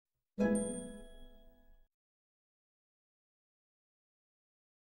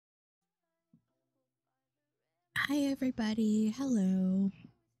Hi everybody, hello.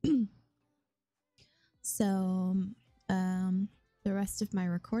 So, the rest of my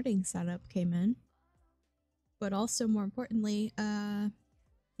recording setup came in, but also more importantly, a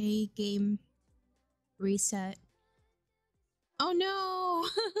game reset. Oh no!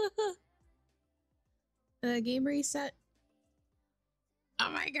 A game reset.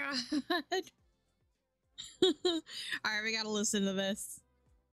 Oh my god. Alright, we gotta listen to this.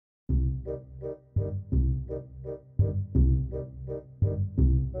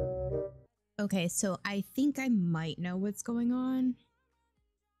 Okay, so I think I might know what's going on.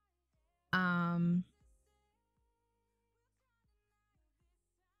 I'm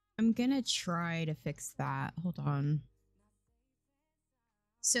gonna try to fix that. Hold on.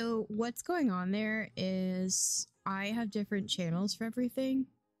 So what's going on there is I have different channels for everything.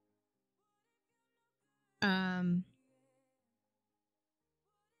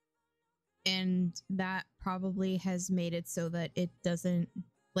 And that probably has made it so that it doesn't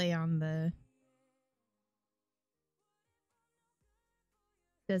play on the...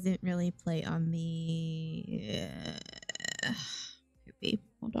 Doesn't really play on the...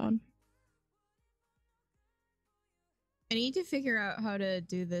 Hold on. I need to figure out how to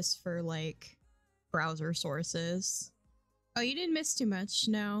do this for, like, browser sources. Oh, you didn't miss too much,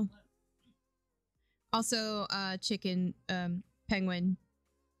 no. Also, Chicken, Penguin.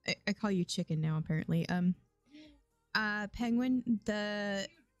 I call you Chicken now, apparently. Penguin, the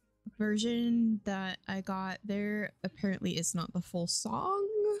version that I got there apparently is not the full song.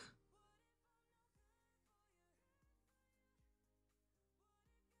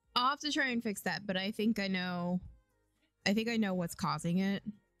 I'll have to try and fix that, but I think I know what's causing it.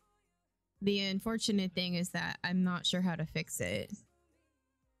 The unfortunate thing is that I'm not sure how to fix it.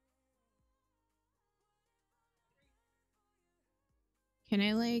 Can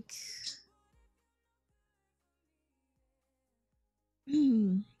I, like...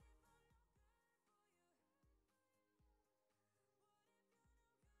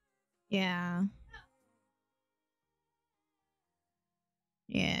 Yeah.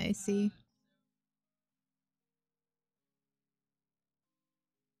 Yeah, I see.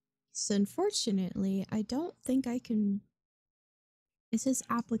 So unfortunately, I don't think I can... It says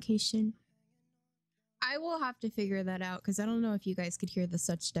application. I will have to figure that out because I don't know if you guys could hear the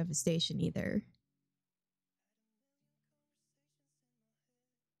such devastation either.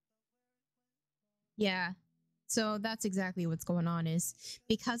 Yeah. So that's exactly what's going on is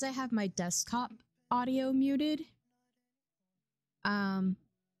because I have my desktop audio muted.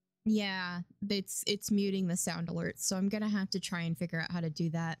 Yeah, it's muting the sound alerts. So I'm going to have to try and figure out how to do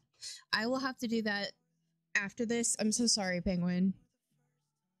that. I will have to do that after this. I'm so sorry, Penguin.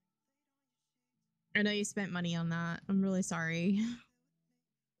 I know you spent money on that. I'm really sorry.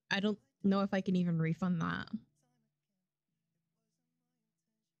 I don't know if I can even refund that.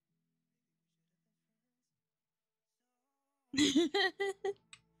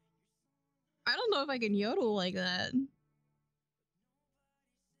 I don't know if I can yodel like that.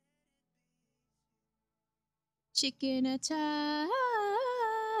 Chicken attack!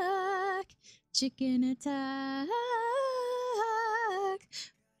 Chicken attack!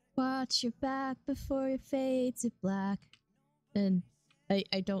 Watch your back before your fade to black. And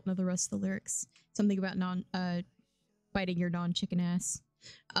I don't know the rest of the lyrics. Something about biting your non-chicken ass.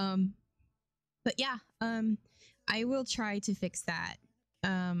 But yeah, I will try to fix that.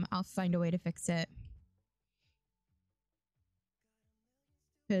 I'll find a way to fix it.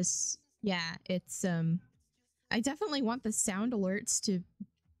 Because, yeah, it's, I definitely want the sound alerts to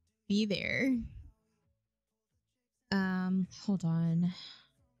be there. Hold on.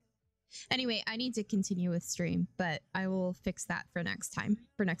 Anyway, I need to continue with stream, but I will fix that for next time,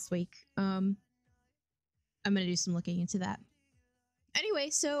 for next week. I'm gonna do some looking into that. Anyway,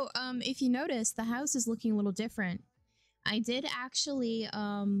 so, if you notice, the house is looking a little different. I did actually,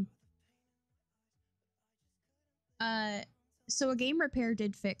 so a game repair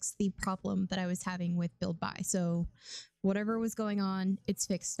did fix the problem that I was having with build buy. So whatever was going on, it's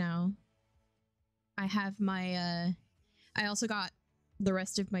fixed now. I have my, I also got the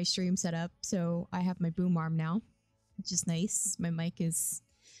rest of my stream set up. So I have my boom arm now, which is nice. My mic is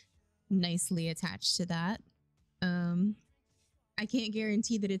nicely attached to that. I can't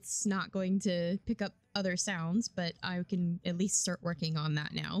guarantee that it's not going to pick up other sounds, but I can at least start working on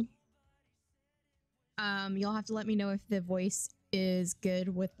that now. You'll have to let me know if the voice is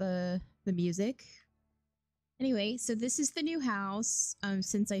good with the music. Anyway, so this is the new house.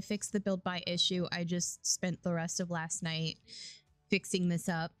 Since I fixed the build buy issue, I just spent the rest of last night fixing this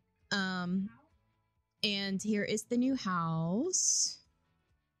up. And here is the new house.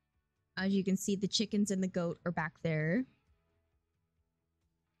 As you can see, the chickens and the goat are back there.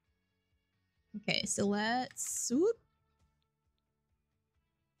 Okay, so let's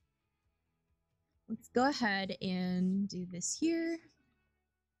go ahead and do this here.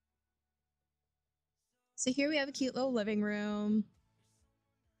 So here we have a cute little living room.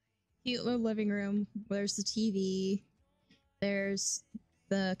 Cute little living room. There's the TV. There's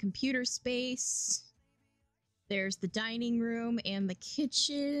the computer space. There's the dining room and the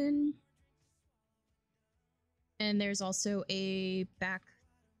kitchen. And there's also a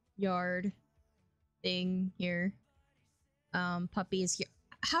backyard thing here. Puppy is here.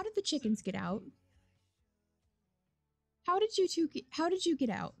 How did the chickens get out? How did you get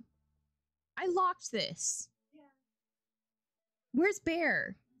out? I locked this. Where's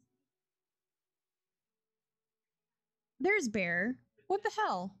Bear? There's Bear. What the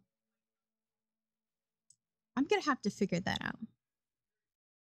hell? I'm gonna have to figure that out.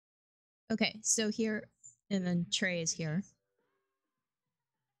 Okay, so here, and then Trey is here.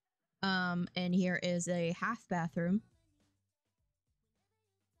 And here is a half bathroom.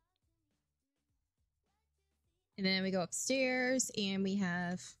 And then we go upstairs and we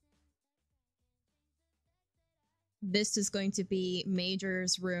have... This is going to be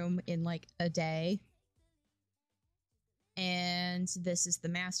Major's room in like a day. And this is the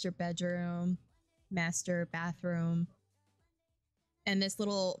master bedroom, master bathroom, and this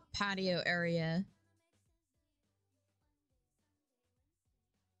little patio area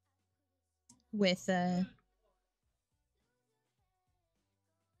with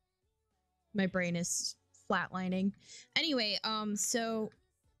my brain is flatlining. Anyway, so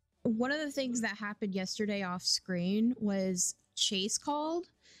one of the things that happened yesterday off screen was Chase called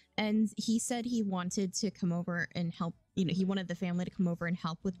and he said he wanted to come over and help. You know, he wanted the family to come over and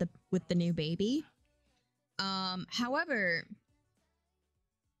help with the new baby. However,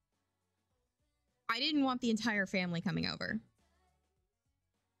 I didn't want the entire family coming over.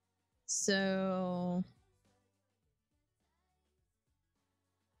 So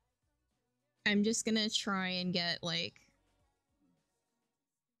I'm just gonna try and get like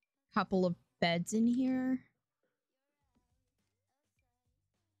a couple of beds in here.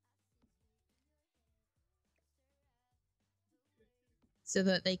 So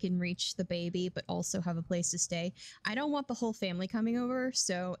that they can reach the baby, but also have a place to stay. I don't want the whole family coming over,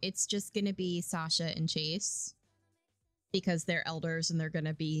 so it's just gonna be Sasha and Chase. Because they're elders and they're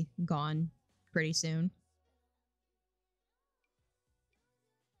gonna be gone pretty soon.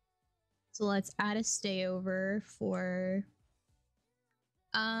 So let's add a stay over for...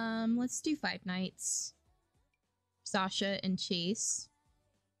 let's do 5 nights. Sasha and Chase.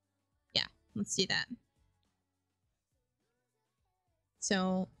 Yeah, let's do that.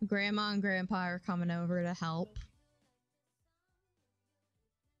 So Grandma and Grandpa are coming over to help.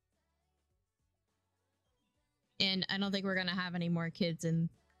 And I don't think we're gonna have any more kids in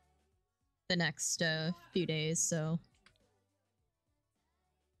the next few days, so...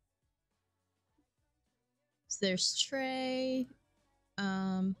 So there's Trey.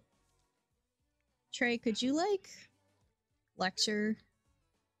 Trey, could you, like, lecture?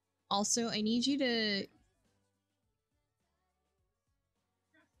 Also, I need you to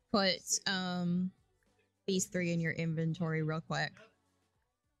put, these 3 in your inventory real quick.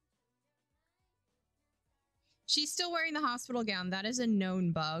 She's still wearing the hospital gown. That is a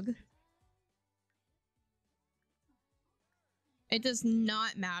known bug. It does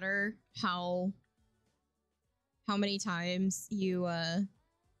not matter how many times you,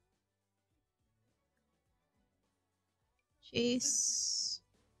 Chase...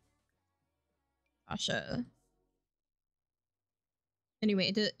 Sasha.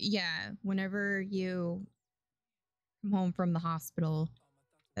 Anyway, yeah, whenever you come home from the hospital,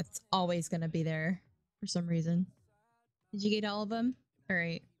 that's always gonna be there for some reason. Did you get all of them? All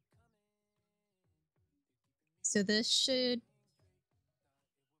right. So this should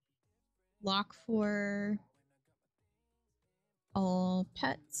lock for all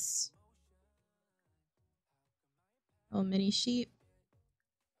pets, all mini sheep,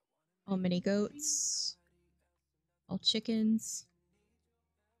 all mini goats, all chickens.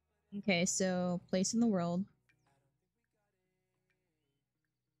 Okay, so place in the world.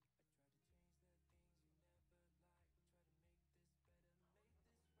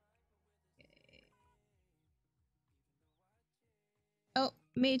 Okay. Oh,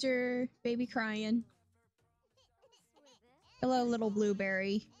 Major, baby crying. Hello, little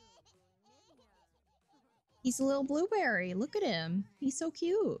blueberry. He's a little blueberry. Look at him. He's so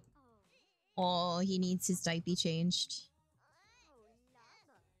cute. Oh, he needs his diaper changed.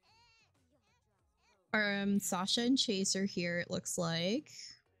 Sasha and Chase are here, it looks like.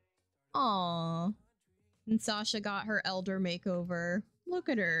 Aww. And Sasha got her elder makeover. Look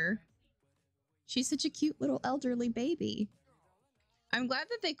at her. She's such a cute little elderly baby. I'm glad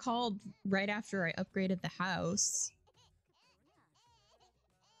that they called right after I upgraded the house.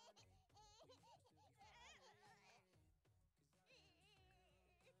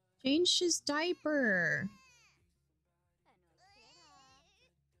 Changed his diaper.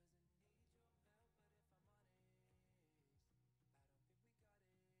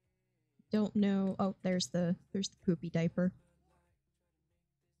 Don't know. Oh, there's the poopy diaper.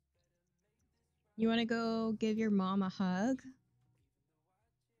 You want to go give your mom a hug?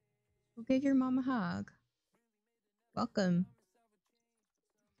 Go give your mom a hug. Welcome.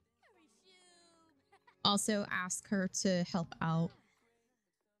 Also ask her to help out.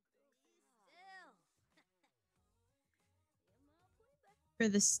 For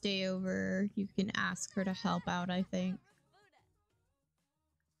the stay over, you can ask her to help out, I think.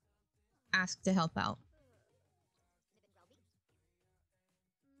 Ask to help out.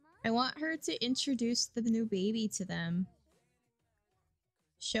 I want her to introduce the new baby to them.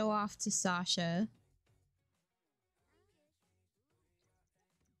 Show off to Sasha.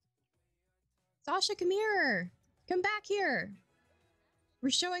 Sasha, come here! Come back here!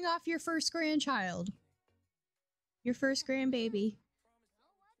 We're showing off your first grandchild. Your first grandbaby.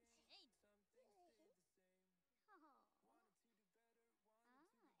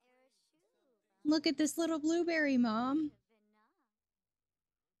 Look at this little blueberry, Mom.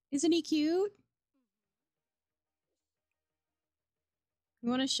 Isn't he cute? We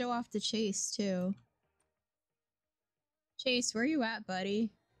want to show off to Chase, too. Chase, where you at,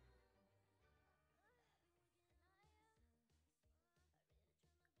 buddy?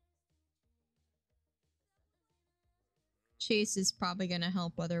 Chase is probably going to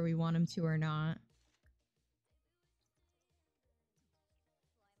help whether we want him to or not.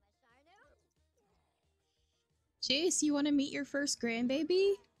 Chase, you want to meet your first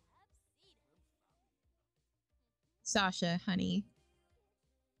grandbaby? Sasha, honey.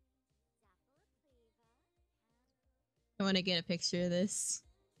 I want to get a picture of this.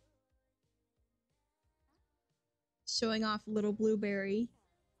 Showing off little blueberry.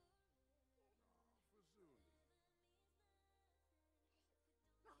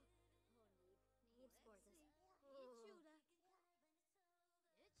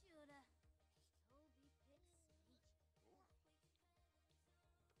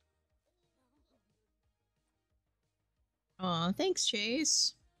 Aw, thanks,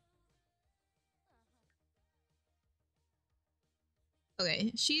 Chase.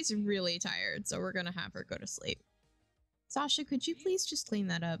 Okay, she's really tired, so we're gonna have her go to sleep. Sasha, could you please just clean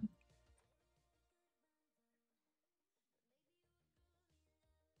that up?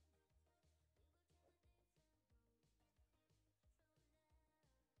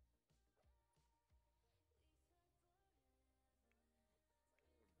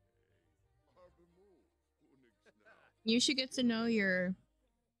 You should get to know your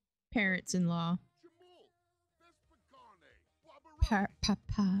parents-in-law.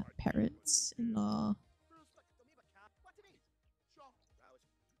 Parents-in-law.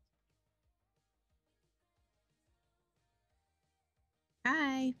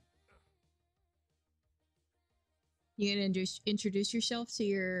 Hi. You gonna introduce yourself to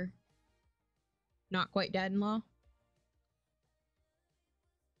your not quite dad-in-law?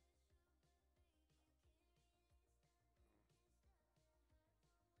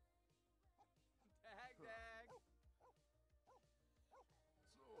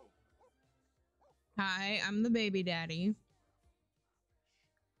 Hi, I'm the baby daddy.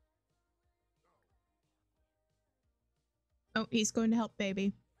 Oh, he's going to help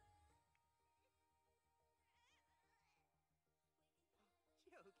baby.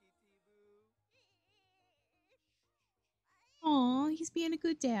 Aw, he's being a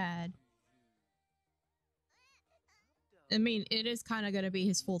good dad. I mean, it is kind of going to be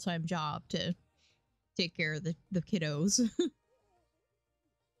his full-time job to take care of the kiddos.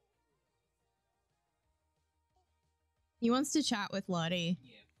 He wants to chat with Lottie.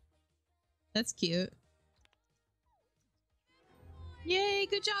 That's cute. Yay,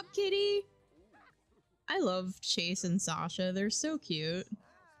 good job, kitty! I love Chase and Sasha. They're so cute.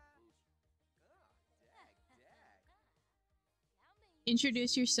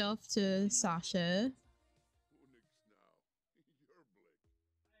 Introduce yourself to Sasha.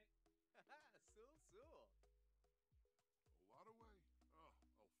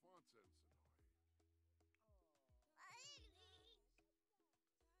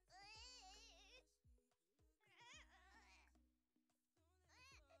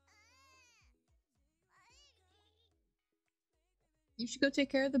 You should go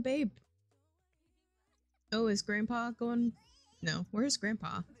take care of the babe. Oh, is Grandpa going? No, where's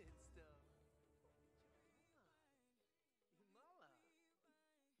Grandpa?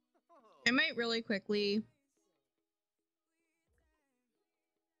 I might really quickly.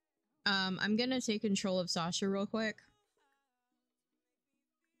 I'm gonna take control of Sasha real quick.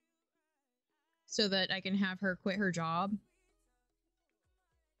 So that I can have her quit her job.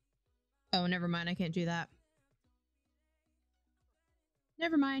 Oh, never mind. I can't do that.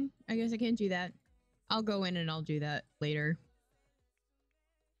 Never mind. I guess I can't do that. I'll go in and I'll do that later.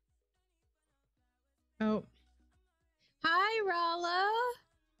 Oh. Hi, Rala.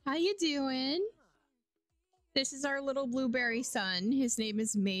 How you doing? This is our little blueberry son. His name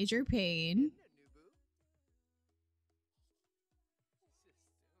is Major Payne.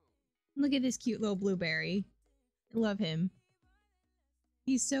 Look at this cute little blueberry. I love him.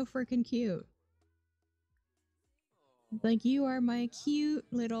 He's so freaking cute. Like, you are my cute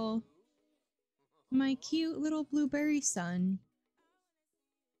little blueberry son.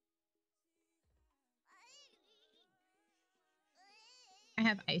 I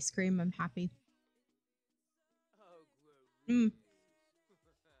have ice cream. I'm happy. Mm.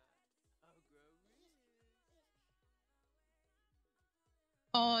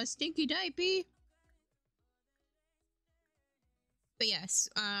 Oh, stinky diaper. But yes,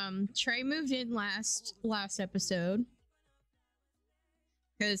 Trey moved in last episode.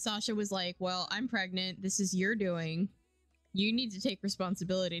 Because Sasha was like, well, I'm pregnant. This is your doing. You need to take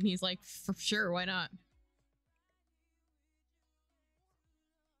responsibility. And he's like, for sure, why not?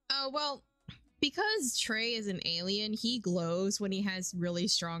 Oh, well, because Trey is an alien, he glows when he has really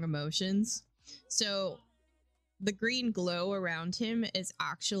strong emotions. So the green glow around him is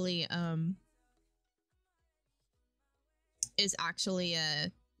actually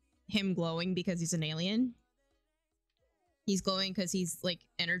him glowing because he's an alien. He's glowing because he's like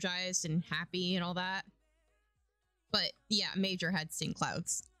energized and happy and all that. But yeah, Major had stink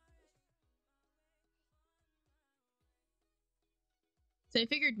clouds. So I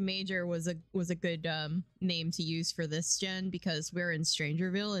figured Major was a good name to use for this gen because we're in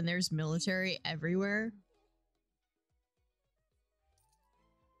Strangerville and there's military everywhere.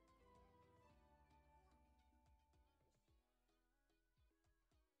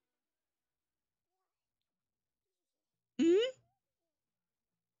 Mm-hmm.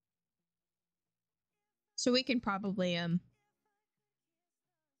 So we can probably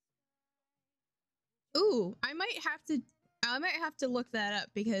Ooh, I might have to look that up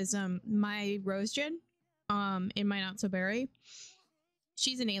because my Rose gen in my Not So Berry,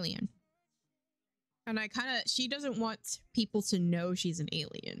 she's an alien. And she doesn't want people to know she's an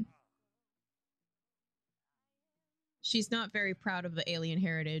alien. She's not very proud of the alien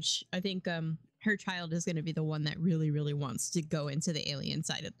heritage. I think her child is going to be the one that really, really wants to go into the alien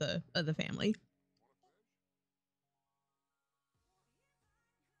side of the family.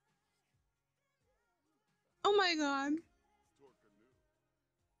 Oh my god.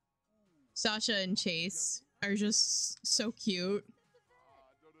 Sasha and Chase are just so cute.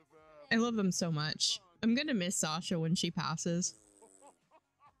 I love them so much. I'm gonna miss Sasha when she passes.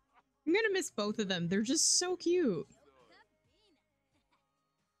 I'm gonna miss both of them. They're just so cute.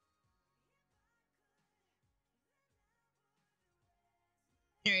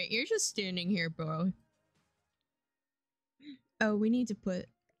 Alright, you're just standing here, bro. Oh, we need to put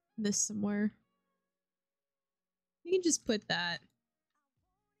this somewhere. We can just put that.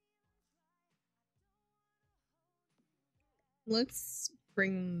 Let's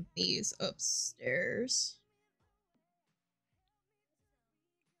bring these upstairs.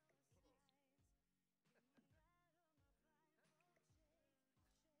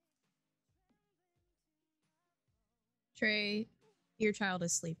 Trey, your child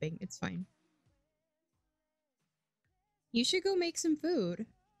is sleeping. It's fine. You should go make some food.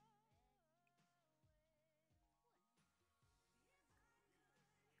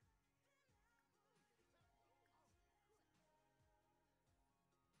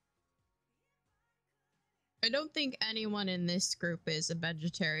 I don't think anyone in this group is a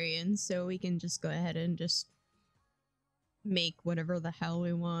vegetarian, so we can just go ahead and just make whatever the hell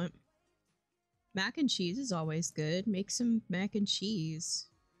we want. Mac and cheese is always good. Make some mac and cheese.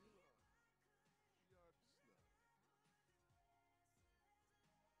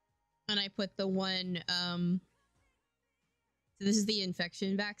 And I put the one, so this is the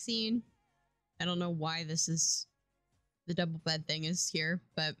infection vaccine. I don't know why this is, the double bed thing is here,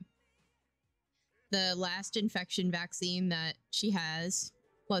 but the last infection vaccine that she has,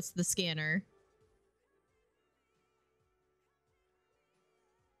 plus the scanner.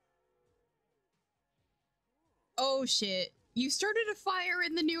 Oh shit. You started a fire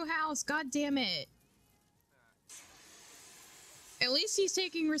in the new house. God damn it. At least he's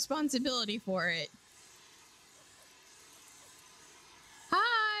taking responsibility for it.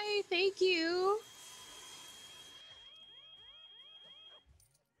 Hi, thank you.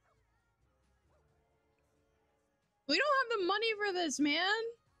 We don't have the money for this, man.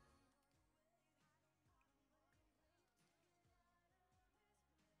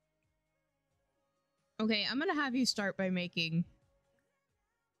 Okay, I'm gonna have you start by making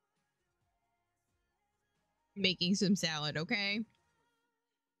some salad, okay?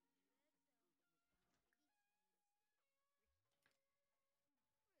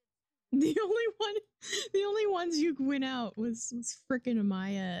 The only ones you went out was frickin'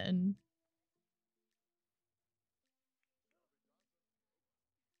 Amaya and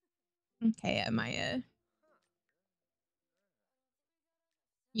okay, Amaya.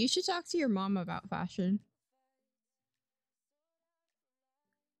 You should talk to your mom about fashion.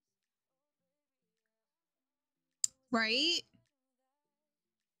 Right?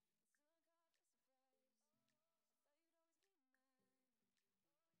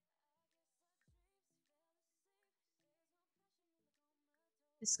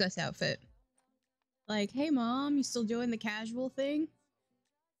 Discuss outfit. Like, hey mom, you still doing the casual thing?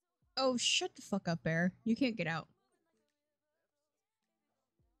 Oh, shut the fuck up, Bear. You can't get out.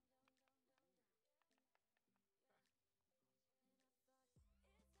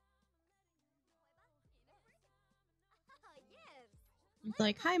 It's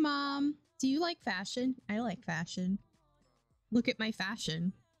like, hi mom, do you like fashion? I like fashion. Look at my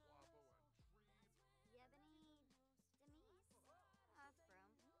fashion.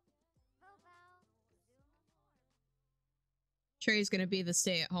 Trey's gonna be the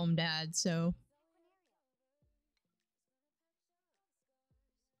stay-at-home dad, so...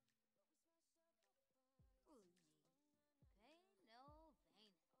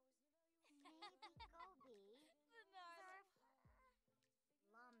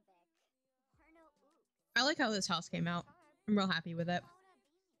 I like how this house came out. I'm real happy with it.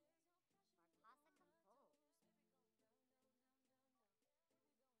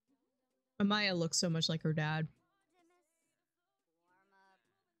 Amaya looks so much like her dad.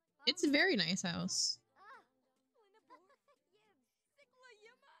 It's a very nice house.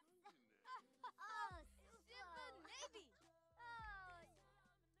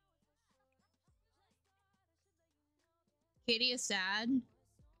 Katie is sad.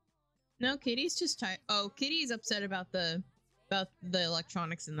 No, Katie's just tired. Oh, Katie's upset about the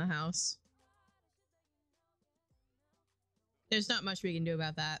electronics in the house. There's not much we can do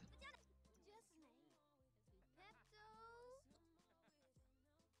about that.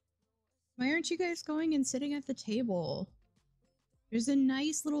 Why aren't you guys going and sitting at the table? There's a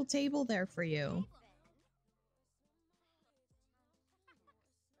nice little table there for you.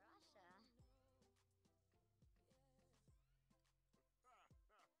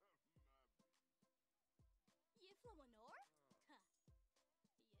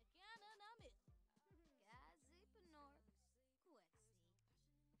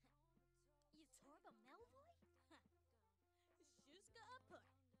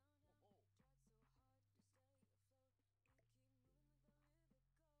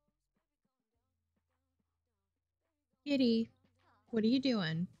 Kitty, what are you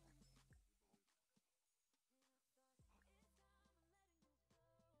doing?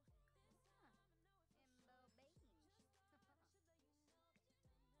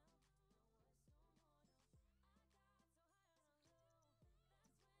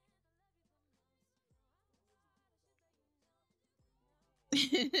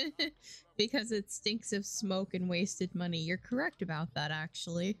 Because it stinks of smoke and wasted money. You're correct about that,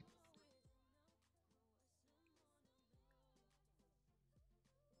 actually.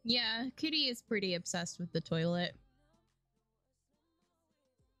 Yeah, Kitty is pretty obsessed with the toilet.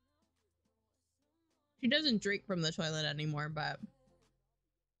 She doesn't drink from the toilet anymore, but...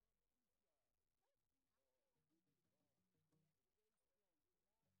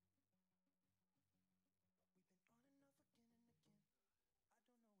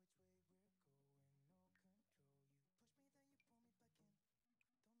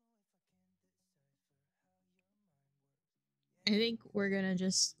 I think we're gonna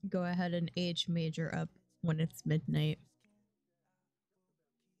just go ahead and age Major up when it's midnight.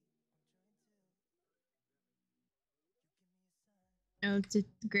 Oh, did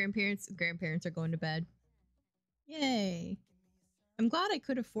grandparents are going to bed. Yay. I'm glad I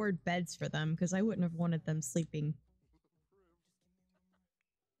could afford beds for them because I wouldn't have wanted them sleeping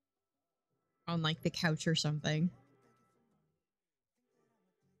on like the couch or something.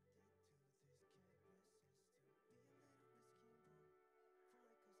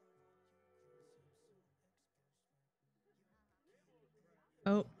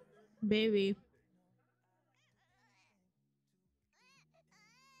 Oh, baby.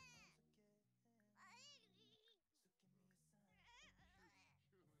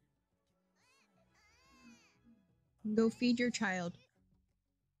 Go feed your child.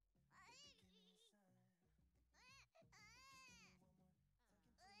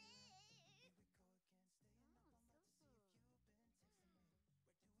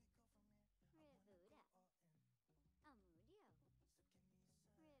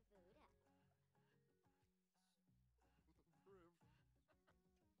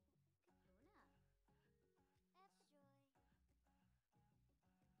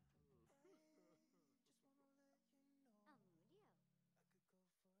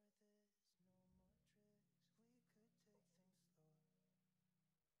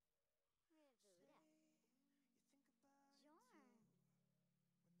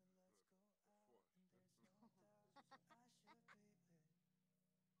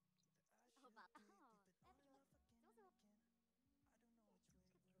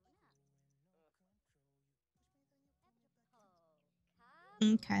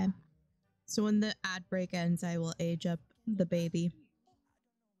 Okay. So when the ad break ends, I will age up the baby.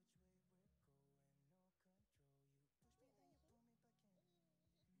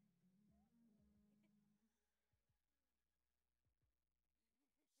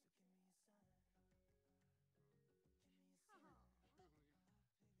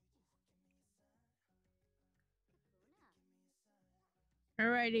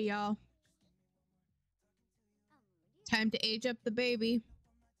 Alrighty, y'all. Time to age up the baby.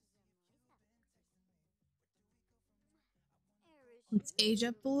 Let's age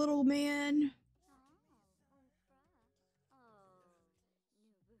up the little man.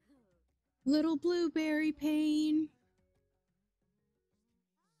 Little blueberry pain.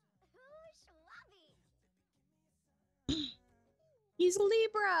 He's a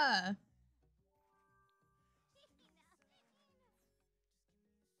Libra.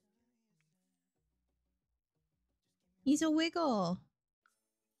 He's a wiggle.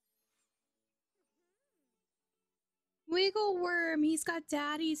 Wiggle worm. He's got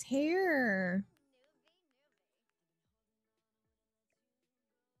daddy's hair.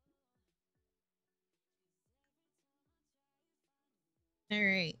 All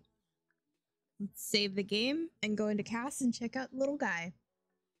right. Let's save the game and go into cast and check out little guy.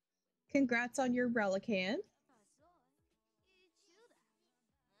 Congrats on your Relican.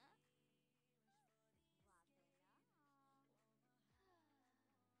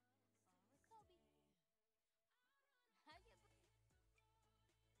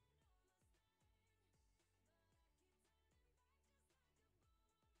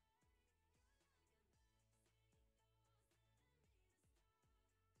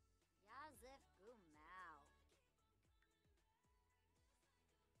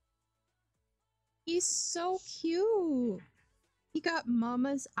 He's so cute. He got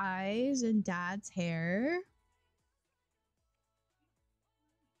mama's eyes and dad's hair.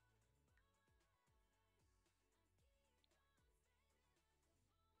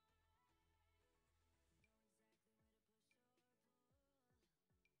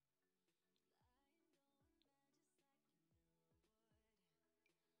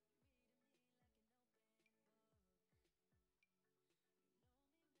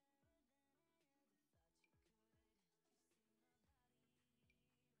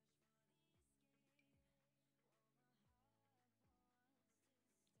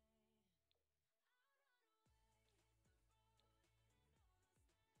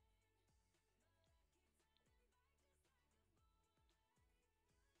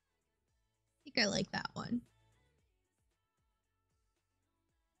 I think I like that one.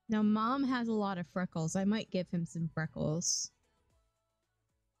 Now, mom has a lot of freckles. I might give him some freckles.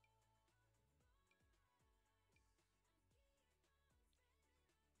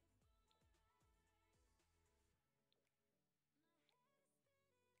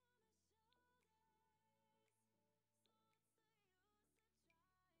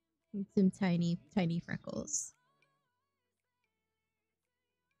 Some tiny, tiny freckles.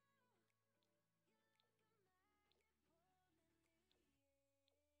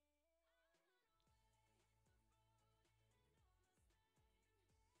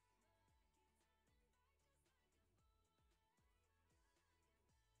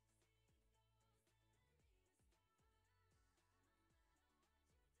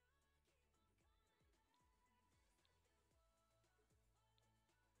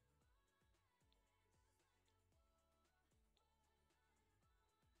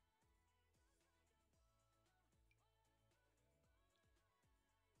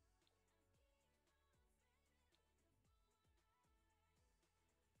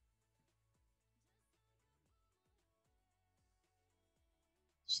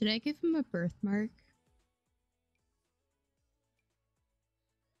 Should I give him a birthmark?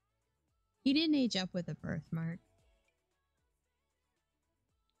 He didn't age up with a birthmark.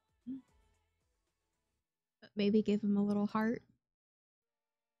 But maybe give him a little heart.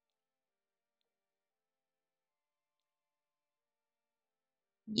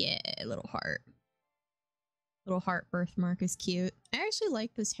 Yeah, little heart. Little heart birthmark is cute. I actually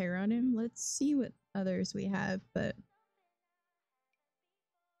like this hair on him. Let's see what others we have, but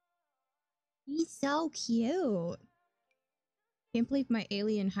he's so cute. Can't believe my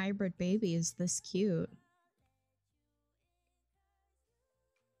alien hybrid baby is this cute.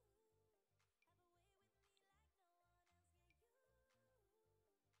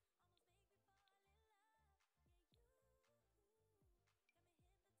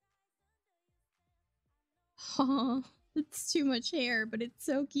 Oh, it's too much hair, but it's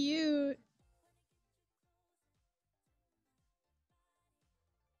so cute.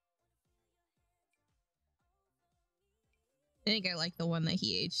 I think I like the one that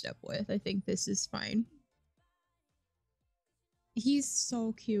he aged up with. I think this is fine. He's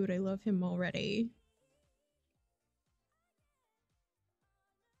so cute. I love him already.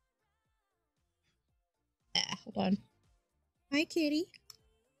 Ah, hold on. Hi, kitty.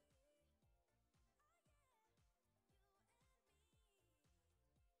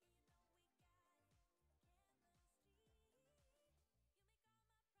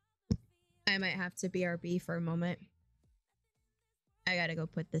 I might have to BRB for a moment. I gotta go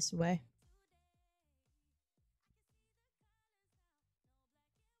put this away.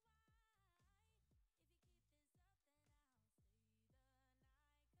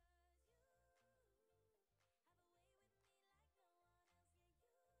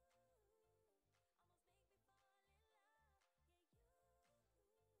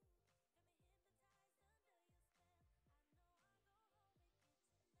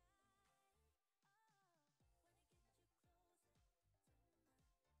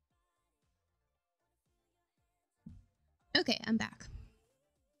 Okay, I'm back.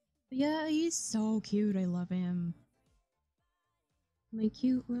 Yeah, he's so cute. I love him. My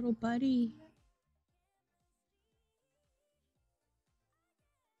cute little buddy.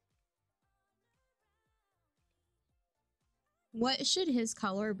 What should his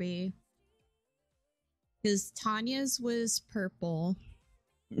color be? Because Tanya's was purple.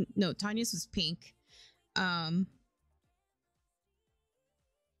 No, Tanya's was pink.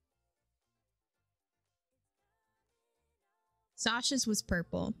 Sasha's was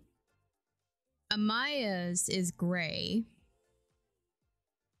purple. Amaya's is gray.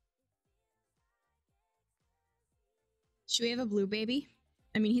 Should we have a blue baby?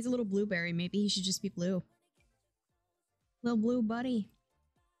 I mean, he's a little blueberry. Maybe he should just be blue. Little blue buddy.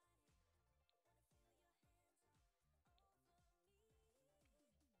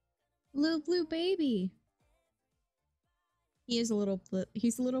 Little blue baby. He is a little blue.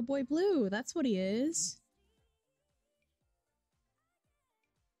 He's a little boy blue. That's what he is.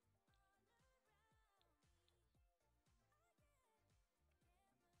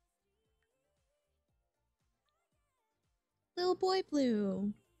 Little boy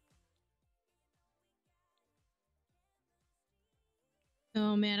blue.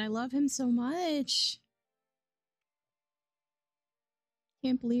 Oh man, I love him so much.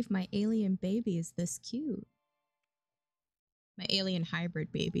 Can't believe my alien baby is this cute. My alien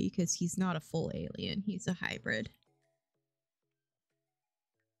hybrid baby, because he's not a full alien. He's a hybrid.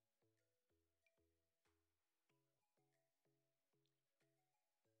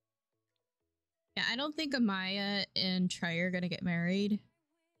 Yeah, I don't think Amaya and Trey are gonna get married.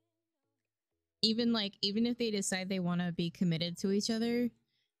 Even if they decide they want to be committed to each other,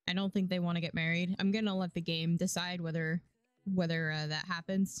 I don't think they want to get married. I'm gonna let the game decide whether that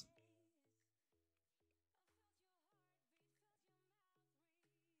happens.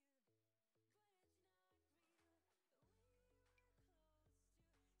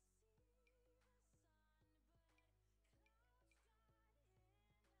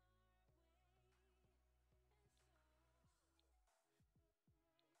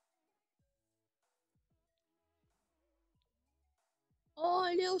 Oh,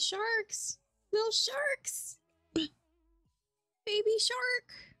 little sharks! Little sharks! Baby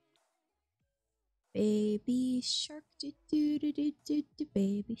shark! Baby shark, do do do do do do.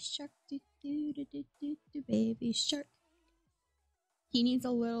 Baby shark, do do do do do do. Baby shark. He needs a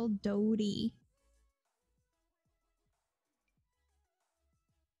little doty.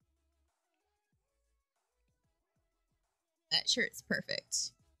 That shirt's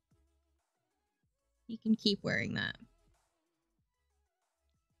perfect. He can keep wearing that.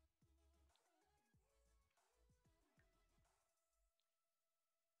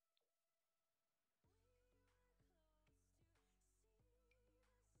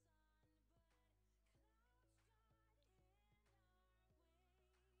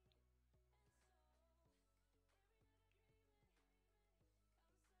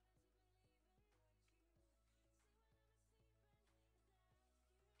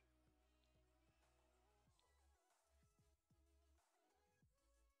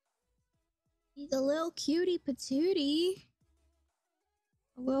 He's a little cutie patootie.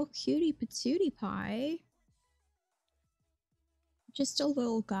 A little cutie patootie pie. Just a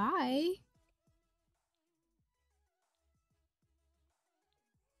little guy.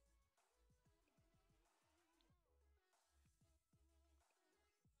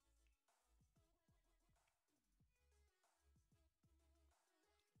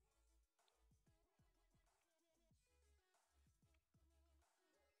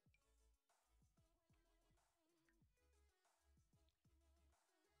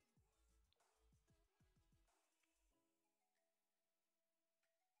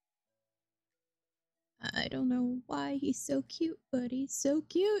 I don't know why he's so cute, but he's so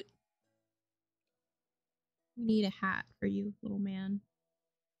cute. We need a hat for you, little man.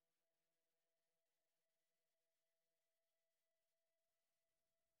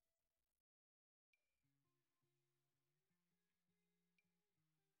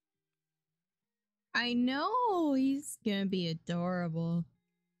 I know, he's gonna be adorable.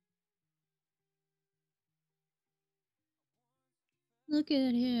 Look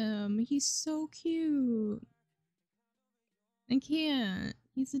at him, he's so cute. I can't,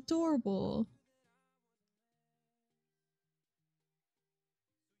 he's adorable.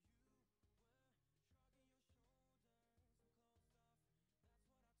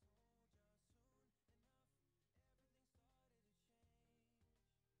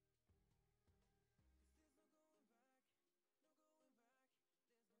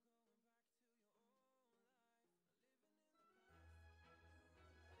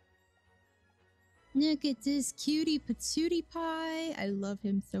 Look at this cutie patootie pie. I love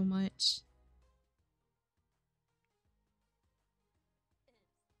him so much.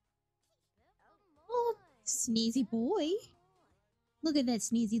 Oh, sneezy boy. Look at that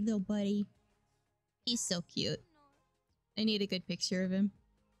sneezy little buddy. He's so cute. I need a good picture of him.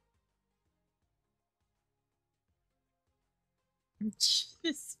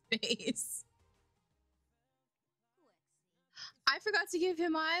 His face. I forgot to give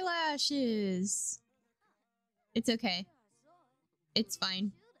him eyelashes. It's okay. It's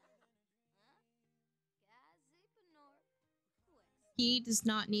fine. He does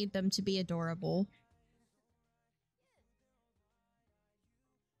not need them to be adorable.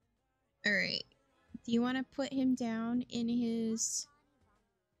 Alright. Do you want to put him down in his...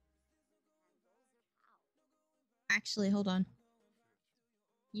 Actually, hold on.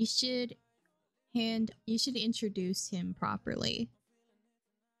 You should introduce him properly.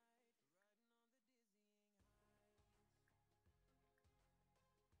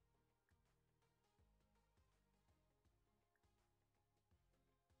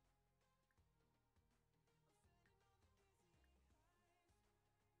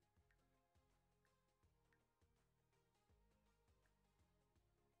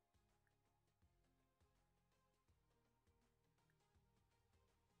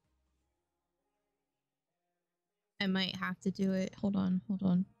 I might have to do it. Hold on.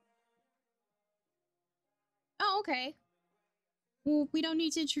 Oh, okay. Well, we don't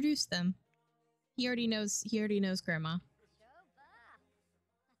need to introduce them. He already knows Grandma.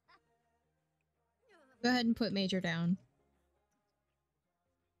 Go ahead and put Major down.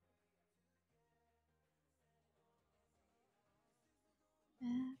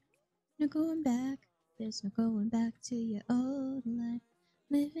 Back. No going back. There's no going back to your old life.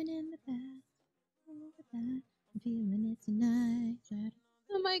 Living in the past. I'm feeling it tonight.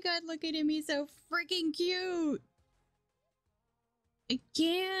 Oh my god, look at him. He's so freaking cute. I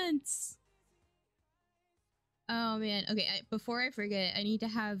can't. Oh man. Okay, before I forget, I need to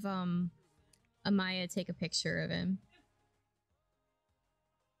have Amaya take a picture of him.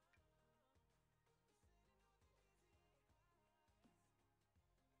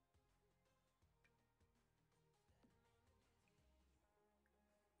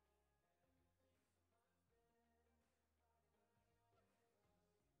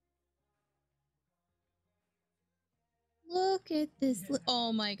 Look at this.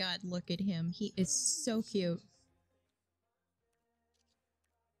 Oh my god, look at him. He is so cute.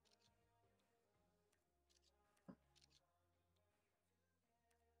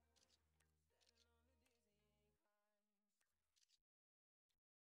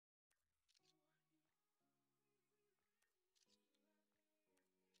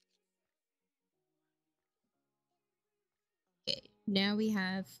 Okay, now we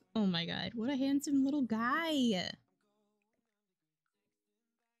have... Oh my god, what a handsome little guy.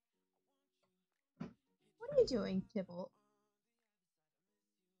 What are you doing, Tybalt?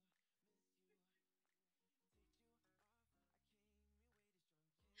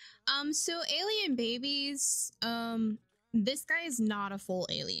 So alien babies, this guy is not a full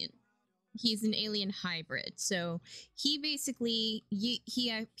alien. he's an alien hybrid, so he basically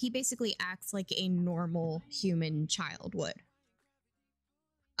he basically acts like a normal human child would.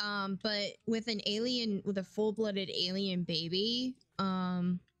 But with a full-blooded alien baby,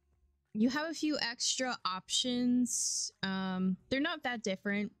 you have a few extra options. They're not that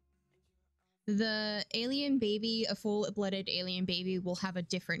different. The alien baby, a full-blooded alien baby, will have a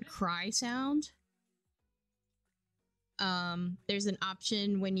different cry sound. There's an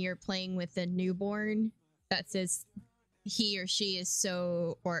option when you're playing with a newborn that says he or she is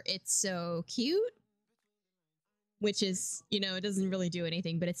so, or it's so cute, which is, you know, it doesn't really do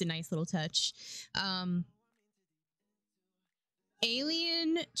anything, but it's a nice little touch.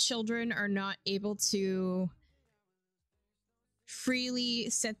 Alien children are not able to freely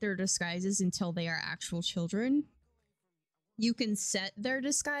set their disguises until they are actual children. You can set their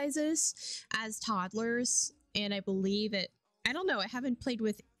disguises as toddlers, and I believe it, I don't know, I haven't played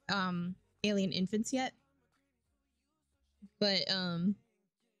with alien infants yet, but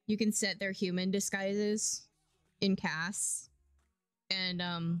you can set their human disguises in casts,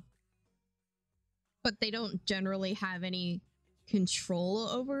 and but they don't generally have any control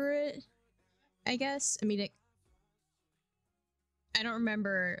over it, I guess. I mean, I don't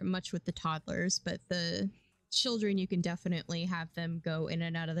remember much with the toddlers, but the children, you can definitely have them go in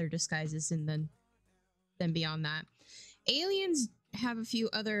and out of their disguises, and then beyond that. Aliens have a few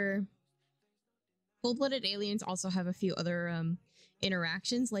other... Full-blooded aliens also have a few other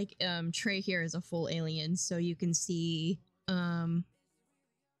interactions, like Trey here is a full alien, so you can see if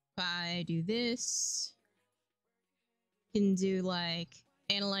I do this, can do like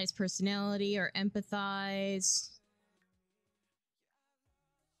analyze personality or empathize.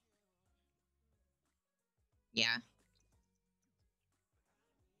 Yeah.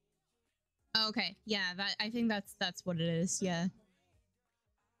 Okay, yeah, that, I think that's what it is, yeah.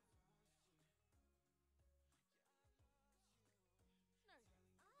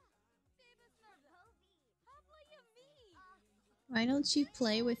 Why don't you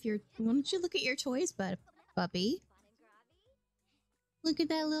play with your... Why don't you look at your toys, puppy? Look at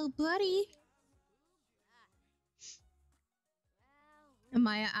that little buddy.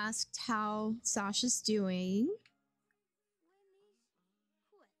 Amaya asked how Sasha's doing.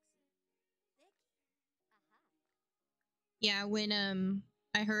 Yeah, when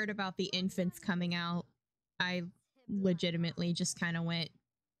I heard about the infants coming out, I legitimately just kind of went,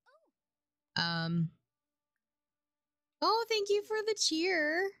 oh, thank you for the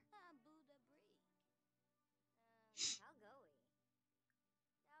cheer.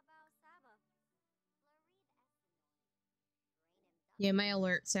 Yeah, my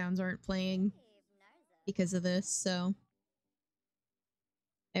alert sounds aren't playing because of this, so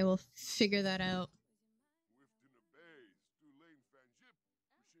I will figure that out.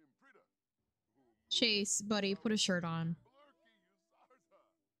 Chase, buddy, put a shirt on.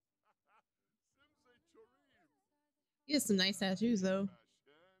 He has some nice tattoos, though.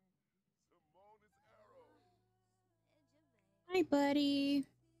 Hi, buddy.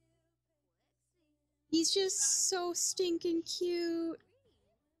 He's just so stinking cute.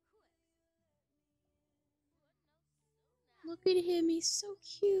 Look at him, he's so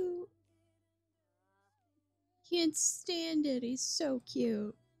cute. Can't stand it, he's so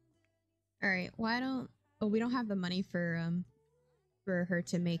cute. Alright, why don't... Oh, we don't have the money for her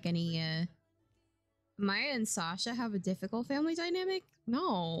to make any, Maya and Sasha have a difficult family dynamic?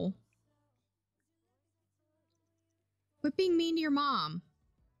 No. Quit being mean to your mom.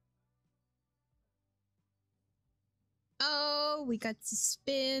 Oh, we got to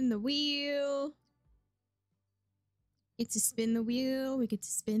spin the wheel. Get to spin the wheel. We get to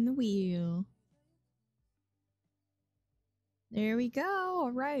spin the wheel. There we go.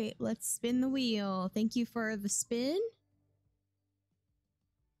 All right, let's spin the wheel. Thank you for the spin.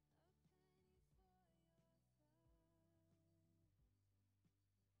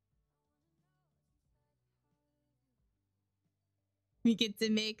 We get to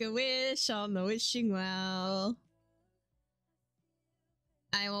make a wish on the wishing well.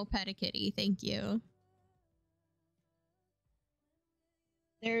 I will pet a kitty. Thank you.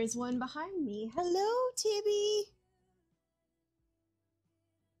 There's one behind me. Hello, Tibby.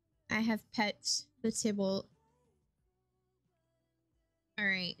 I have pet the Tibble.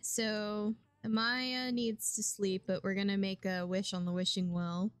 Alright, so Amaya needs to sleep, but we're gonna make a wish on the wishing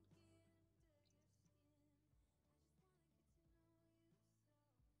well.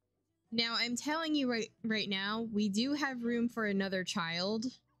 Now, I'm telling you right now, we do have room for another child.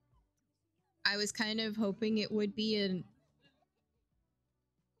 I was kind of hoping it would be an...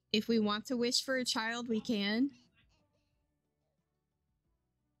 If we want to wish for a child, we can.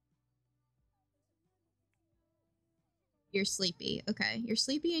 You're sleepy. Okay, you're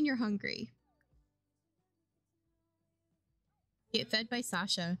sleepy and you're hungry. Get fed by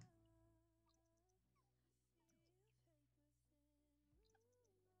Sasha.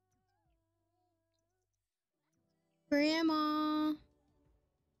 Grandma.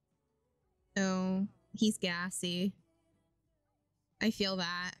 Oh, he's gassy. I feel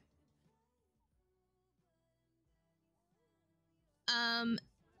that.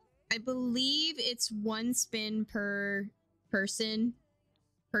 I believe it's 1 spin per person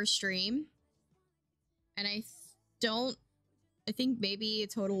per stream. And I think maybe a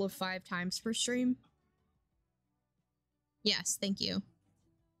total of 5 times per stream. Yes, thank you.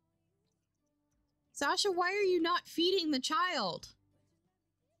 Sasha, why are you not feeding the child?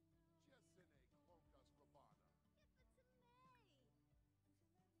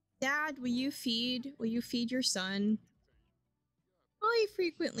 Dad, will you feed your son? Oh, he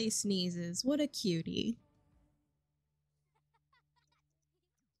frequently sneezes. What a cutie.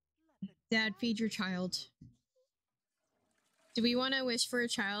 Dad, feed your child. Do we want to wish for a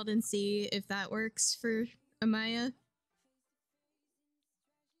child and see if that works for Amaya?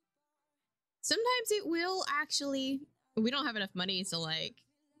 Sometimes it will actually. We don't have enough money to like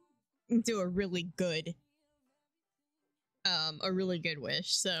do a really good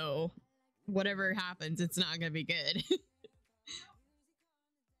wish, so whatever happens, it's not gonna be good.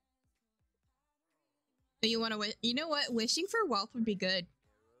 You want to wish? You know what? Wishing for wealth would be good.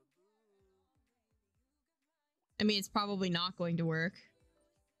 I mean, it's probably not going to work.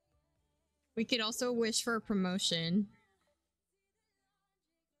 We could also wish for a promotion.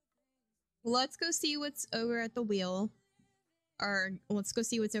 Let's go see what's over at the wheel. Or let's go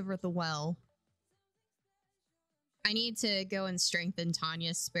see what's over at the well. I need to go and strengthen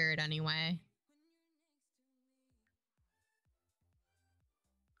Tanya's spirit anyway.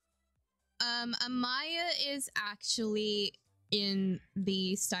 Amaya is actually in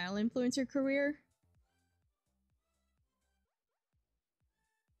the style influencer career.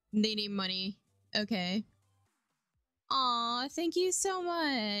 They need money. Okay. Aw, thank you so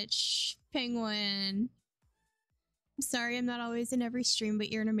much, Penguin. I'm sorry I'm not always in every stream,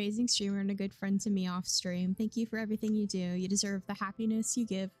 but you're an amazing streamer and a good friend to me off stream. Thank you for everything you do. You deserve the happiness you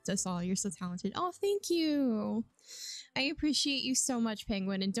give to us all. You're so talented. Oh, thank you. I appreciate you so much,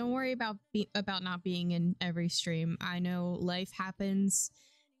 Penguin, and don't worry about not being in every stream. I know life happens,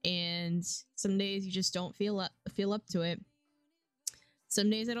 and some days you just don't feel up to it. Some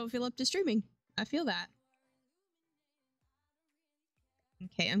days I don't feel up to streaming. I feel that.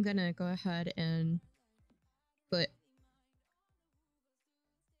 Okay, I'm gonna go ahead and put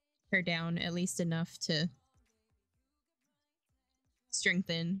her down at least enough to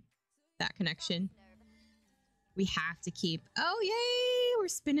strengthen that connection. We have to keep. Oh, yay! We're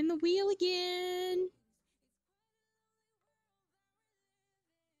spinning the wheel again.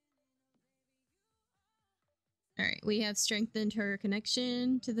 All right, we have strengthened her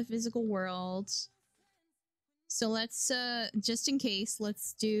connection to the physical world. So let's, just in case,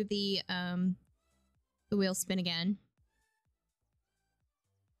 let's do the wheel spin again.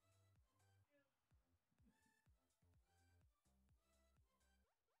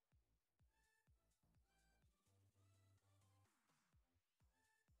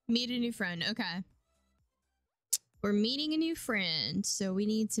 Meet a new friend. Okay. We're meeting a new friend, so we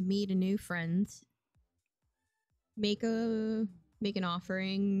need to meet a new friend. Make an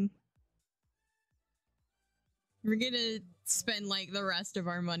offering. We're gonna spend like the rest of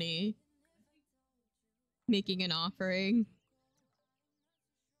our money making an offering.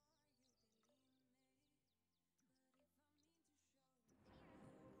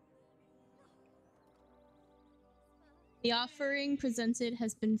 The offering presented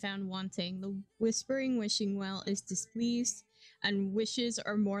has been found wanting. The whispering wishing well is displeased, and wishes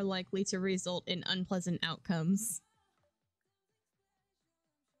are more likely to result in unpleasant outcomes.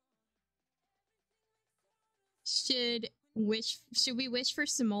 Should we wish for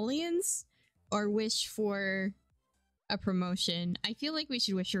simoleons or wish for a promotion? I feel like we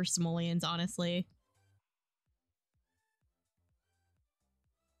should wish for simoleons, honestly.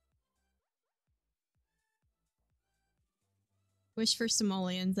 Wish for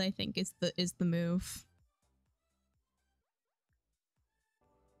simoleons, I think, is the move.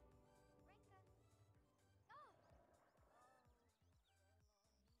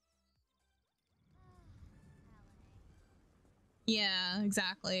 Yeah,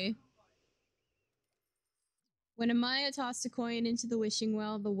 exactly. When Amaya tossed a coin into the wishing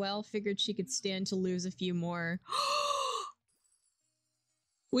well, the well figured she could stand to lose a few more.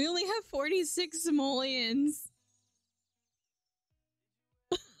 We only have 46 simoleons.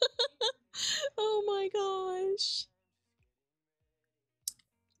 Oh my gosh.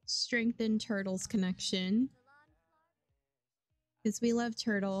 Strengthen Turtle's connection. Because we love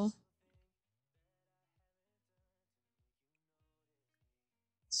Turtle.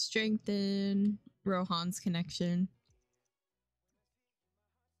 Strengthen Rohan's connection.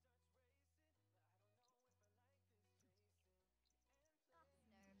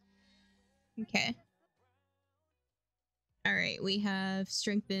 Okay. Alright, we have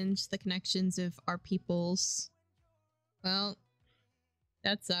strengthened the connections of our peoples. Well,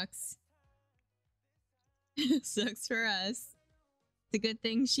 that sucks. Sucks for us. It's a good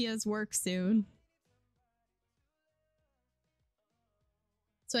thing she has work soon.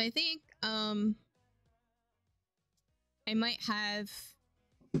 So I think, I might have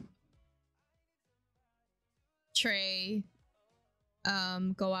Trey,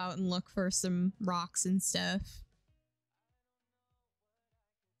 go out and look for some rocks and stuff.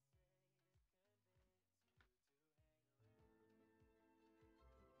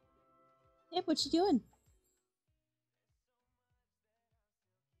 Yep, what you doing?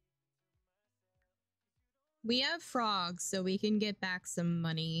 We have frogs, so we can get back some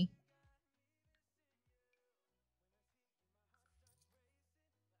money.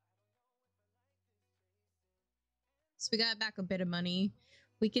 So we got back a bit of money.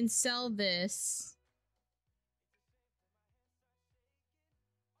 We can sell this.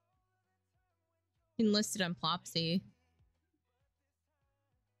 You can list it on Plopsy.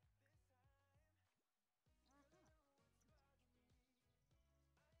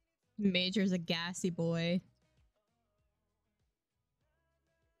 Major's a gassy boy.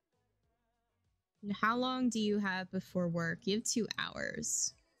 How long do you have before work? You have 2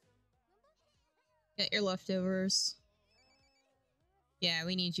 hours. Get your leftovers. Yeah,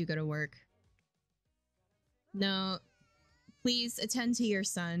 we need you to go to work. No. Please attend to your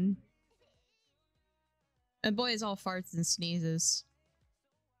son. A boy is all farts and sneezes.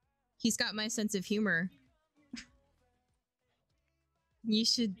 He's got my sense of humor. You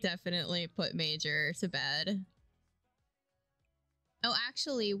should definitely put Major to bed. Oh,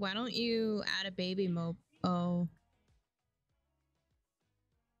 actually, why don't you add a baby mo- Oh.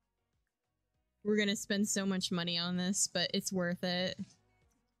 We're gonna spend so much money on this, but it's worth it.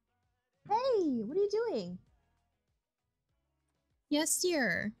 Hey, what are you doing? Yes,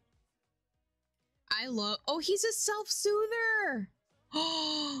 dear. I love- Oh, he's a self-soother!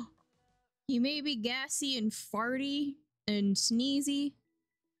 Oh, he may be gassy and farty and sneezy,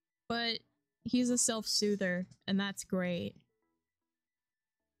 but he's a self-soother, and that's great.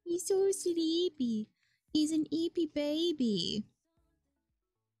 He's so sleepy. He's an eepy baby.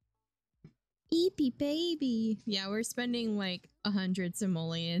 Eepy baby. Yeah, we're spending like 100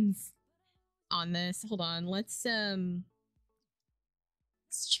 simoleons on this. Hold on, let's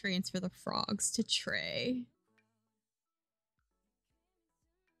transfer the frogs to Trey.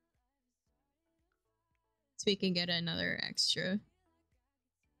 So we can get another extra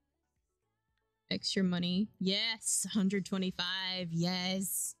money. Yes, 125.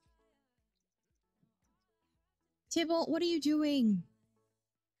 Yes. Tybalt, what are you doing?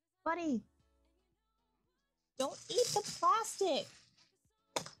 Buddy. Don't eat the plastic.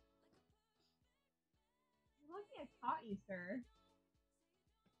 You're lucky I caught you, sir.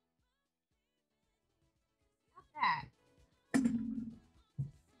 Not that.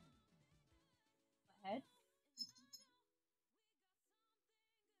 Ahead.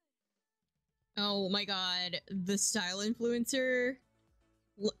 Oh my god, the style influencer.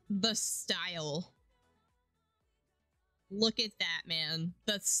 The style. Look at that, man.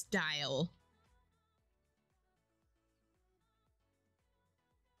 The style.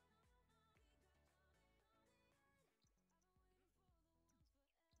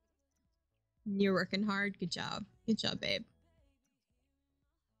 You're working hard. Good job. Good job, babe.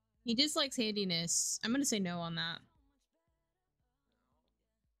 He dislikes handiness. I'm gonna say no on that.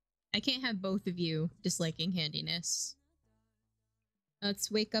 I can't have both of you disliking handiness.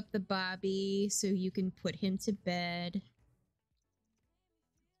 Let's wake up the Bobby so you can put him to bed.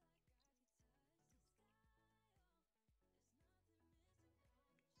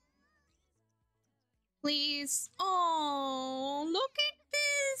 Please. Oh, look at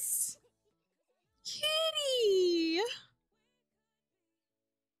this. Kitty.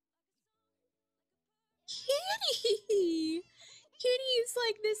 Kitty. Kitty's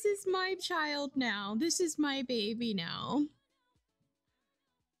like, this is my child now. This is my baby now.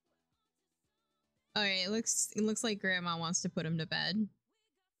 Okay, it looks like Grandma wants to put him to bed.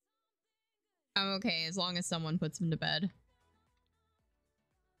 I'm okay as long as someone puts him to bed.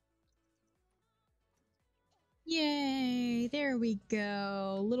 Yay, there we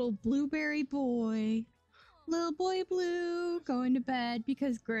go. Little blueberry boy. Little boy blue going to bed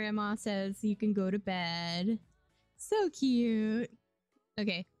because grandma says you can go to bed. So cute.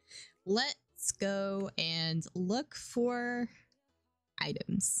 Okay, let's go and look for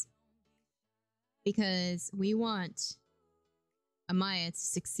items because we want Amaya to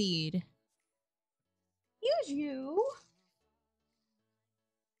succeed. Excuse you.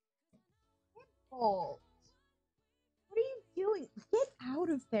 What are you doing? Get out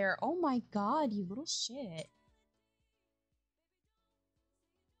of there. Oh my god, you little shit.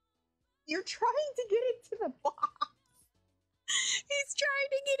 You're trying to get into the box. He's trying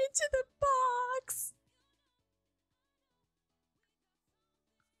to get into the box.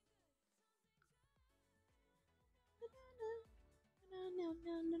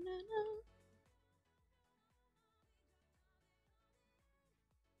 No.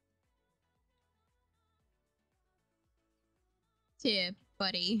 Tip,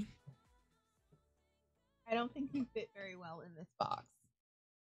 buddy. I don't think you fit very well in this box.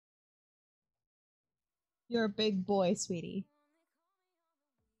 You're a big boy, sweetie.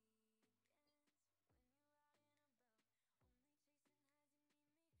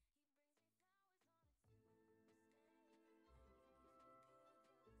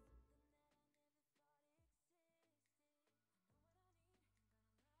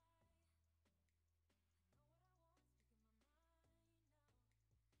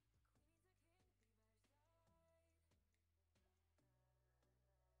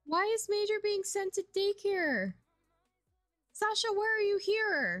 Why is Major being sent to daycare? Sasha, where are you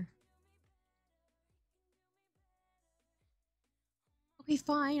here? Okay,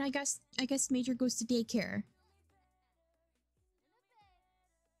 fine. I guess Major goes to daycare.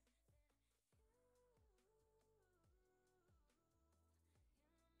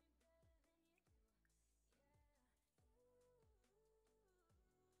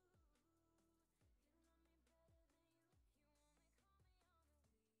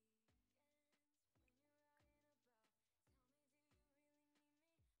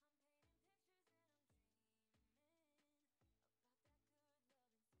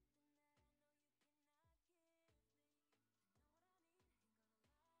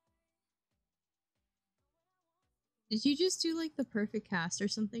 Did you just do like the perfect cast or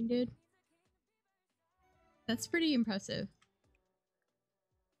something, dude? That's pretty impressive.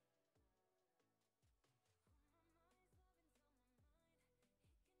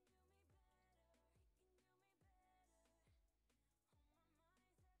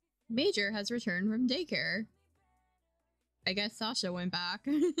 Major has returned from daycare. I guess Sasha went back.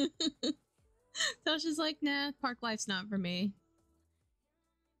 Sasha's like, nah, park life's not for me.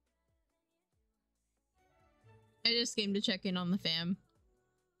 I just came to check in on the fam.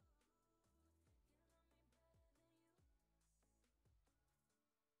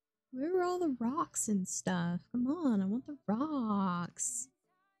 Where are all the rocks and stuff? Come on, I want the rocks.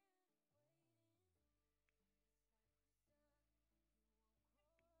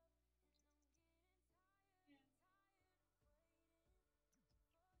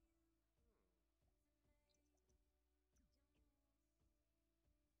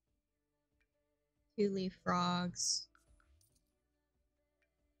 Two-leaf frogs.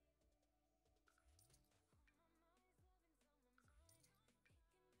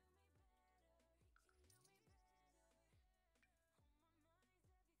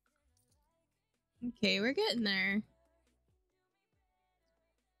 Okay, we're getting there.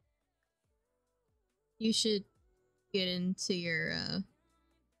 You should get into your,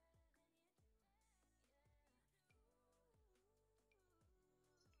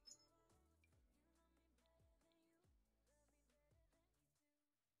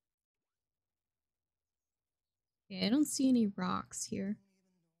 Yeah, I don't see any rocks here.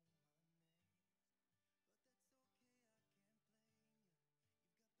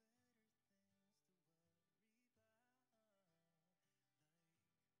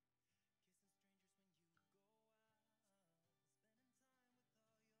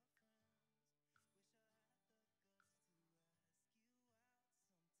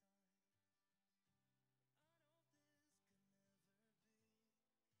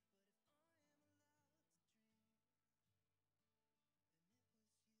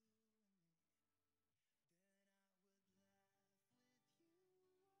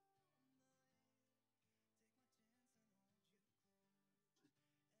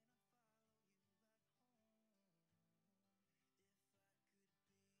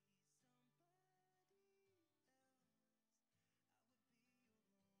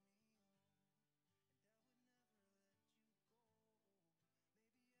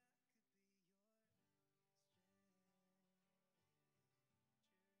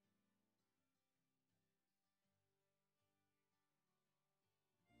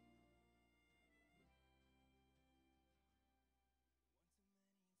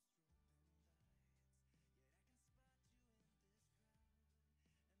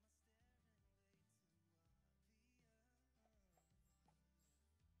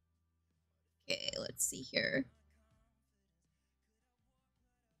 let's see here.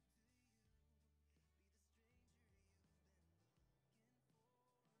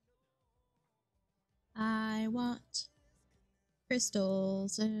 I want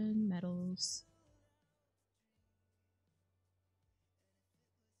crystals and metals.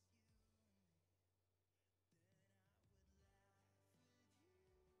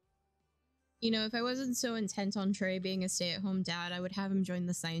 You know, if I wasn't so intent on Trey being a stay-at-home dad, I would have him join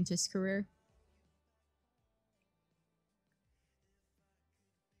the scientist career.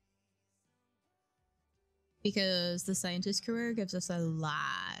 Because the scientist career gives us a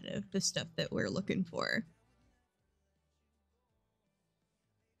lot of the stuff that we're looking for.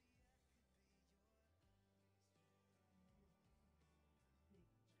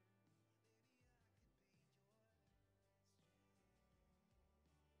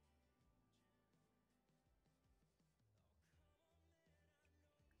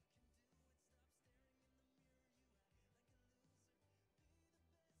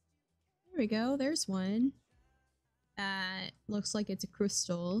 There we go, there's one. That looks like it's a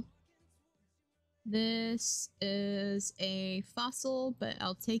crystal. This is a fossil, but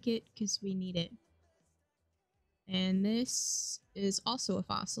I'll take it because we need it. And this is also a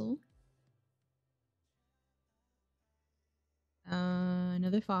fossil.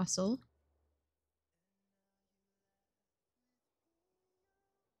 Another fossil.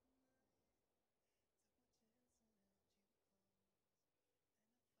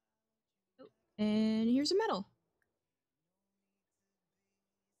 Oh, and here's a metal.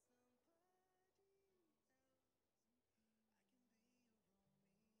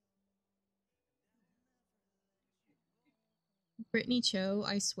 Brittany Cho,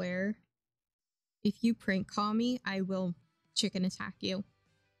 I swear, if you prank call me, I will chicken attack you.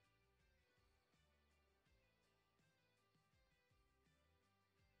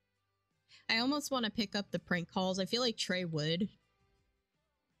 I almost want to pick up the prank calls. I feel like Trey would.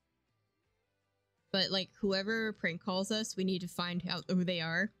 But like whoever prank calls us, we need to find out who they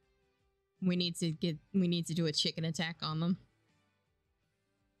are. We need to do a chicken attack on them.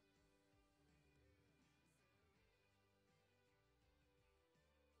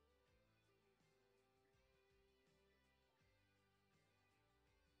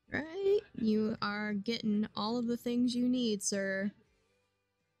 Right? You are getting all of the things you need, sir.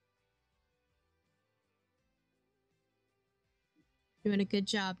 Doing a good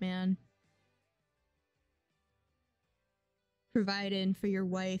job, man. Providing for your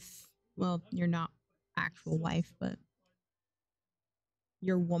wife. Well, you're not actual wife, but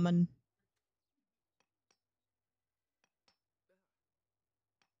your woman.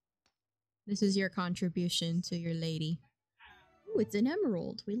 This is your contribution to your lady. Ooh, it's an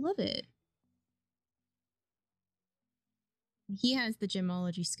emerald. We love it. He has the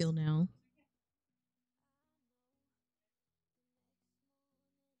gemology skill now.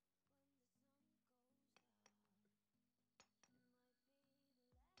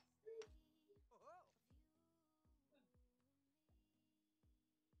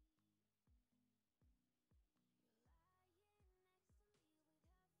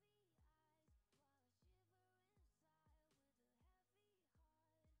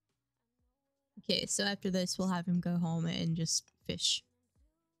 Okay, so after this, we'll have him go home and just fish.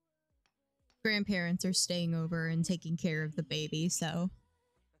 Grandparents are staying over and taking care of the baby, so.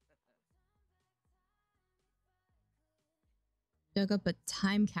 Dug up a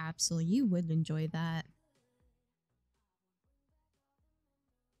time capsule. You would enjoy that.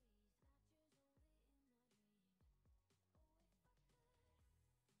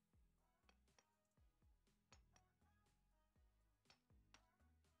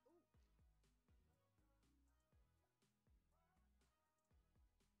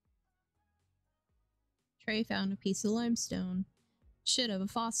 Trey found a piece of limestone. Should have a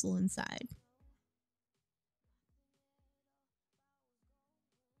fossil inside.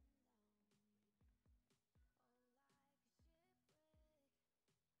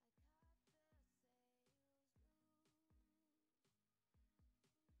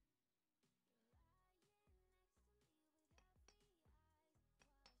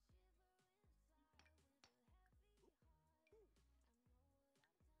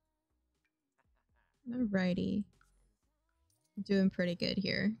 Alrighty. Doing pretty good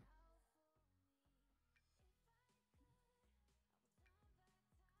here.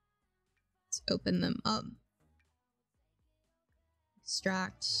 Let's open them up.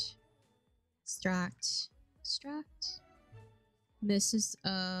 Extract. Extract. Extract. This is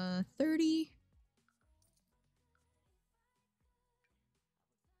 30.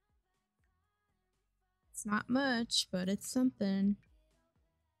 It's not much, but it's something.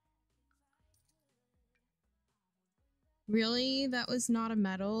 Really? That was not a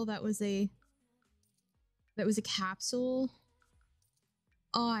medal. That was a capsule.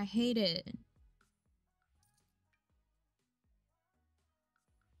 Oh, I hate it.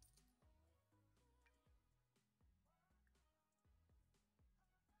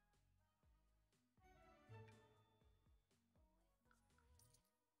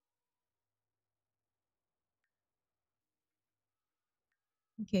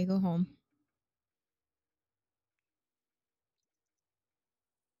 Okay, go home.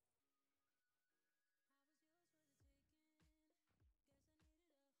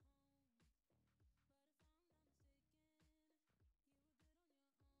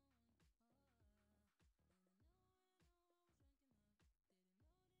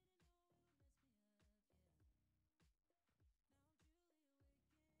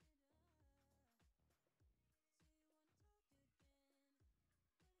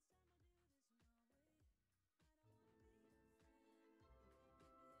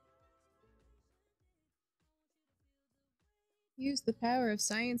 Use the power of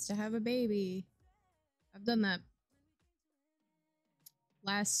science to have a baby. I've done that.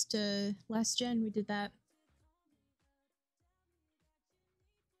 Last gen we did that.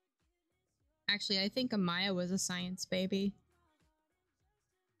 Actually, I think Amaya was a science baby.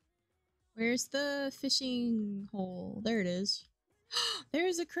 Where's the fishing hole? There it is.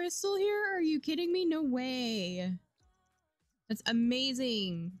 There's a crystal here? Are you kidding me? No way. That's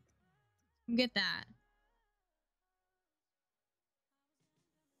amazing. Get that.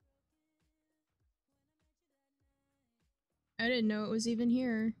 I didn't know it was even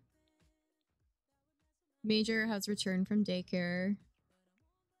here. Major has returned from daycare.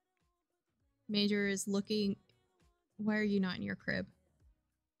 Major is looking... Why are you not in your crib?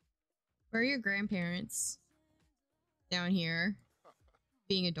 Where are your grandparents? Down here.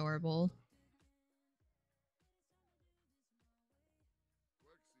 Being adorable.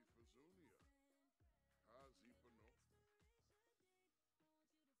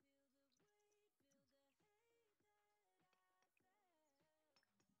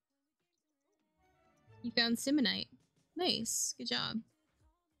 You found Simonite. Nice. Good job.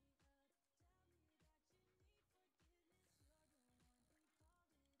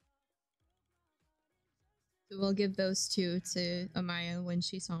 So we'll give those two to Amaya when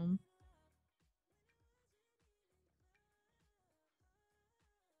she's home.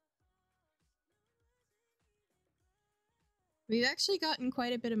 We've actually gotten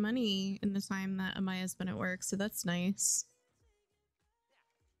quite a bit of money in the time that Amaya's been at work, so that's nice.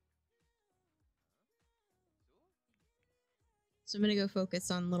 So I'm gonna go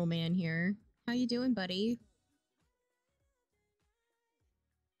focus on little man here. How you doing, buddy?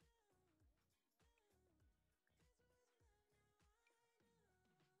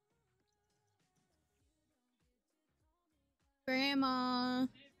 Grandma!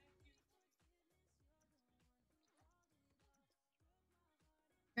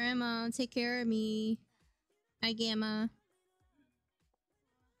 Grandma, take care of me. Hi, Gamma.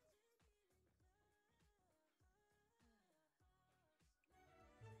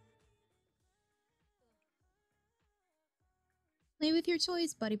 Play with your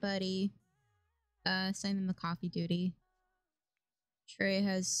toys, buddy buddy. Sign in the coffee duty. Trey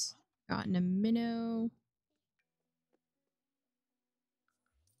has gotten a minnow.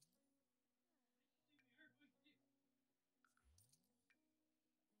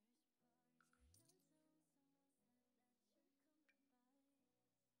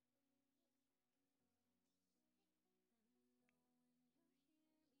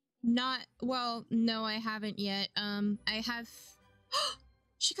 Not well, no, I haven't yet. I have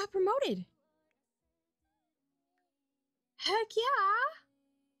she got promoted. Heck yeah.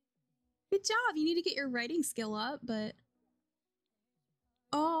 Good job. You need to get your writing skill up, but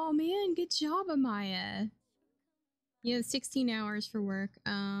oh man, good job, Amaya. You have 16 hours for work.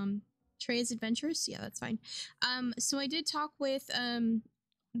 Trey is adventurous? Yeah, that's fine. So I did talk with the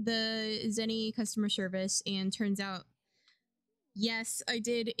Zenny customer service, and turns out yes, I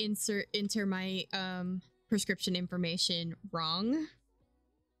did enter my prescription information wrong.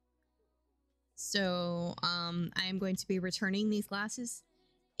 So I am going to be returning these glasses,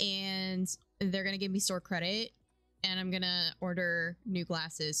 and they're gonna give me store credit, and I'm gonna order new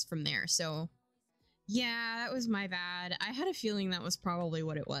glasses from there. So yeah, that was my bad. I had a feeling that was probably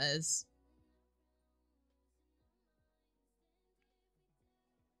what it was.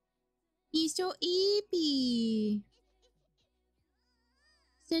 He's so eepy.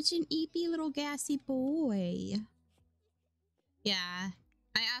 Such an eepy little gassy boy. Yeah.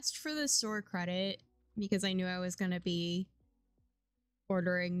 I asked for the store credit because I knew I was going to be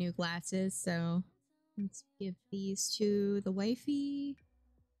ordering new glasses, so Let's give these to the wifey.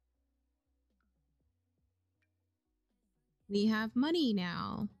 We have money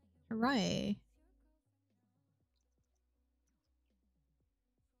now. Hooray.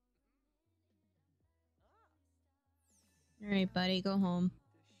 Alright, buddy, go home.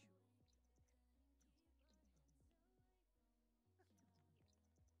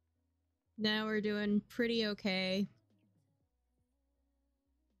 Now we're doing pretty okay.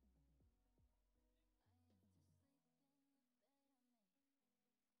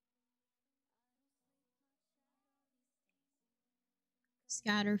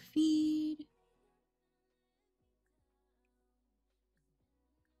 Scatter feed.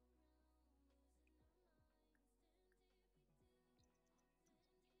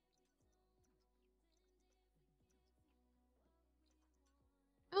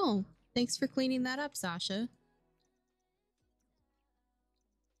 Oh, thanks for cleaning that up, Sasha.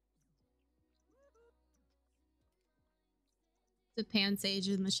 The pan sage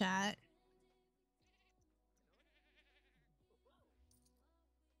in the chat.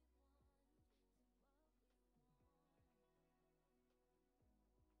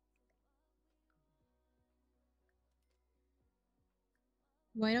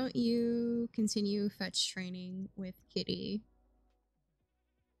 Why don't you continue fetch training with Kitty?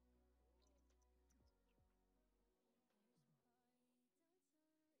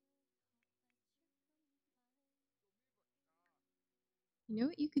 You know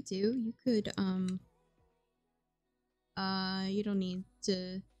what you could do? You could, you don't need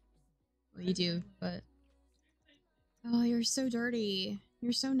to, well, you do, but, oh, you're so dirty.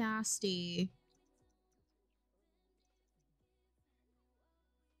 You're so nasty.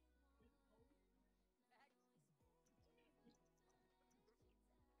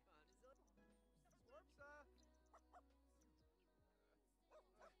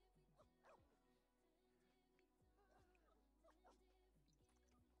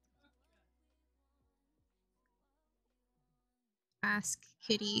 Ask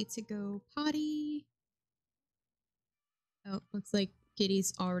Kitty to go potty. Oh, looks like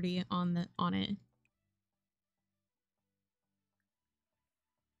Kitty's already on it.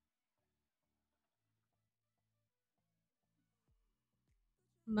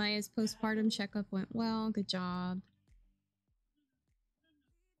 Maya's postpartum checkup went well. Good job.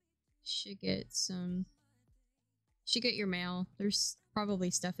 Should get your mail. There's probably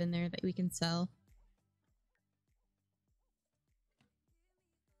stuff in there that we can sell.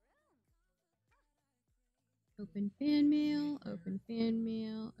 Open fan mail, open fan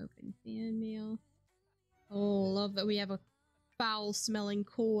mail, open fan mail. Oh, love that we have a foul smelling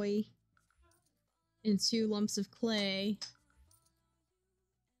koi and 2 lumps of clay.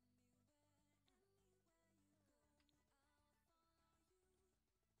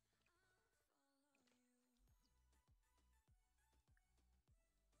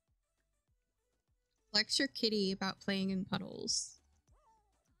 Lecture Kitty about playing in puddles.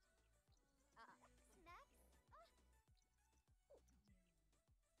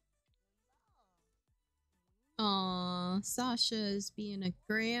 Aw, Sasha's being a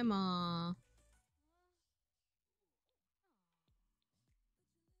grandma.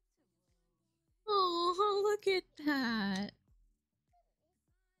 Oh, look at that.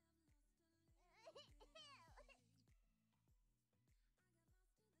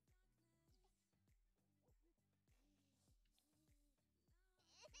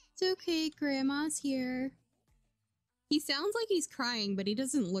 It's okay, Grandma's here. He sounds like he's crying, but he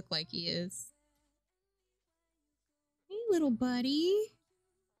doesn't look like he is. Hey, little buddy.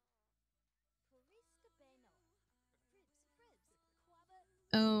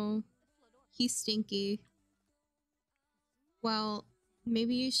 Oh, he's stinky. Well,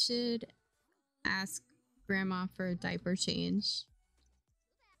 maybe you should ask Grandma for a diaper change.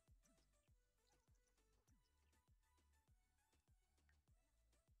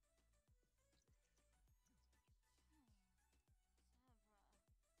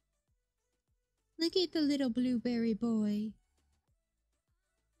 Look at the little blueberry boy.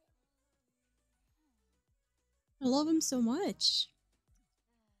 I love him so much.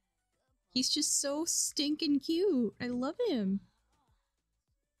 He's just so stinking cute. I love him.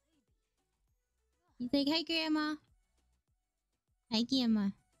 He's like, hey, Grandma. Hi, Grandma.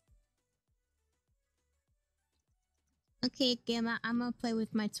 Okay, Grandma, I'm gonna play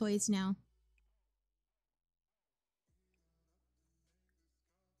with my toys now.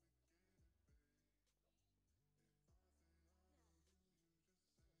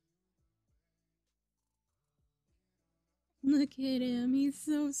 Look at him. He's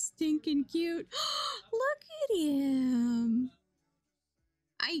so stinking cute. Look at him.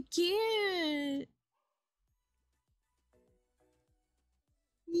 I can't.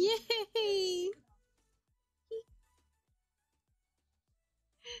 Yay!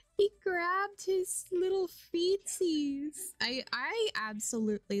 He grabbed his little feetsies. I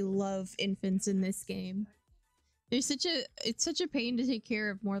absolutely love infants in this game. It's such a pain to take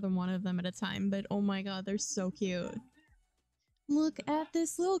care of more than one of them at a time, but oh my god, they're so cute. Look at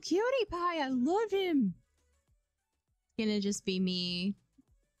this little cutie pie. I love him. It's gonna just be me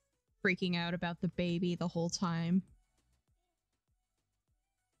freaking out about the baby the whole time.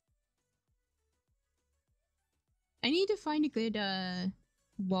 I need to find a good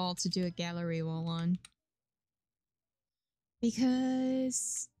wall to do a gallery wall on.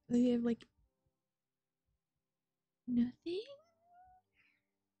 Because we have like nothing?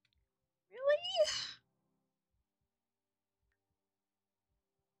 Really?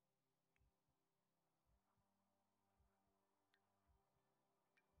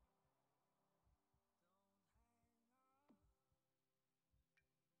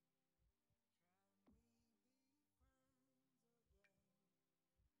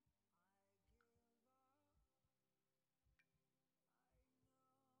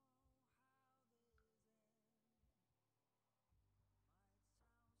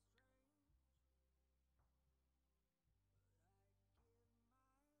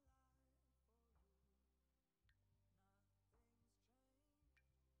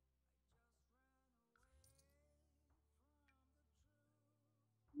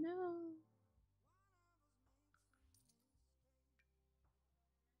 No.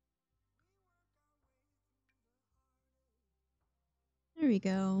 There we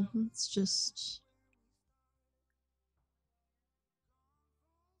go. Let's just...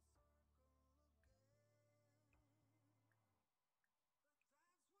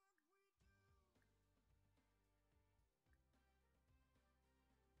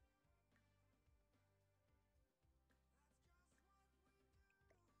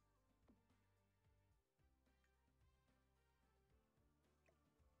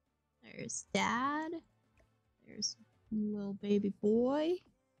 There's Dad. There's little baby boy.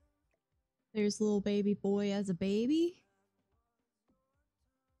 There's little baby boy as a baby.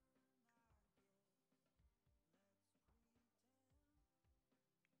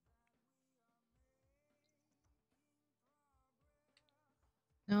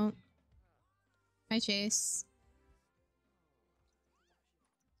 No. Hi, Chase.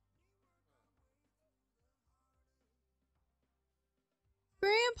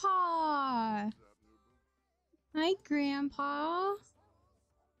 Grandpa! Hi, Grandpa.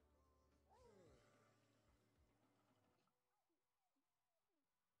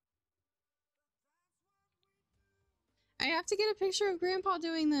 I have to get a picture of Grandpa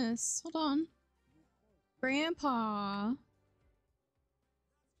doing this. Hold on. Grandpa.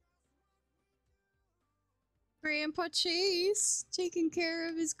 Grandpa Chase taking care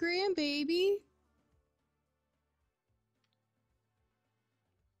of his grandbaby.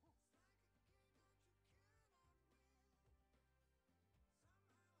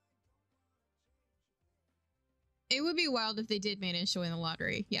 It would be wild if they did manage to win the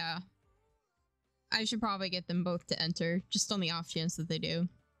lottery. Yeah. I should probably get them both to enter, just on the off chance that they do.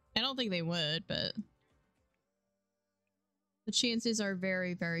 I don't think they would, but the chances are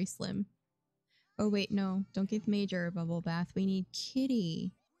very, very slim. Oh wait, no. Don't give Major a bubble bath. We need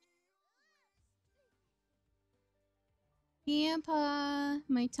Kitty. Grandpa,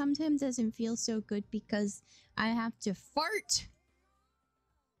 my tum-tum doesn't feel so good because I have to fart.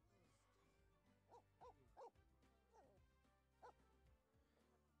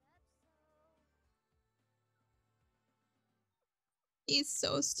 He's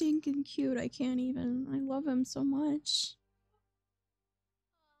so stinking cute. I can't even. I love him so much.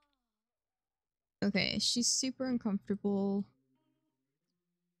 Okay, she's super uncomfortable.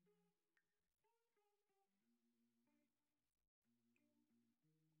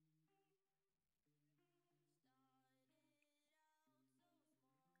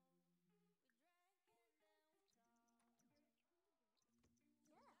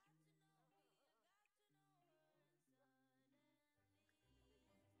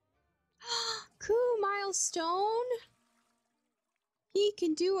 Coup milestone? He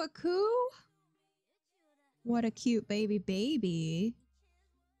can do a coup? What a cute baby.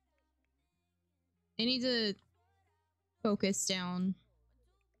 I need to focus down.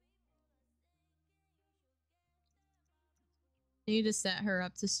 I need to set her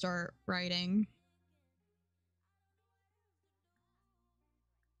up to start writing.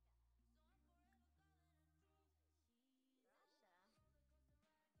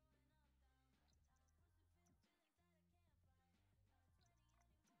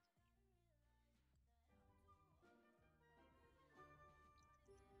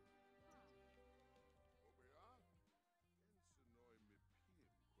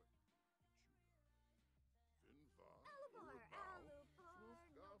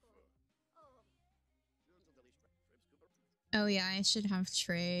 Oh yeah, I should have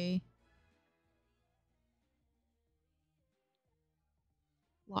Trey.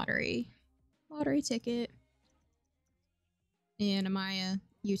 Lottery. Lottery ticket. And Amaya,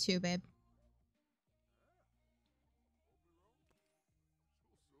 you too, babe.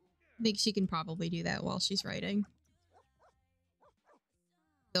 I think she can probably do that while she's writing.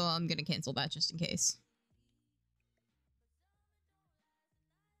 So I'm gonna cancel that just in case.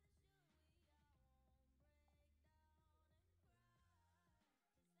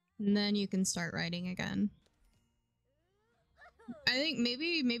 And then you can start writing again. I think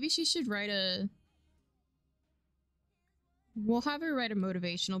maybe she should write a... We'll have her write a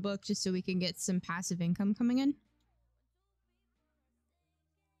motivational book just so we can get some passive income coming in.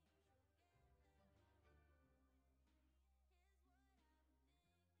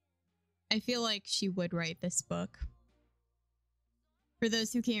 I feel like she would write this book. For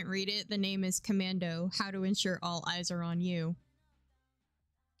those who can't read it, the name is Commando, How to Ensure All Eyes Are on You.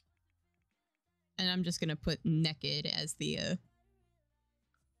 And I'm just gonna put naked as the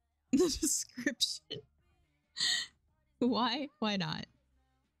description. Why? Why not?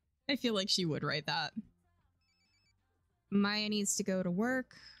 I feel like she would write that. Maya needs to go to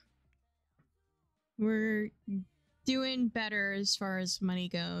work. We're doing better as far as money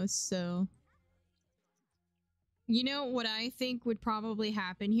goes, so... You know what I think would probably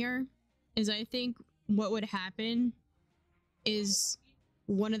happen here? Is I think what would happen is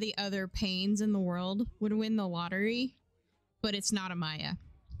one of the other Pains in the world would win the lottery, but it's not Amaya.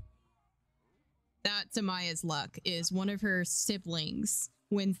 That's Amaya's luck, is one of her siblings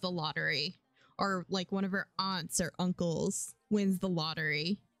wins the lottery. Or like one of her aunts or uncles wins the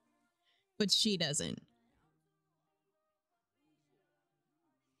lottery, but she doesn't.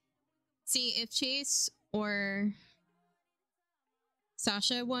 See, if Chase or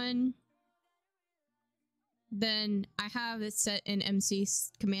Sasha won, then I have it set in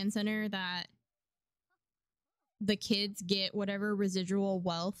MC's command center that the kids get whatever residual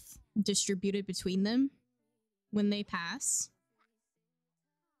wealth distributed between them when they pass.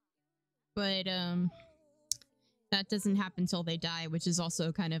 But that doesn't happen until they die, which is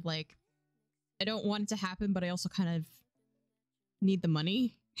also kind of like, I don't want it to happen, but I also kind of need the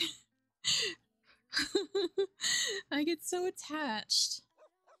money. I get so attached.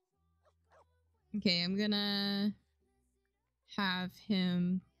 Okay, I'm gonna have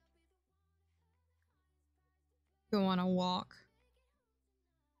him go on a walk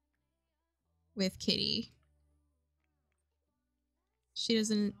with Kitty. She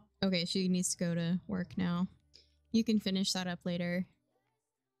doesn't... Okay, she needs to go to work now. You can finish that up later.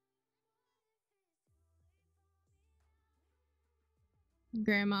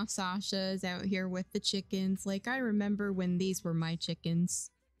 Grandma Sasha is out here with the chickens. Like, I remember when these were my chickens.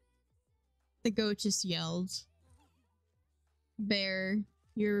 The goat just yelled. Bear,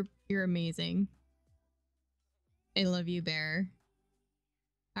 you're amazing. I love you, Bear.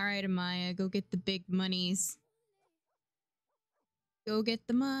 Alright, Amaya, go get the big monies. Go get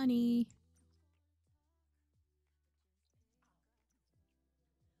the money.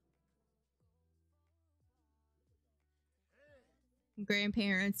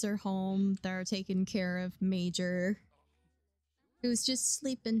 Grandparents are home. They're taking care of Major, who's just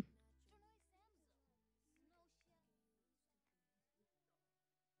sleeping.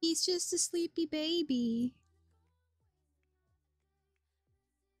 He's just a sleepy baby.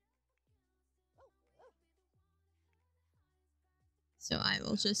 So I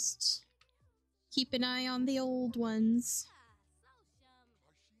will just keep an eye on the old ones.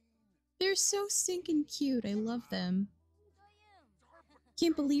 They're so stinking cute. I love them.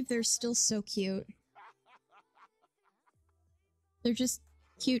 Can't believe they're still so cute. They're just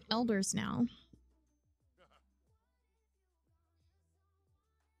cute elders now.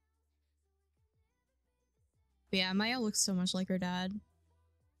 But yeah, Maya looks so much like her dad.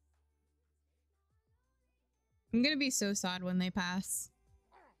 I'm gonna be so sad when they pass.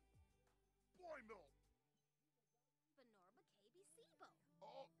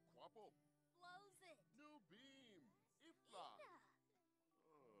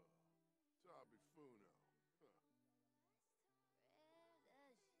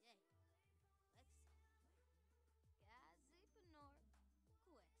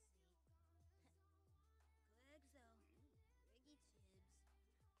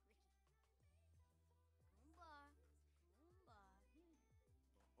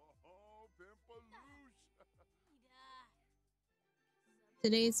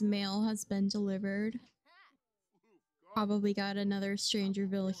 Today's mail has been delivered. Probably got another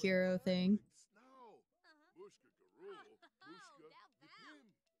Strangerville hero thing.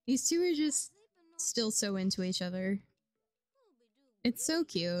 These two are just still so into each other. It's so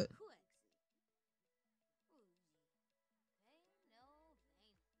cute.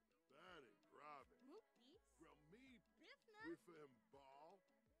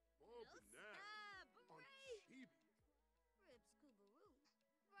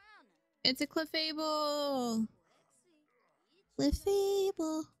 It's a Clefable!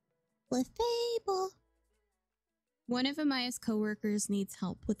 Clefable! Clefable! One of Amaya's co-workers needs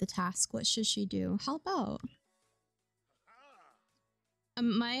help with a task. What should she do? Help out.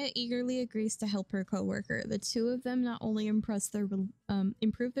 Maya eagerly agrees to help her co-worker. The two of them not only improve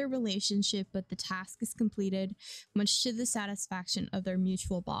their relationship, but the task is completed, much to the satisfaction of their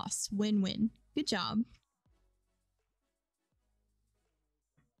mutual boss. Win-win. Good job.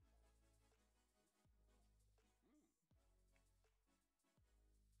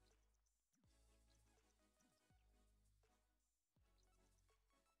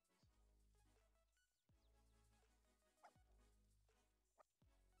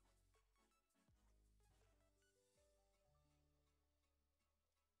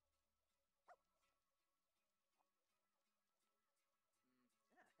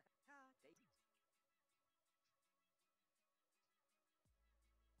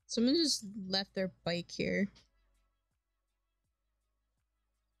 Someone just left their bike here.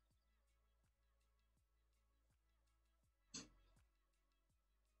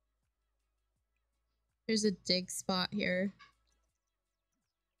 There's a dig spot here.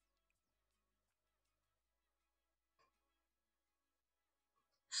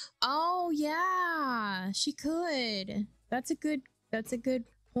 Oh yeah, she could. That's a good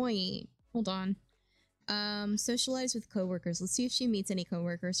point. Hold on. Socialize with coworkers. Let's see if she meets any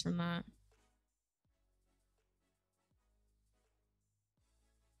coworkers from that.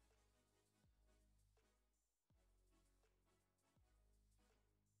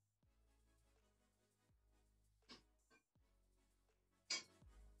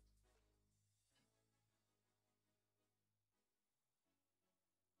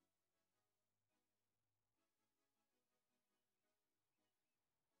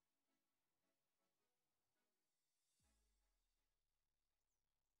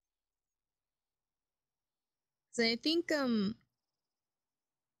 So I think the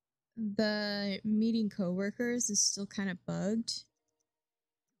meeting coworkers is still kind of bugged.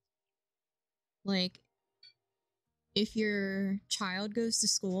 Like, if your child goes to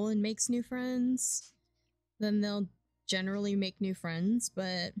school and makes new friends, then they'll generally make new friends,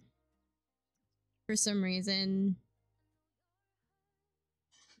 but for some reason,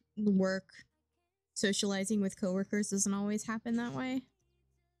 work socializing with coworkers doesn't always happen that way.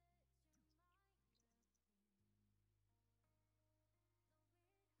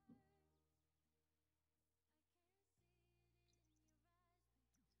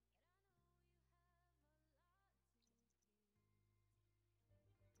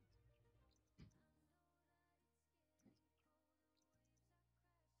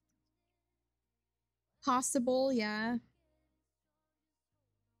 Possible, yeah.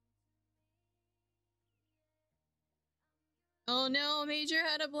 Oh no, Major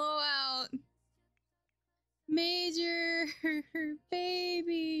had a blowout. Major,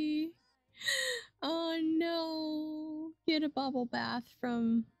 baby. Oh no. Get a bubble bath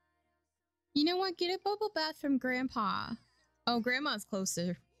from... You know what? Get a bubble bath from Grandpa. Oh, Grandma's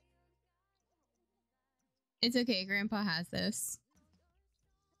closer. It's okay, Grandpa has this.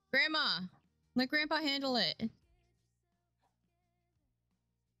 Grandma! Let Grandpa handle it.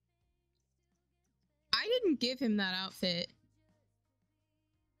 I didn't give him that outfit.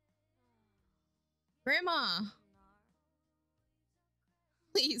 Grandma!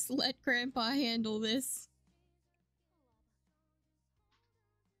 Please let Grandpa handle this.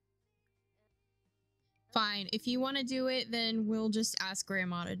 Fine, if you want to do it, then we'll just ask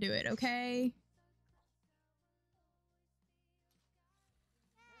Grandma to do it, okay?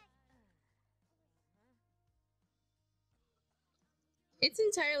 It's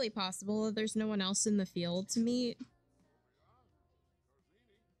entirely possible that there's no one else in the field to meet.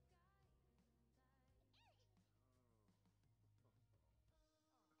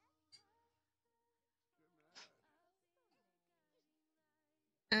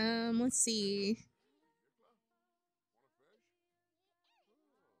 Let's see.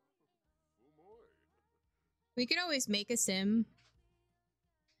 We could always make a sim.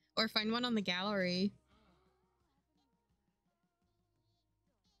 Or find one on the gallery.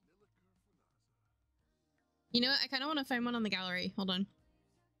 You know what? I kind of want to find one on the gallery. Hold on.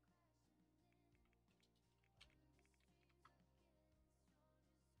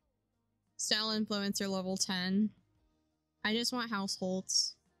 Style influencer level 10. I just want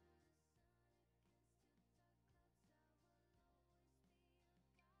households.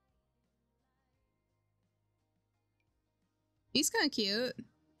 He's kind of cute.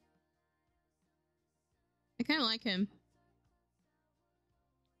 I kind of like him.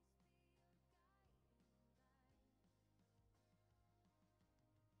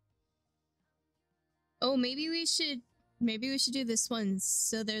 Oh, maybe we should do this one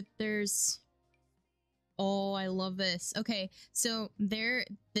so that there's. Oh, I love this. Okay, so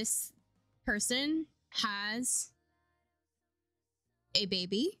this person has a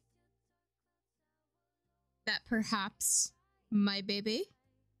baby that perhaps my baby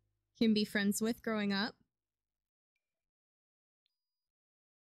can be friends with growing up.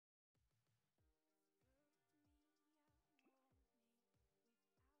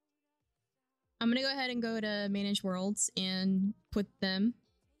 I'm gonna go ahead and go to manage worlds and put them.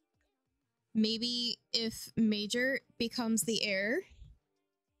 Maybe if Major becomes the heir,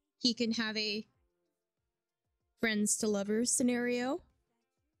 he can have a friends to lovers scenario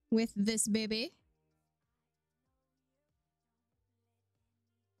with this baby.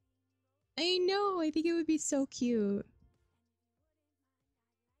 I know, I think it would be so cute.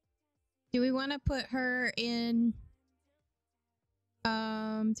 Do we want to put her in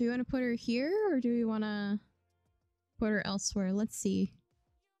do we want to put her here or do we want to put her elsewhere? Let's see.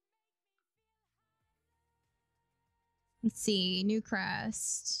 Let's see, New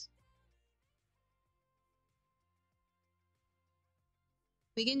Crest.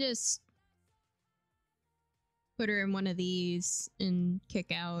 We can just put her in one of these and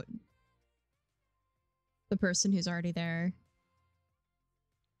kick out the person who's already there.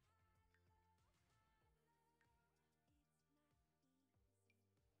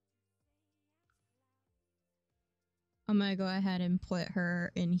 I'm gonna go ahead and put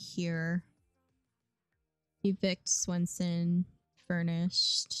her in here. Evict Swenson,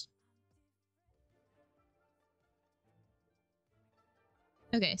 furnished.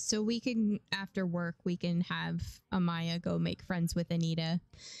 Okay, so we can, after work, we can have Amaya go make friends with Anita.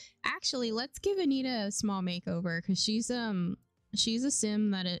 Actually, let's give Anita a small makeover because she's a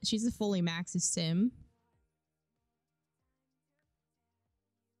sim she's a fully maxed sim.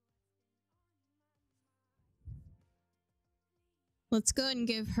 Let's go ahead and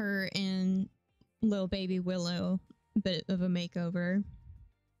give her and little baby Willow a bit of a makeover.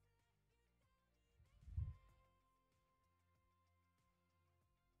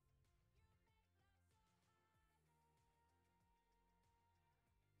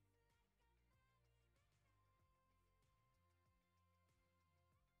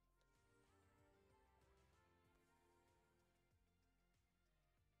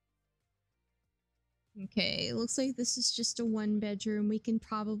 Okay, looks like this is just a 1-bedroom. We can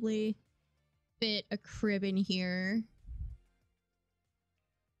probably fit a crib in here.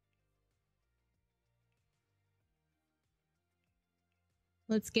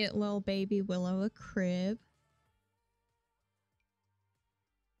 Let's get little baby Willow a crib.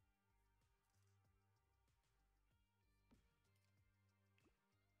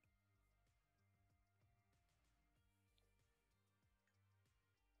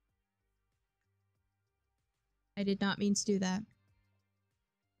 I did not mean to do that.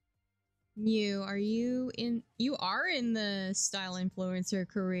 You are in the style influencer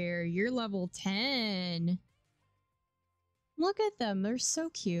career. You're level 10. Look at them. They're so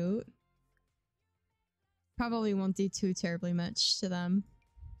cute. Probably won't do too terribly much to them.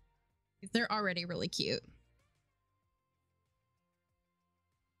 They're already really cute.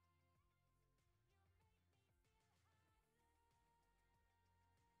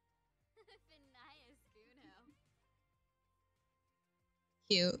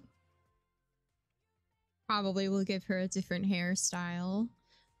 Cute. Probably will give her a different hairstyle.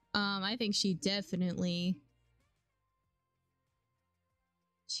 I think she definitely.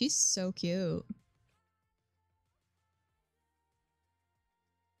 She's so cute.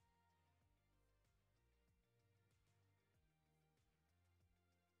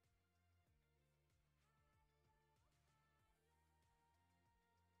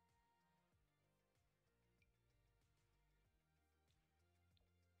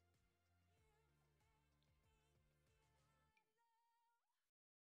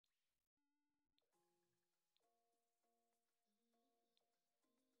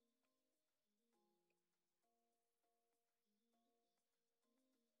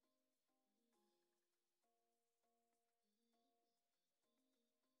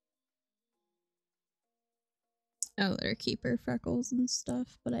 I'll let her keep her freckles and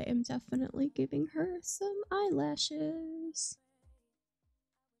stuff, but I am definitely giving her some eyelashes.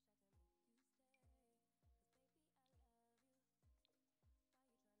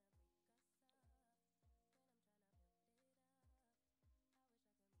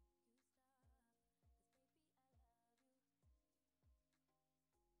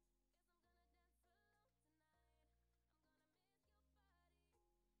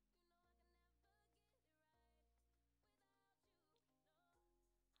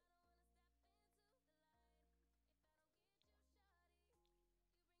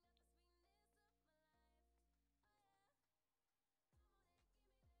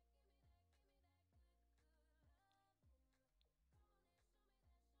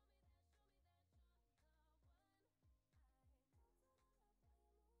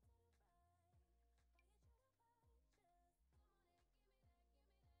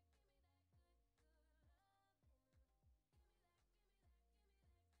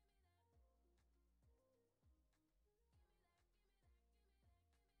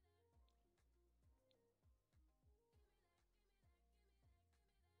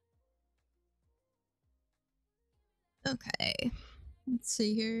 Okay, let's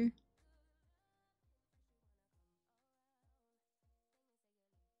see here.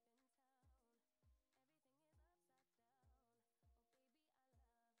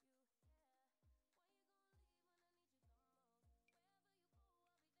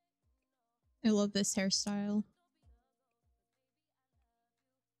 I love this hairstyle.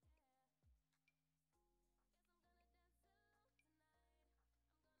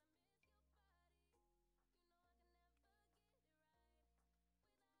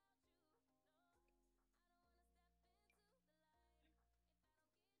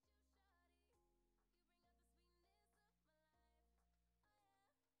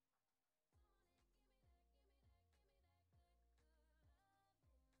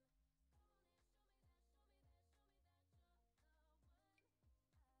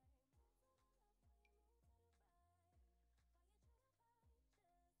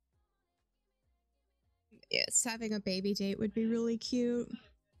 Yes, having a baby date would be really cute.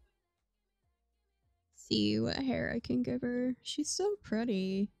 See what hair I can give her. She's so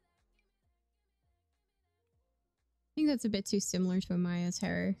pretty. I think that's a bit too similar to Amaya's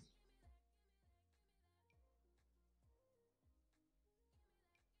hair.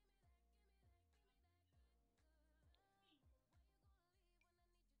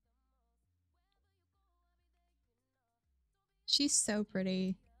 She's so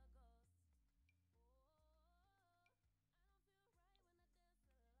pretty.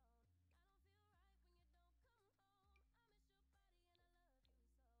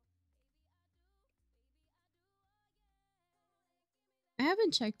 I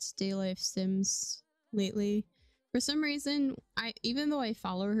haven't checked Day Life Sims lately. For some reason, even though I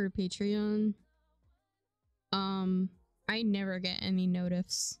follow her Patreon, I never get any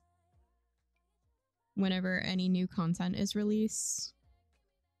notifs whenever any new content is released.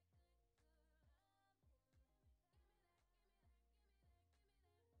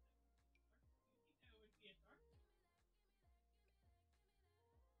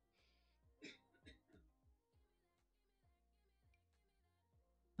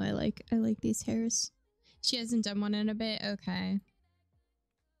 I like these hairs. She hasn't done one in a bit. Okay.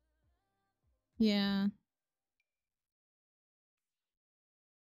 Yeah.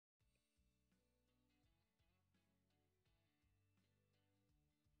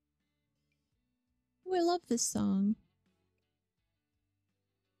 Oh, I love this song.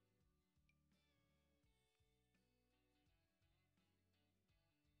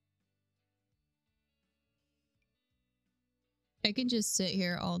 I can just sit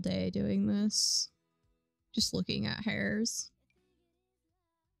here all day doing this. Just looking at hairs.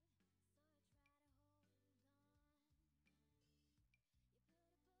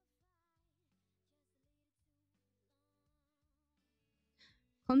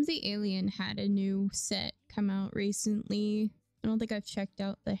 Clumsy Alien had a new set come out recently. I don't think I've checked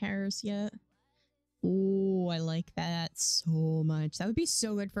out the hairs yet. Oh, I like that so much. That would be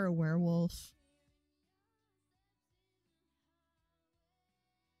so good for a werewolf.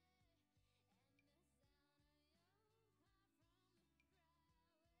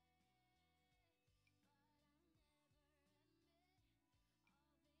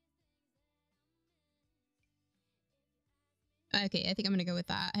 Okay, I think I'm gonna go with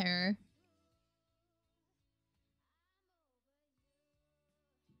that hair.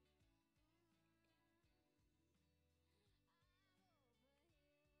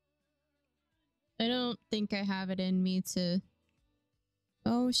 I don't think I have it in me to...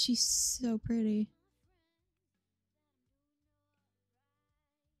 Oh, she's so pretty.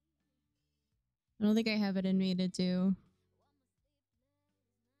 I don't think I have it in me to do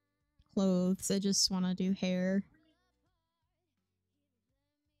clothes. I just want to do hair.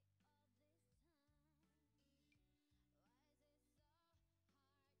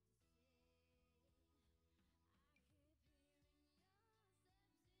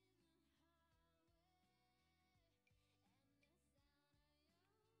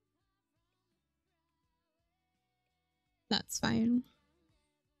 That's fine.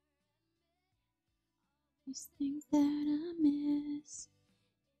 These things that I miss.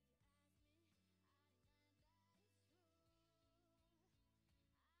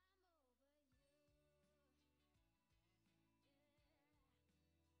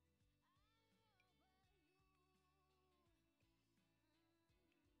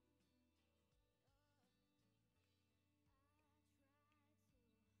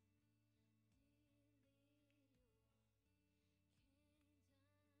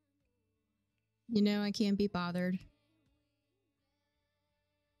 You know, I can't be bothered.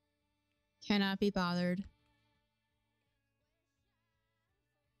 Cannot be bothered.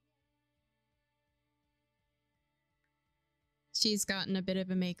 She's gotten a bit of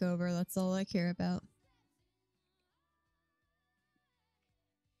a makeover, that's all I care about.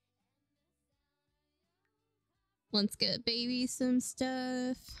 Let's get baby some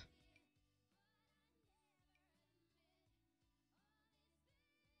stuff.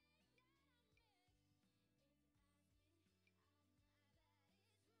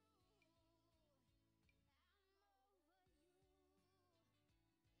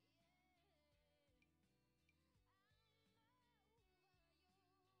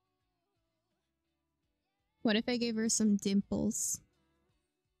 What if I gave her some dimples?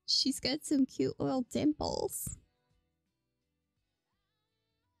 She's got some cute little dimples.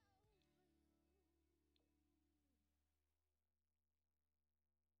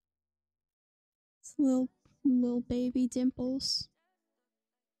 It's little baby dimples.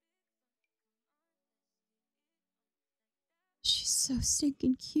 She's so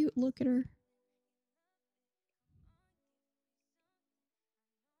stinking cute. Look at her.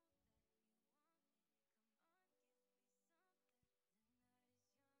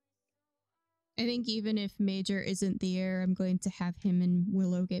 I think even if Major isn't the heir, I'm going to have him and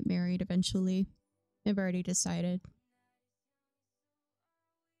Willow get married eventually. I've already decided.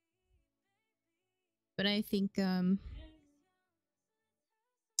 But I think a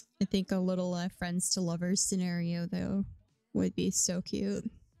little friends to lovers scenario though would be so cute.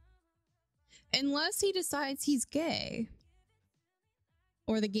 Unless he decides he's gay.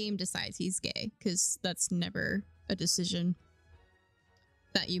 Or the game decides he's gay, because that's never a decision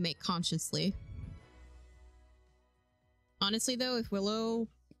that you make consciously. Honestly though, if Willow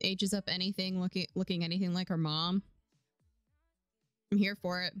ages up anything looking anything like her mom, I'm here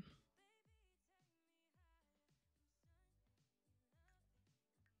for it.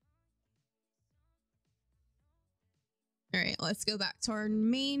 Alright, let's go back to our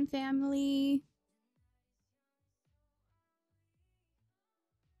main family.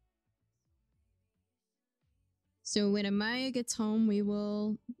 So when Amaya gets home, we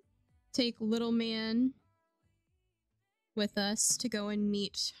will take little man with us to go and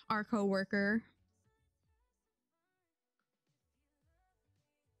meet our co-worker.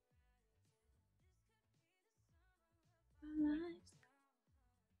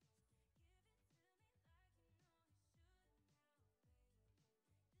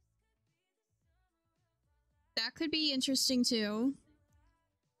 That could be interesting too.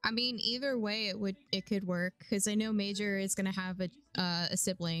 I mean, either way, it could work because I know Major is gonna have a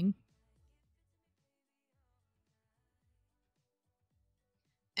sibling,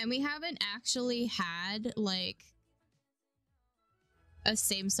 and we haven't actually had like a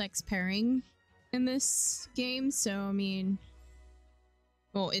same-sex pairing in this game. So I mean,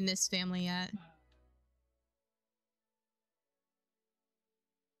 well, in this family yet.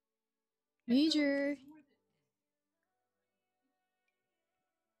 Major.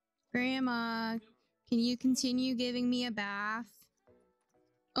 Grandma, can you continue giving me a bath?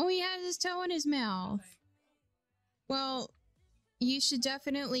 Oh, he has his toe in his mouth. Well, you should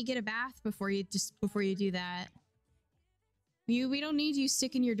definitely get a bath before you do that. We don't need you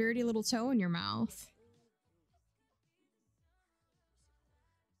sticking your dirty little toe in your mouth.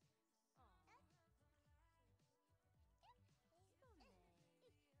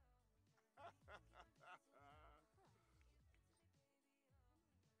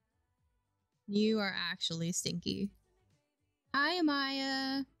 You are actually stinky. Hi,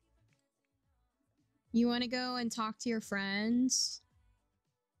 Amaya. You want to go and talk to your friends?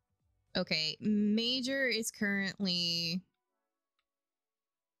 Okay, Major is currently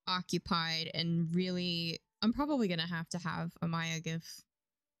occupied and really... I'm probably gonna have Amaya give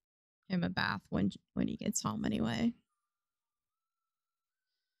him a bath when he gets home anyway.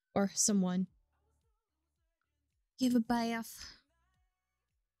 Or someone. Give a bath.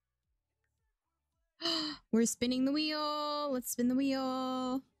 We're spinning the wheel. Let's spin the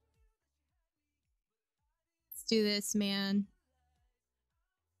wheel. Let's do this, man.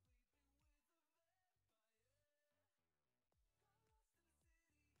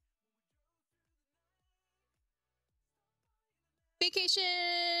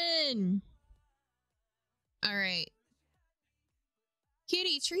 Vacation! Alright.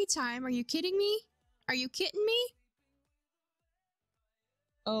 Kitty, tree time. Are you kidding me? Are you kidding me?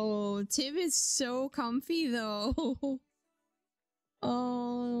 Oh, Tim is so comfy though.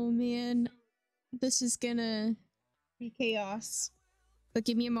 Oh man. This is gonna be chaos. But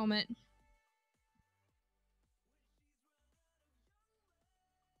give me a moment.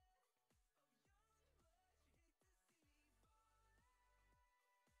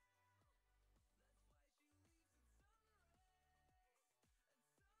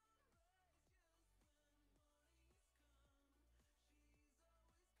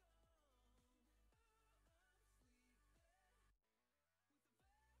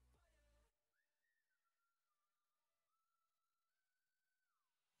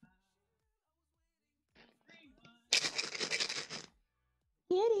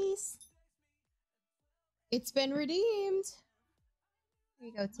 Kitties. It's been redeemed. Here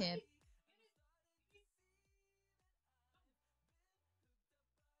you go, Tib.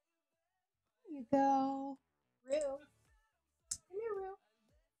 Here you go. Rue. Come here, Rue.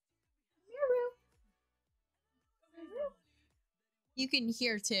 Come here, Rue. Come here, Rue. You can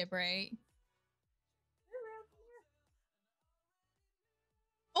hear Tib, right? Come here, Rue. Come here.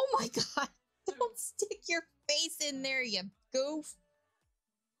 Oh my god. Don't stick your face in there, you goof.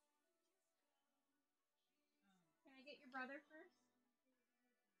 Can I get your brother first?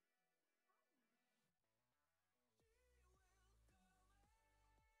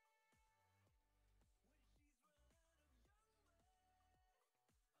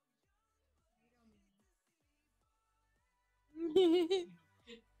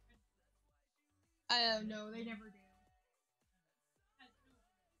 No, they never do.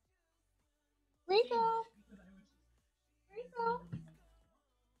 Rico! Rico!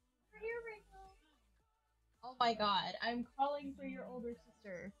 We're here, Rico! Oh my god, I'm calling for your older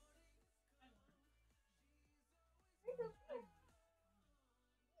sister. Rico, come here. Come here, Rico.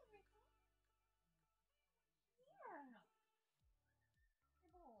 Come here.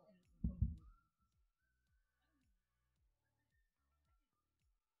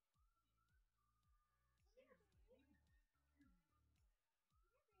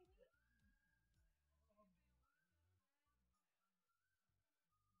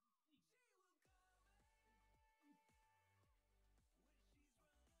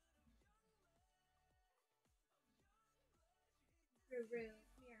 Rue, Rue,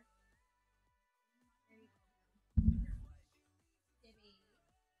 come here. There you go. Dibby.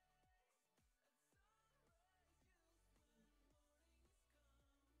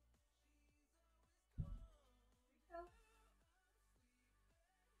 Rico.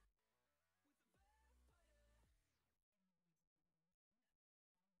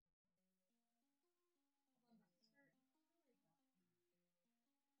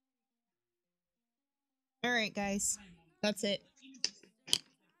 Alright, guys. That's it.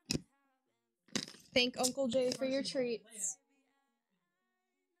 Thank Uncle Jay for your treats.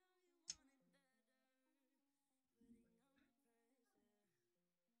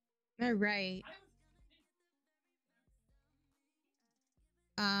 Alright.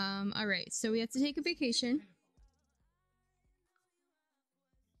 Alright, so we have to take a vacation.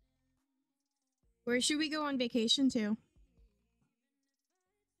 Where should we go on vacation to?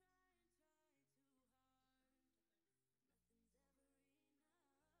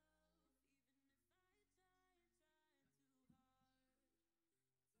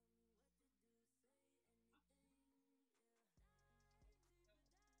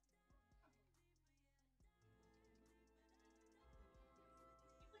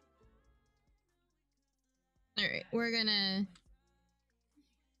 Alright, we're gonna...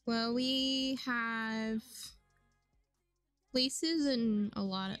 Well, we have places and a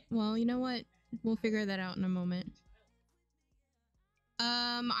lot of... Well, you know what? We'll figure that out in a moment.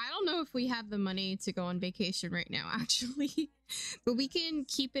 I don't know if we have the money to go on vacation right now, actually. But we can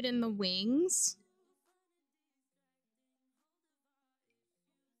keep it in the wings.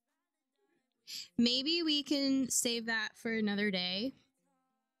 Maybe we can save that for another day.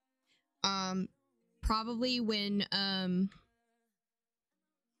 Probably when,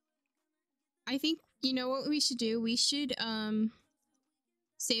 I think, you know what we should do? We should,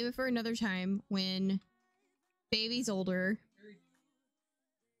 save it for another time when baby's older.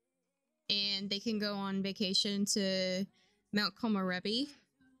 And they can go on vacation to Mount Komorebi.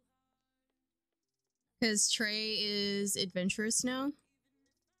 Because Trey is adventurous now.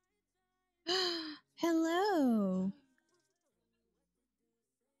 Hello!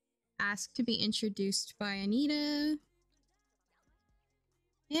 Ask to be introduced by Anita.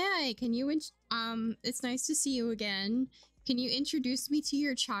 Yeah, can you, it's nice to see you again. Can you introduce me to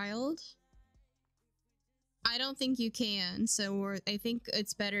your child? I don't think you can, so I think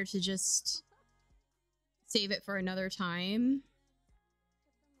it's better to just save it for another time.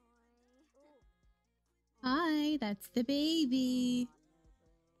 Hi, that's the baby.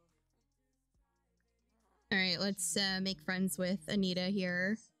 Alright, let's make friends with Anita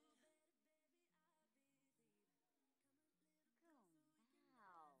here.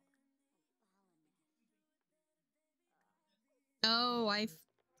 Oh,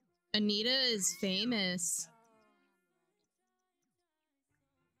 Anita is famous.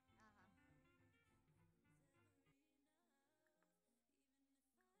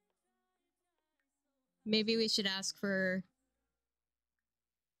 Maybe we should ask for...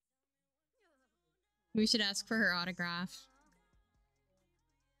 We should ask for her autograph.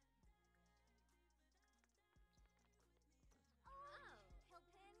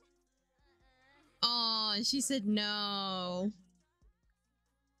 Oh, and she said no.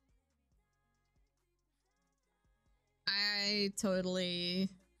 I totally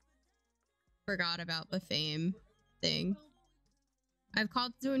forgot about the fame thing. I've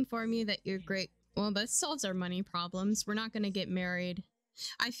called to inform you that you're great. Well, that solves our money problems. We're not gonna get married.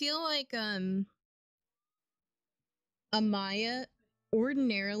 I feel like Amaya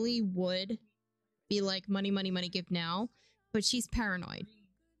ordinarily would be like money, money, money, give now, but she's paranoid.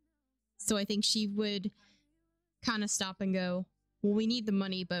 So I think she would kind of stop and go, well, we need the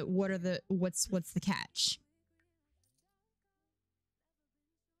money, but what's the catch?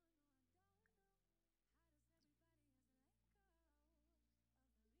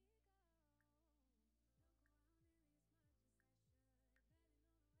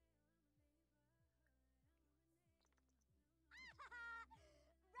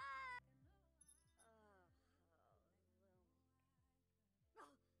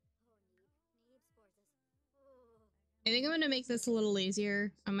 I think I'm gonna make this a little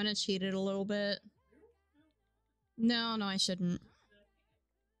easier. I'm gonna cheat it a little bit. No, I shouldn't.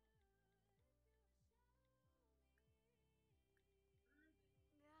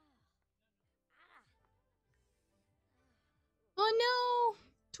 Oh no!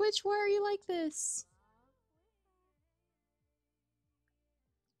 Twitch, why are you like this?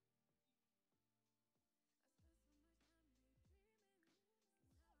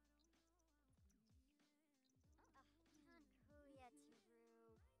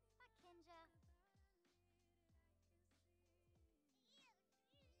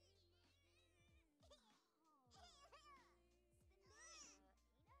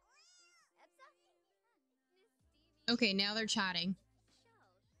 Okay, now they're chatting.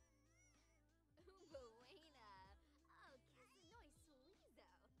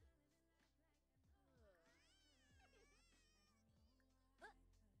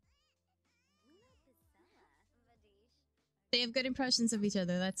 They have good impressions of each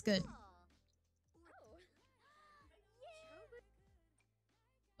other. That's good.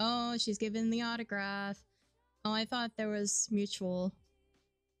 Oh, she's giving the autograph. Oh, I thought there was mutual.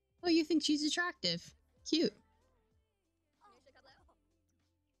 Oh, you think she's attractive. Cute.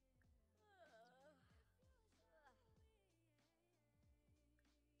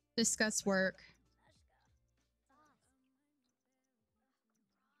 Discuss work.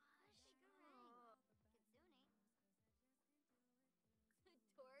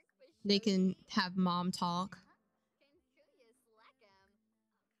 They can have mom talk.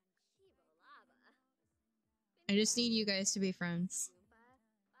 I just need you guys to be friends.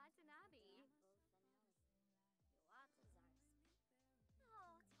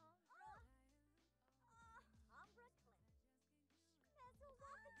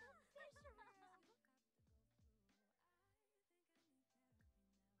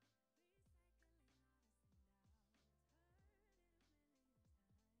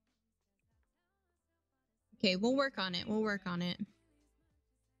 Okay, we'll work on it. We'll work on it.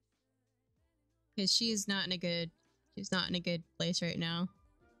 Because she's not in a good place right now.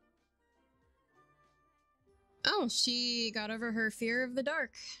 Oh, she got over her fear of the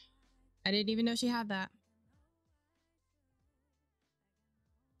dark. I didn't even know she had that.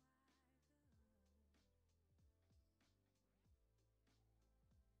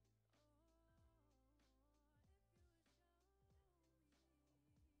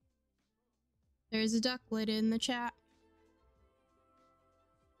 There's a ducklet in the chat.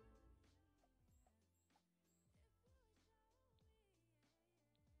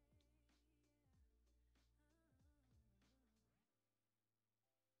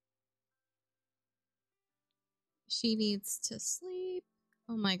 She needs to sleep.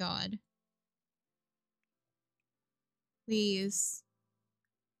 Oh my god. Please.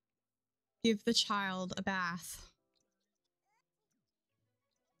 Give the child a bath.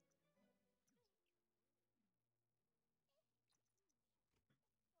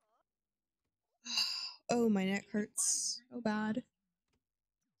 Oh, my neck hurts so bad.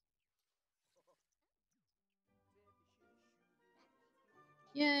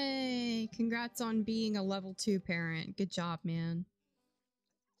 Yay! Congrats on being a level 2 parent. Good job, man.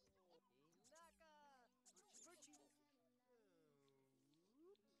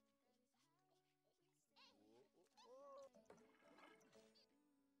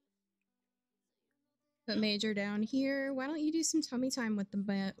 Put Major down here. Why don't you do some tummy time with the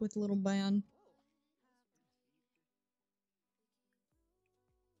little man?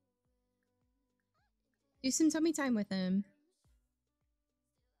 Do some tummy time with him.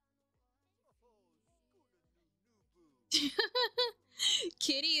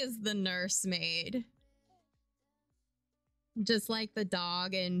 Kitty is the nursemaid. Just like the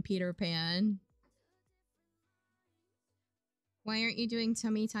dog in Peter Pan. Why aren't you doing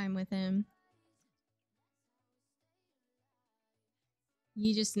tummy time with him?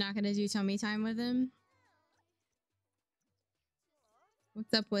 You just not gonna do tummy time with him?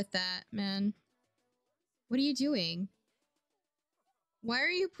 What's up with that, man? What are you doing? Why are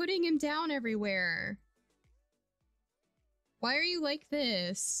you putting him down everywhere? Why are you like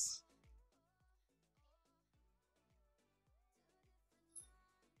this?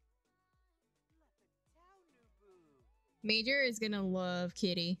 Major is gonna love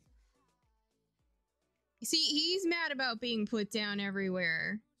Kitty. See, he's mad about being put down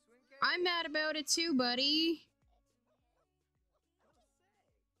everywhere. I'm mad about it too, buddy.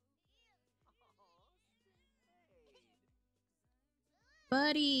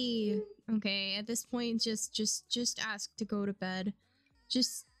 Buddy. Okay, at this point, just ask to go to bed.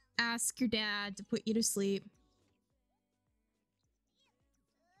 Just ask your dad to put you to sleep.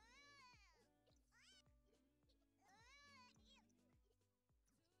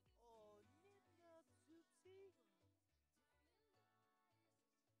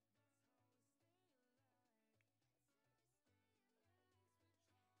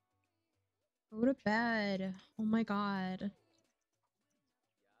 Go to bed. Oh my god.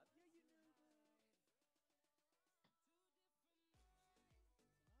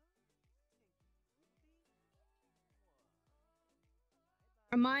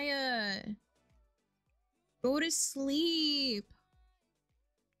 Amaya, go to sleep.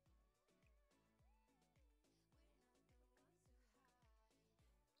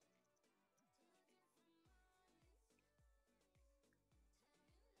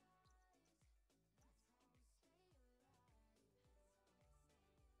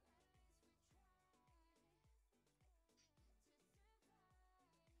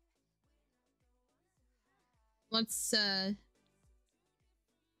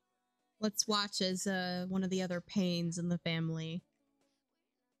 Let's watch as one of the other Paynes in the family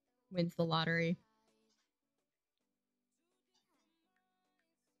wins the lottery.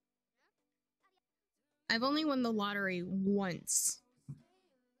 I've only won the lottery once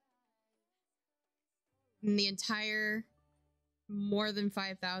in the entire more than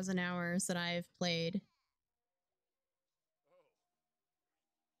 5,000 hours that I've played.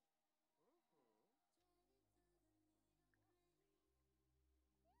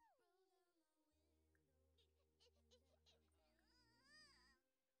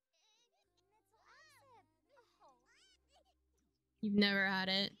 You've never had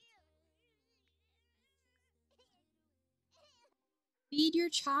it. Feed your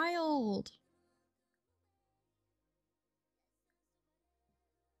child.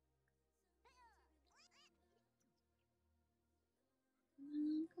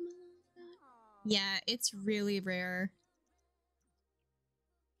 Yeah, it's really rare.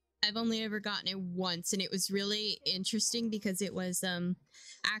 I've only ever gotten it once, and it was really interesting because it was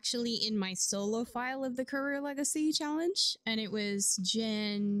actually in my solo file of the Career Legacy Challenge, and it was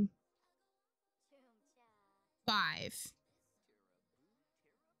Gen 5.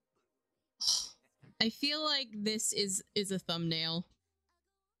 I feel like this is a thumbnail.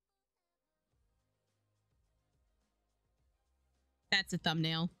 That's a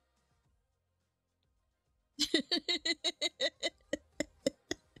thumbnail.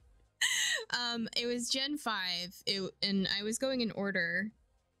 It was Gen 5. And I was going in order.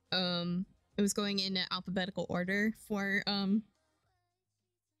 It was going in alphabetical order for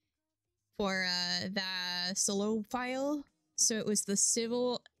the solo file. So it was the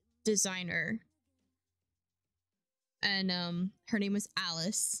civil designer. And her name was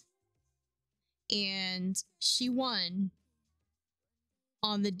Alice. And she won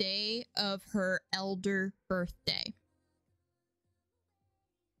on the day of her elder birthday.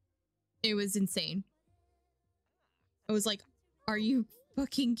 It was insane. I was like, are you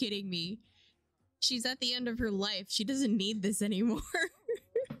fucking kidding me? She's at the end of her life. She doesn't need this anymore.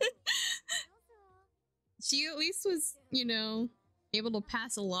 She at least was, you know, able to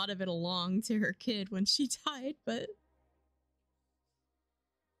pass a lot of it along to her kid when she died, but...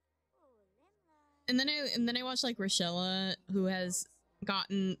 And then I watched like Rochella, who's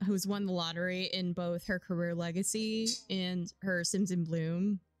won the lottery in both her Career Legacy and her Sims in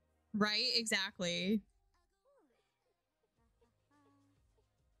Bloom. Right? Exactly.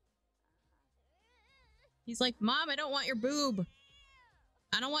 He's like, Mom, I don't want your boob.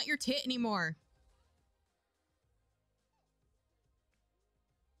 I don't want your tit anymore.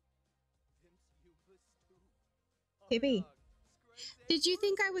 Baby, did you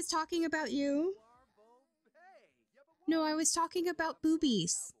think I was talking about you? No, I was talking about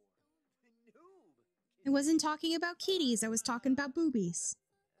boobies. I wasn't talking about kitties. I was talking about boobies.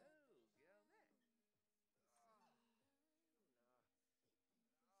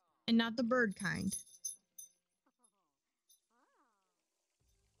 and not the bird kind.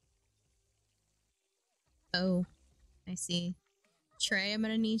 Oh, I see. Trey, I'm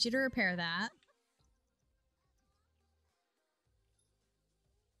gonna need you to repair that.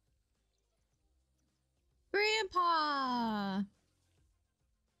 Grandpa!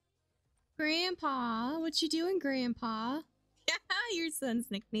 Grandpa, what you doing, Grandpa? Your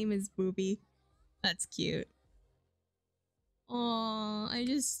son's nickname is Booby. That's cute. Oh,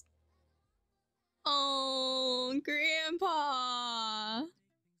 Oh, Grandpa!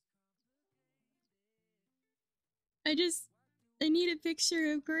 I need a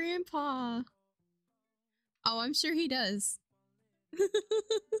picture of Grandpa. Oh, I'm sure he does.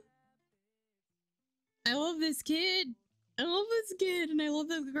 I love this kid. I love this kid, and I love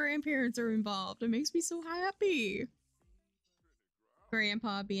that the grandparents are involved. It makes me so happy.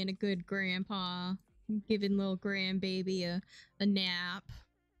 Grandpa being a good grandpa, giving little grandbaby a nap.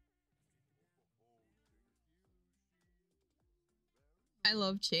 I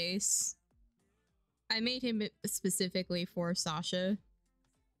love Chase. I made him specifically for Sasha.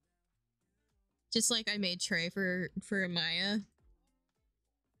 Just like I made Trey for Maya.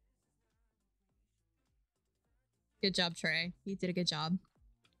 Good job, Trey. You did a good job.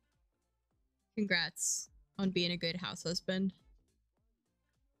 Congrats on being a good house husband.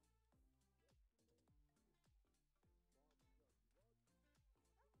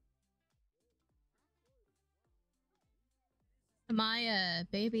 Maya,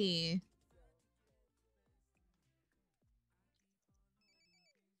 baby.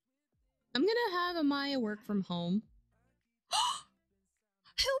 I'm gonna have Amaya work from home.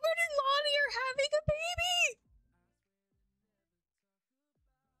 Hilbert and Lonnie are having a baby!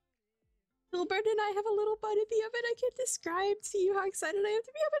 Hilbert and I have a little bud in the oven. I can't describe to you how excited I am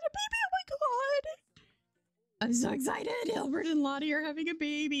to be having a baby. Oh my god! I'm so excited! Hilbert and Lonnie are having a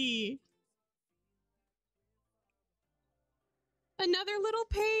baby! Another little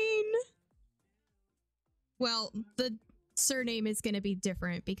pain! Well, the surname is gonna be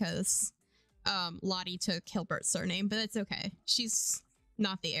different because Lottie took Hilbert's surname, but that's okay. She's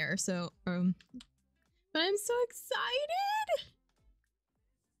not the heir, so but I'm so excited.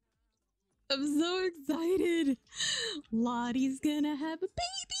 I'm so excited. Lottie's gonna have a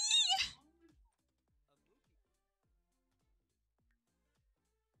baby.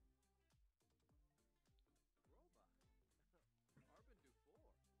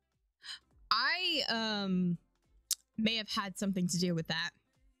 I may have had something to do with that.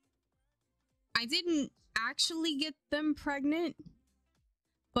 I didn't actually get them pregnant,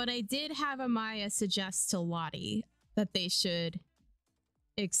 but I did have Amaya suggest to Lottie that they should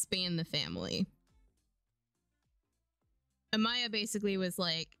expand the family. Amaya basically was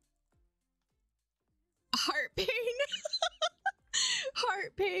like, heart pain.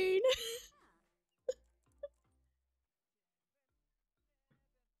 Heart pain.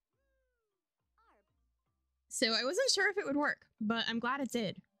 So I wasn't sure if it would work, but I'm glad it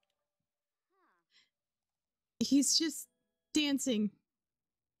did. He's just dancing.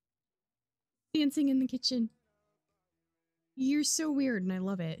 Dancing in the kitchen. You're so weird and I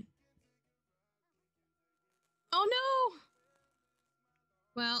love it. Oh no!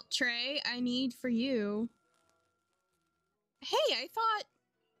 Well, Trey, I need for you. Hey, I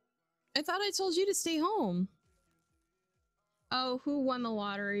thought I told you to stay home. Oh, who won the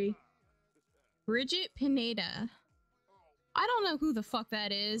lottery? Bridget Pineda. I don't know who the fuck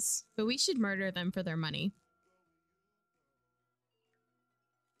that is, but we should murder them for their money.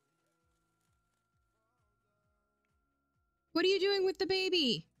 What are you doing with the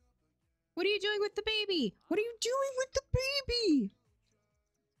baby? What are you doing with the baby? What are you doing with the baby?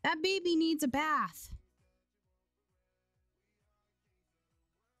 That baby needs a bath.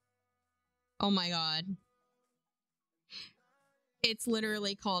 Oh my god. It's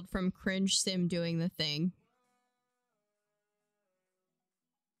literally called From Cringe Sim Doing the Thing.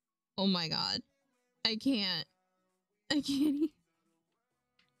 Oh my god. I can't. I can't.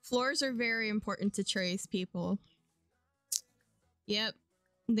 Floors are very important to Trey's people. Yep.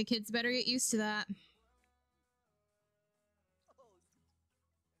 The kids better get used to that.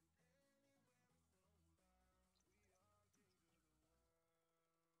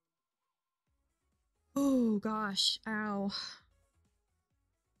 Oh gosh. Ow.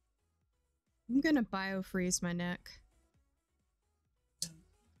 I'm gonna biofreeze my neck.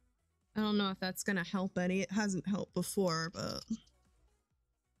 I don't know if that's gonna help any. It hasn't helped before, but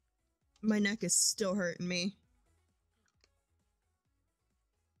my neck is still hurting me.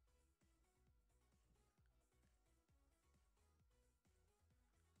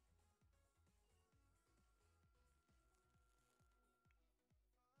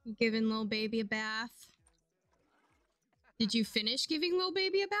 Giving little baby a bath. Did you finish giving little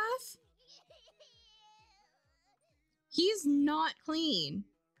baby a bath? He's not clean.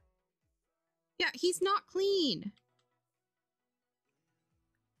 Yeah, he's not clean.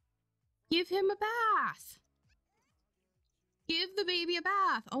 Give him a bath. Give the baby a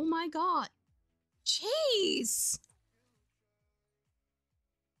bath. Oh my god. Chase!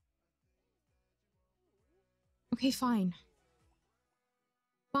 Okay, fine.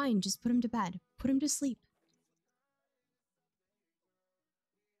 Fine, just put him to bed. Put him to sleep.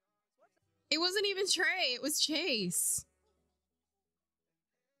 It wasn't even Trey, it was Chase.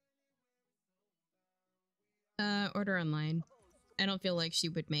 Order online. I don't feel like she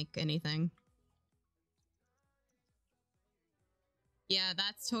would make anything. Yeah,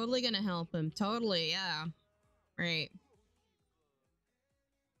 that's totally gonna help him. Totally, yeah. Right.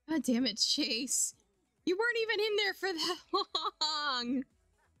 God damn it, Chase. You weren't even in there for that long.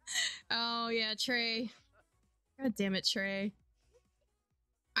 Oh, yeah, Trey. God damn it, Trey.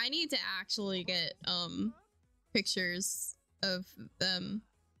 I need to actually get, pictures of them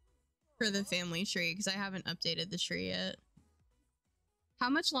for the family tree, because I haven't updated the tree yet. How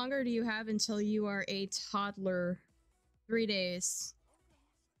much longer do you have until you are a toddler? 3 days.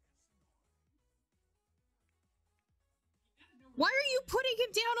 Why are you putting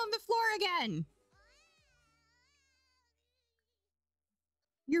him down on the floor again?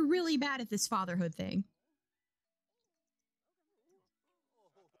 You're really bad at this fatherhood thing.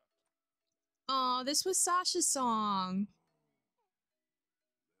 Aw, this was Sasha's song.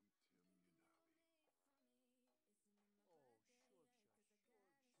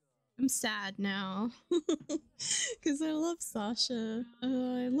 I'm sad now. Because I love Sasha.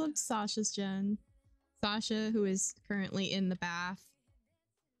 I loved Sasha's gen. Sasha, who is currently in the bath.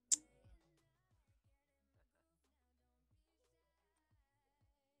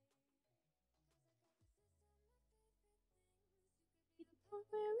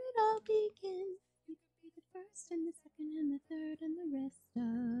 Where it all begins. You could be the first and the second and the third and the rest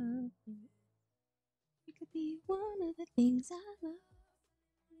of it. You could be one of the things I love.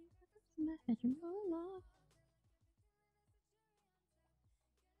 In my bedroom all off.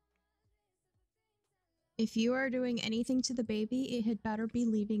 If you are doing anything to the baby, it had better be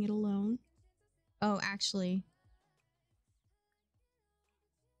leaving it alone. Oh, actually.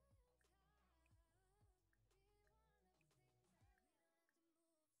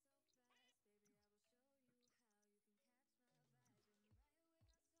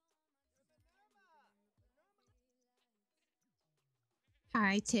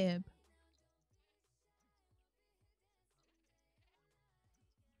 Hi, Tib.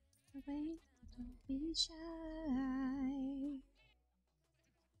 Wait, don't be shy.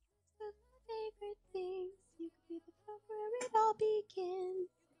 The favorite things. You could be the part where it all begins.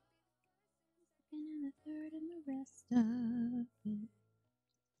 The second and the third and the rest of it.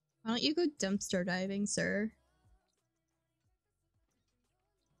 Why don't you go dumpster diving, sir?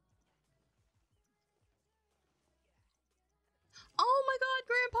 Oh my god,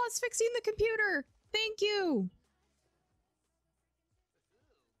 Grandpa's fixing the computer! Thank you!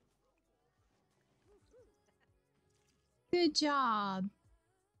 Good job.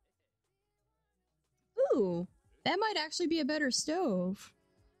 Ooh, that might actually be a better stove.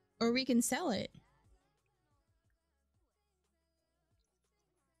 Or we can sell it.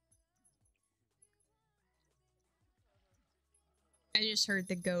 I just heard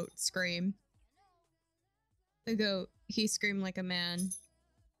the goat scream. The goat, he screamed like a man.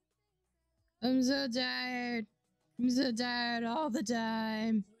 I'm so tired. I'm so tired all the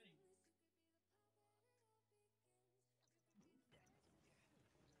time.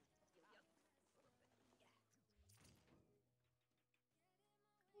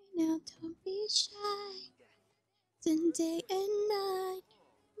 Now don't be shy. It's day and night.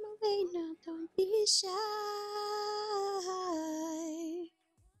 Come away now, don't be shy.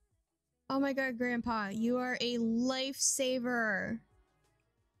 Oh my god, Grandpa, you are a lifesaver.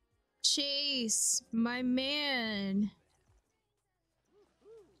 Chase, my man.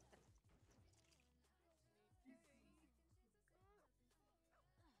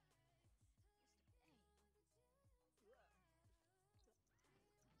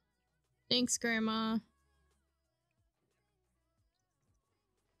 Thanks, Grandma.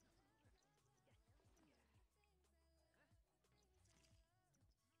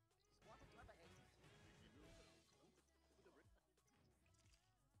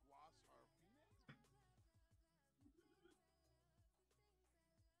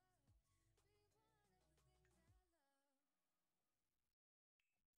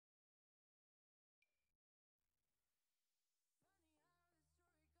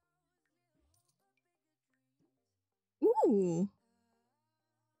 Ooh.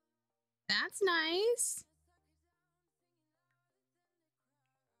 That's nice.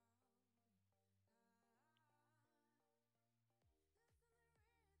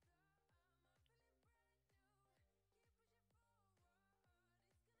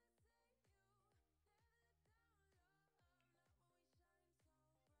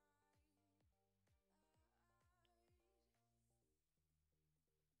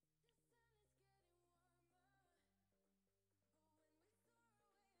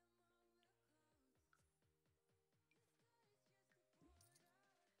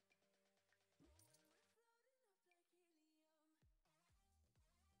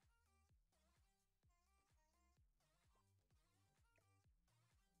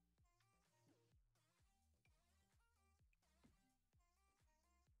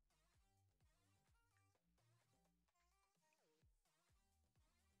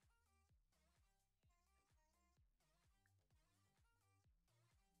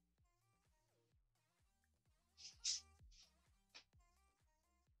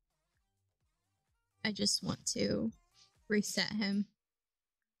 I just want to reset him.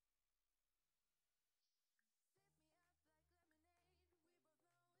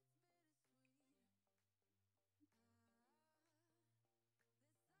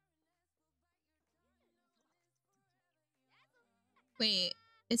 Wait,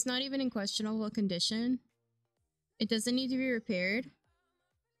 it's not even in questionable condition? It doesn't need to be repaired?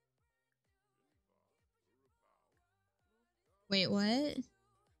 Wait, what?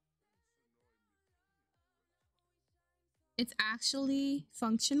 It's actually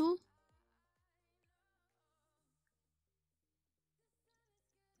functional?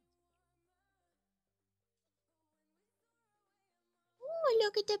 Oh,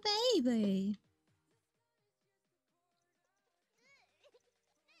 look at the baby.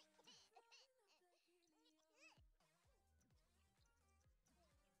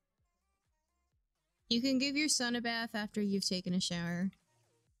 You can give your son a bath after you've taken a shower.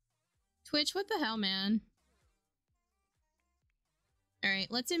 Twitch, what the hell, man?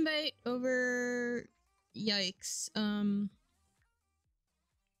 Alright, let's invite over... Yikes. I'm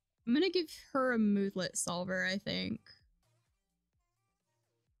gonna give her a moodlet solver, I think.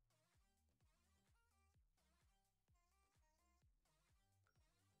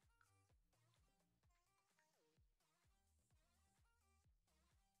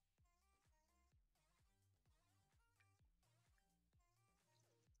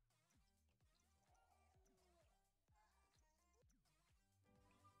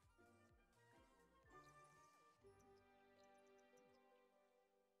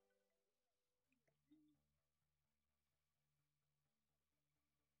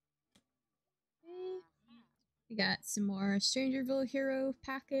 We got some more Strangerville Hero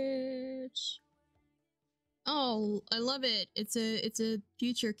package. Oh, I love it. It's a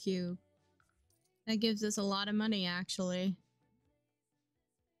future cube. That gives us a lot of money, actually.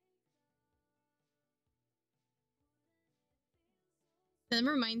 That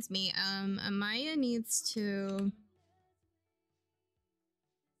reminds me, Amaya needs to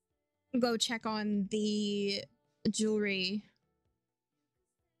go check on the jewelry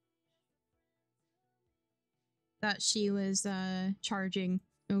that she was charging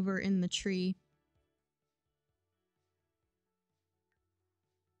over in the tree.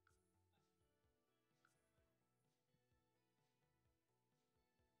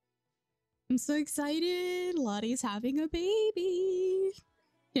 I'm so excited. Lottie's having a baby.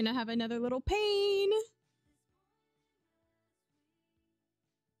 Gonna have another little pain.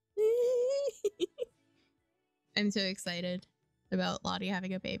 I'm so excited about Lottie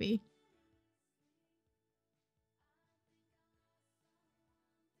having a baby.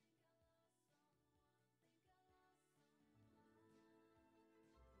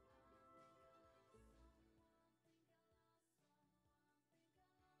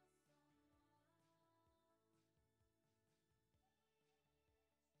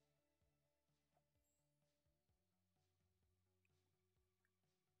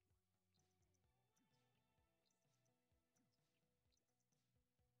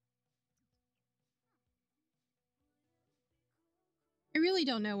 I really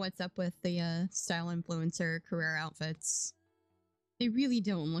don't know what's up with the style influencer career outfits. They really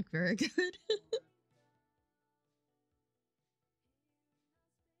don't look very good.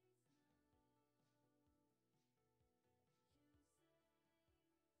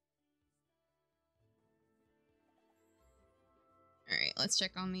 Alright, let's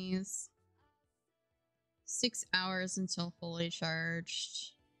check on these. 6 hours until fully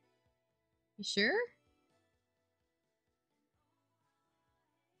charged. You sure?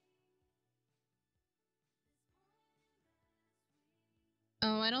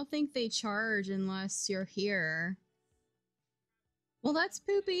 Oh, I don't think they charge unless you're here. Well, that's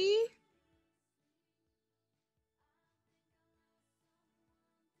poopy.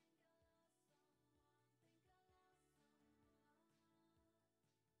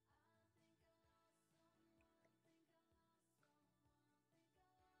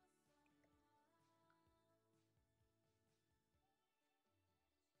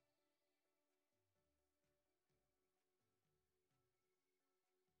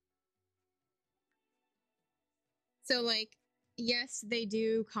 So, like, yes, they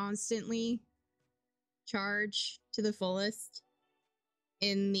do constantly charge to the fullest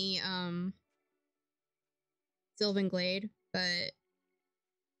in the Sylvan Glade, but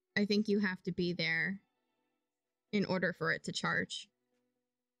I think you have to be there in order for it to charge,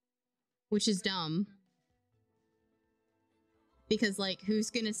 which is dumb. Because, like, who's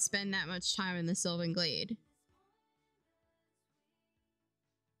gonna spend that much time in the Sylvan Glade?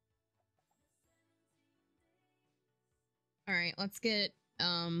 All right, let's get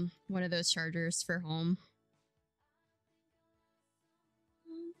one of those chargers for home.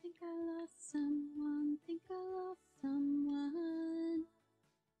 I think I lost someone. Think I lost someone.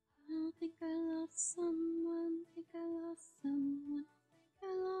 I think I lost someone. Think I lost someone. Think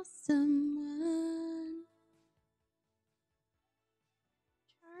I lost someone.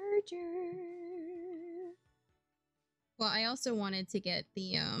 Charger. Well, I also wanted to get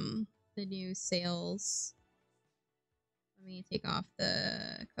the new sales. Let me take off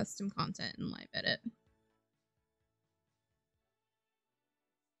the custom content and live edit.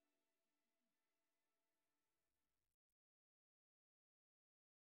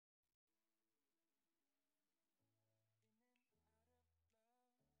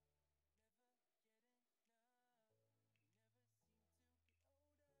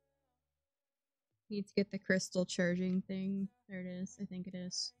 Need to get the crystal charging thing. There it is. I think it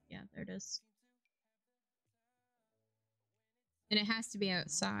is. Yeah, there it is. And it has to be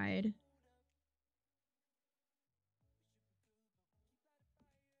outside.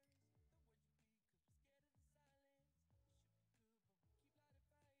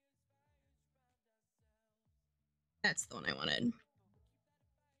 That's the one I wanted.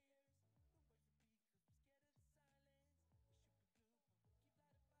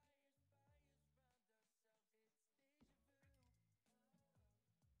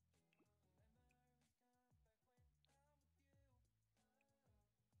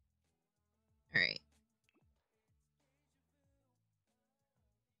 All right.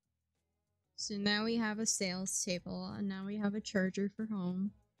 So now we have a sales table, and now we have a charger for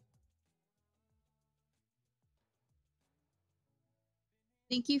home.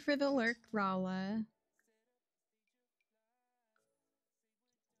 Thank you for the lurk, Rala.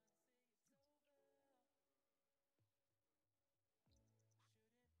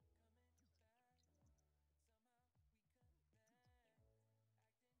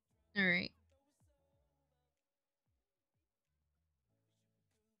 All right.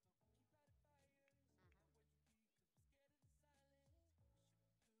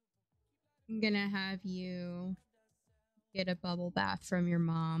 I'm gonna have you get a bubble bath from your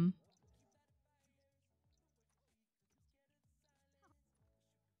mom.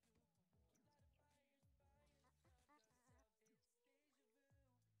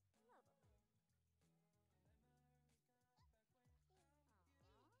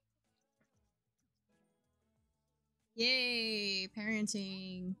 Yay,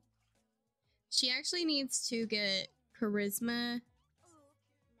 parenting. She actually needs to get charisma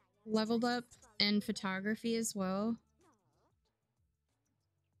leveled up and photography as well.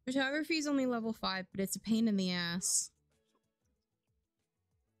 Photography is only level 5, but it's a pain in the ass.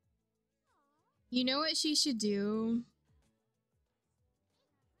 You know what she should do?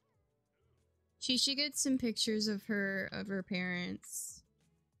 She should get some pictures of her parents.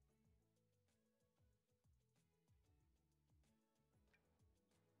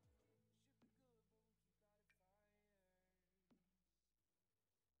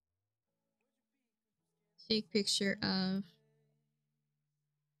 Take picture of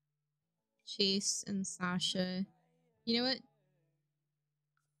Chase and Sasha. You know what?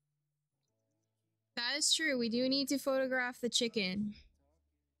 That is true. We do need to photograph the chicken.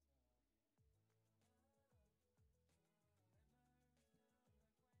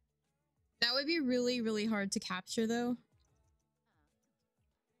 That would be really, really hard to capture, though.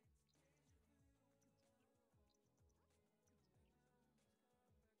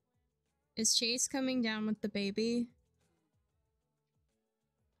 Is Chase coming down with the baby?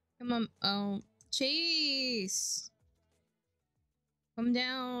 Come on. Oh, Chase! Come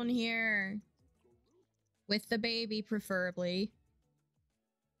down here. With the baby, preferably.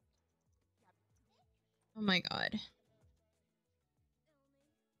 Oh my god.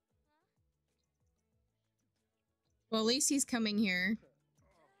 Well, at least he's coming here.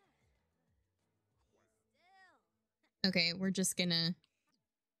 Okay, we're just gonna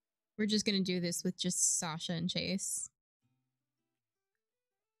do this with just Sasha and Chase.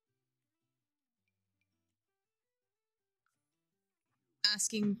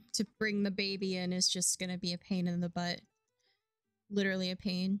 Asking to bring the baby in is just gonna be a pain in the butt. Literally a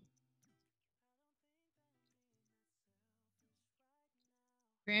pain.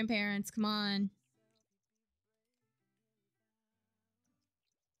 Grandparents, come on.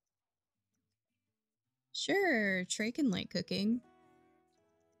 Sure, Trey can like cooking.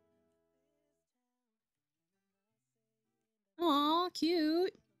 Aw,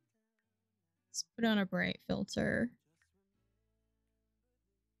 cute. Let's put on a bright filter.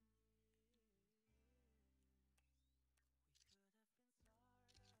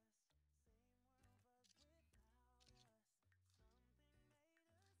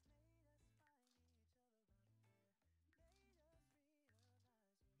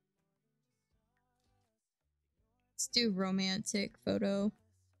 Let's do romantic photo.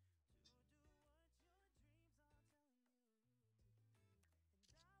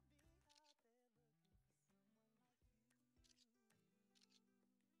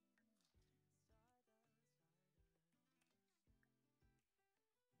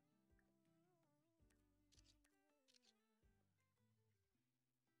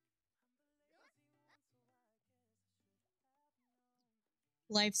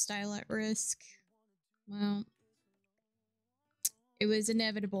 Lifestyle at risk. Well, it was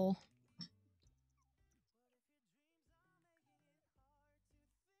inevitable.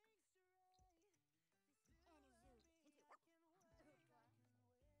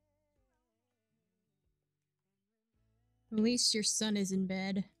 At least your son is in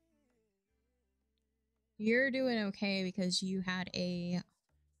bed. You're doing okay because you had a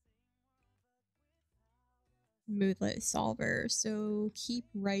moodlet solver, so keep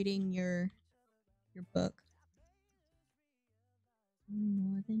writing your book.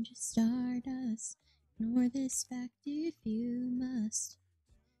 More than just stardust, ignore this fact if you must.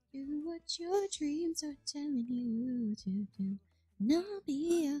 Do what your dreams are telling you to do. And I'll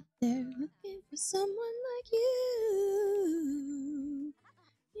be out there looking for someone like you.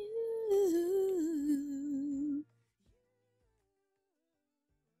 You.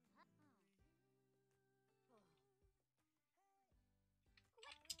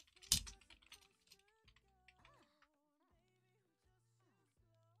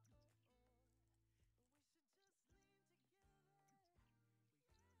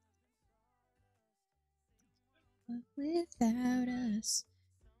 But without us,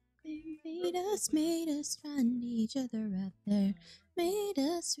 they made us find each other out there. Made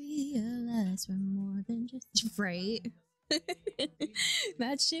us realize we're more than just right.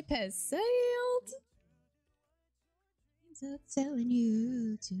 That ship has sailed. I'm telling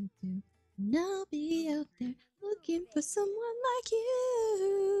you to do, and I'll be out there looking for someone like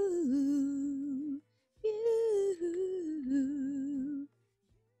you. You.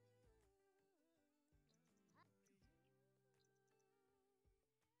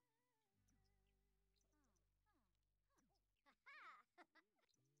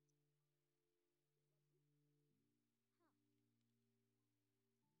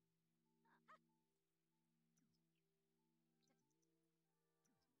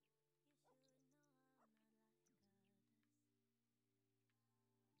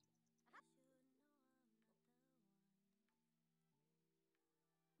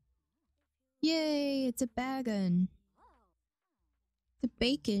 Yay, it's a bagon. The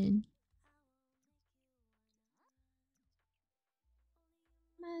bacon.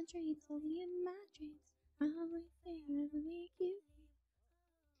 My dreams, only in my dreams. Always there to make you.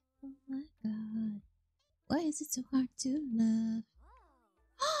 Oh my god. Why is it so hard to love?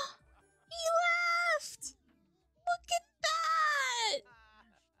 He laughed! Look at that!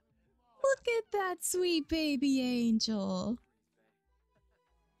 Look at that sweet baby angel.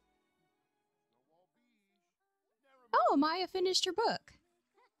 Oh, Maya finished her book.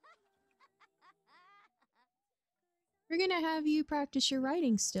 We're gonna have you practice your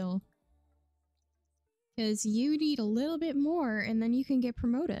writing still. Because you need a little bit more and then you can get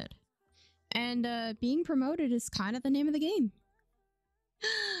promoted. And being promoted is kind of the name of the game.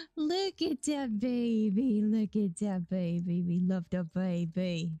 Look at that baby. Look at that baby. We love the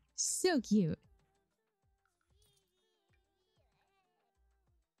baby. So cute.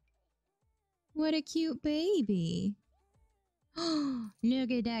 What a cute baby. Look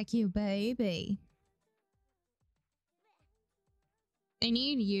at that cute baby. I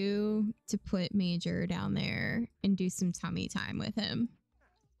need you to put Major down there and do some tummy time with him.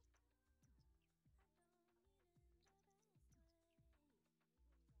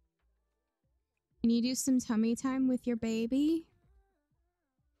 Can you do some tummy time with your baby?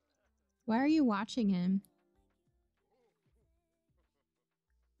 Why are you watching him?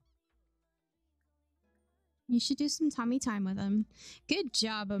 You should do some tummy time with him. Good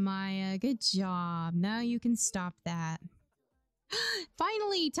job, Amaya. Good job. Now you can stop that.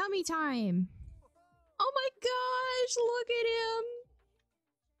 Finally, tummy time. Oh my gosh, look at him.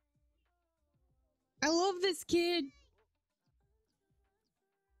 I love this kid.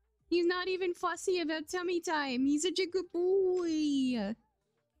 He's not even fussy about tummy time. He's such a good boy.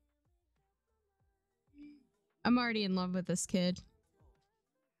 I'm already in love with this kid.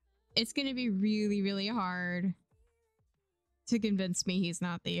 It's gonna be really, really hard to convince me he's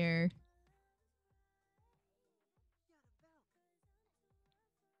not the heir.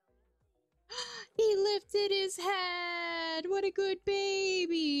 He lifted his head! What a good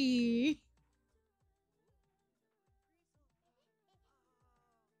baby!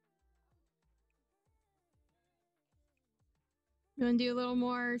 You wanna do a little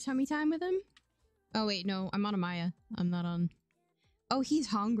more tummy time with him? Oh wait, no, I'm on Amaya. I'm not on... Oh, he's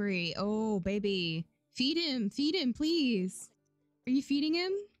hungry. Oh, baby. Feed him, please. Are you feeding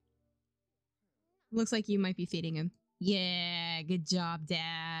him? Looks like you might be feeding him. Yeah, good job,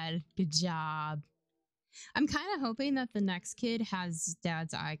 Dad. Good job. I'm kind of hoping that the next kid has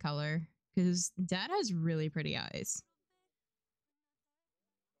Dad's eye color, because Dad has really pretty eyes.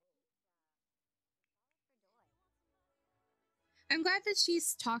 I'm glad that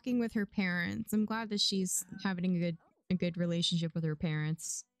she's talking with her parents. I'm glad that she's having a good relationship with her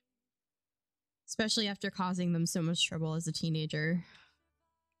parents. Especially after causing them so much trouble as a teenager.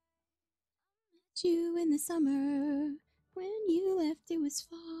 You in the summer, when you left it was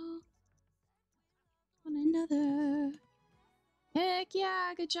fall. On another. Heck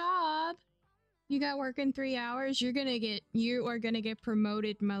yeah, good job. You got work in 3 hours. You are gonna get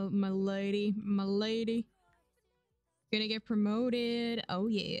promoted, my lady. My lady. Gonna get promoted. Oh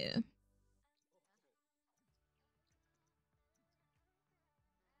yeah.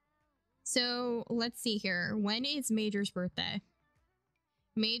 So let's see here. When is Major's birthday?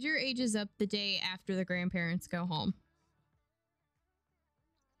 Major ages up the day after the grandparents go home.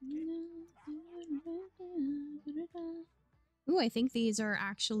 Ooh, I think these are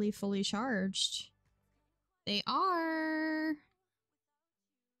actually fully charged. They are.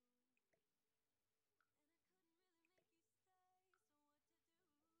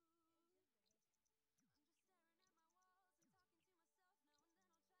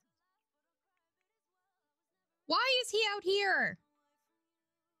 Why is he out here?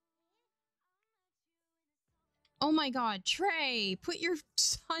 Oh my god, Trey, put your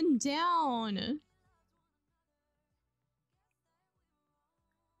son down.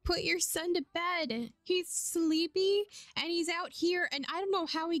 Put your son to bed. He's sleepy and he's out here and I don't know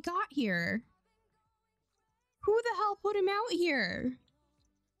how he got here. Who the hell put him out here?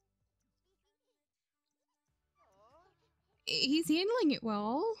 He's handling it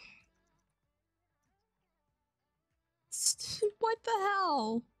well. What the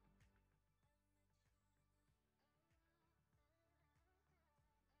hell?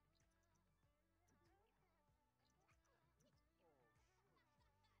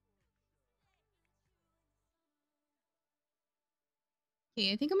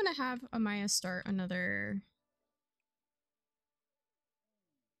 Okay, I think I'm gonna have Amaya start another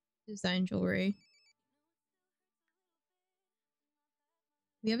design jewelry.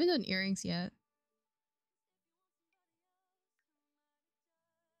 We haven't done earrings yet.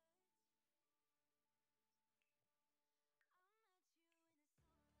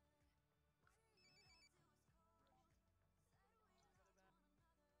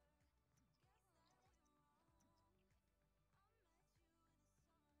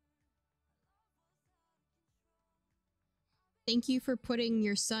 Thank you for putting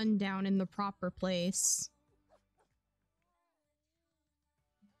your son down in the proper place.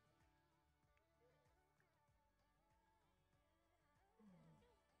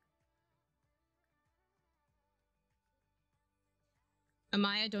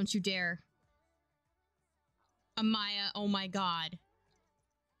 Amaya, don't you dare. Amaya, oh my god.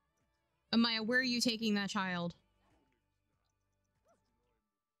 Amaya, where are you taking that child?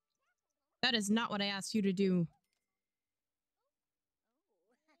 That is not what I asked you to do.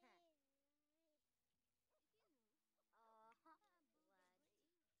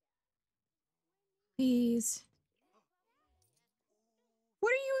 Please.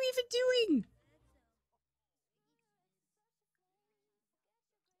 What are you even doing?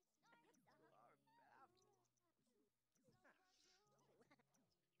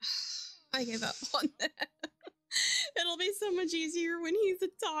 I give up on that. It'll be so much easier when he's a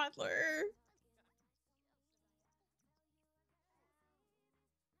toddler.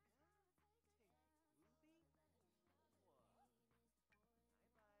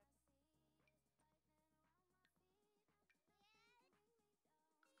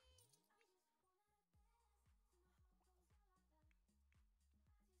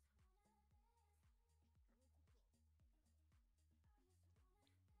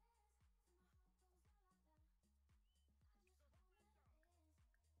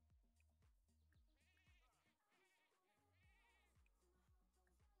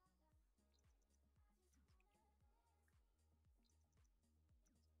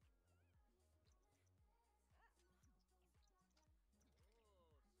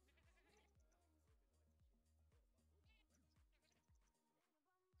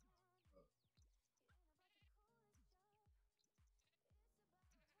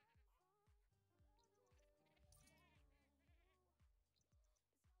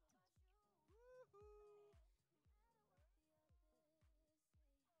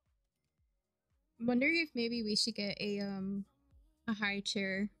 I'm wondering if maybe we should get a high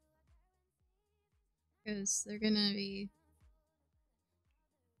chair, because they're gonna be,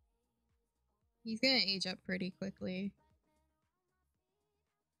 he's gonna age up pretty quickly.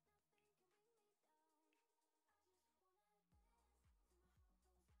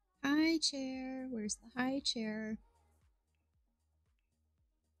 High chair, where's the high chair?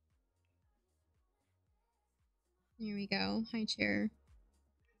 Here we go, high chair.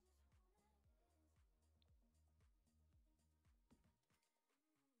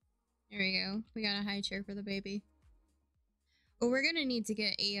 There we go. We got a high chair for the baby. Oh, we're gonna need to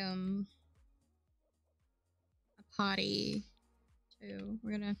get a potty too.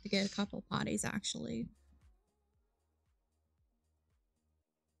 We're gonna have to get a couple potties actually.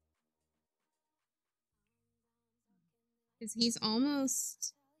 Cause he's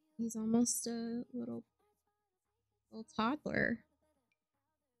almost a little toddler.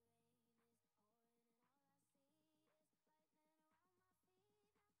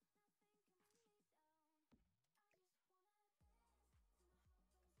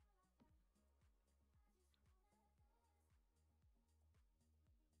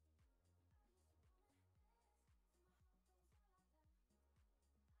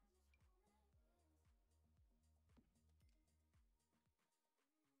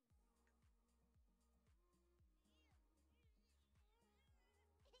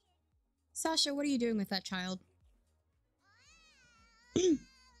 Sasha, what are you doing with that child?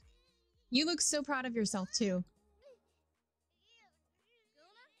 You look so proud of yourself too.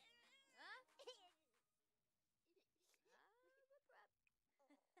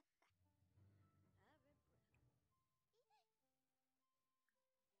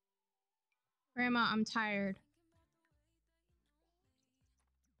 Grandma, I'm tired.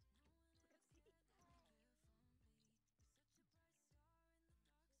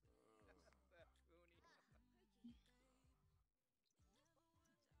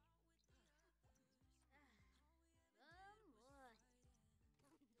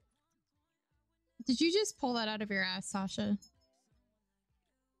 Did you just pull that out of your ass, Sasha?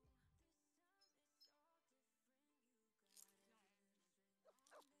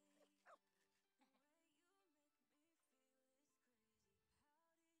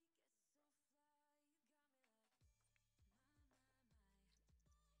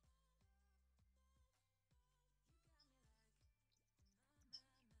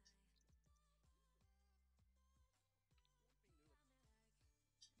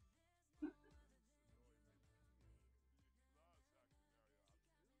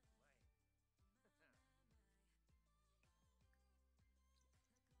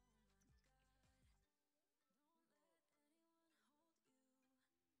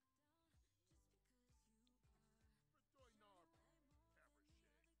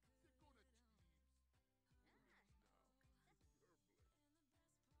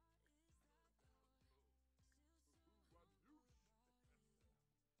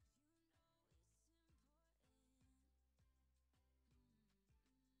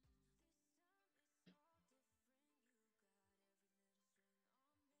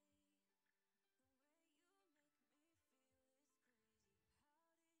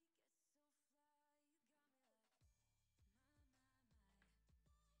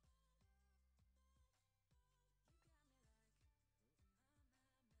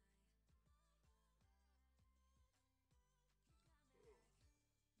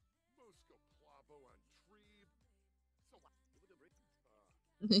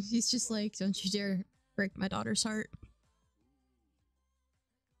 He's just like, don't you dare break my daughter's heart.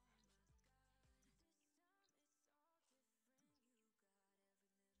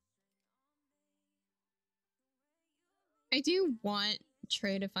 I do want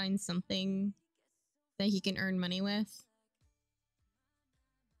Trey to find something that he can earn money with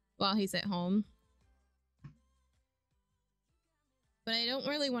while he's at home. But I don't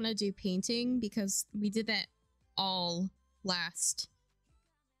really want to do painting because we did that all last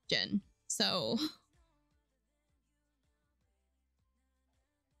gen. So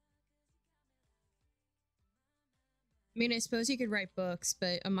I mean, I suppose you could write books,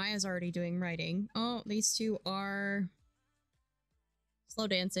 but Amaya's already doing writing. Oh, these two are slow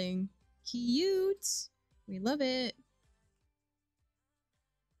dancing. Cute. We love it.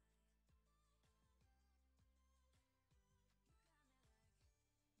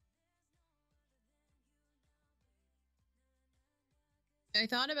 I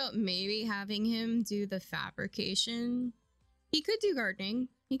thought about maybe having him do the fabrication. He could do gardening.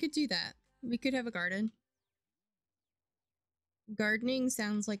 He could do that. We could have a garden. Gardening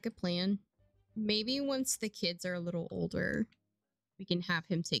sounds like a plan. Maybe once the kids are a little older, we can have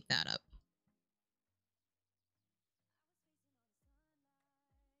him take that up.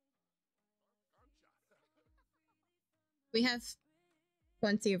 We have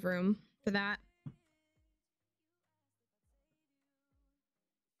plenty of room for that.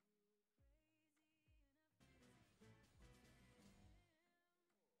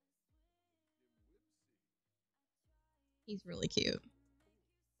 He's really cute.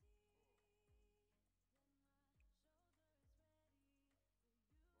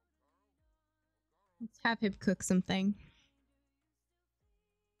 Let's have him cook something.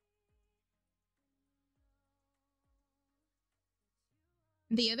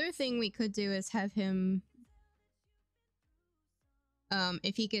 The other thing we could do is have him,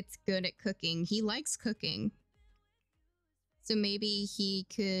 if he gets good at cooking, he likes cooking. So maybe he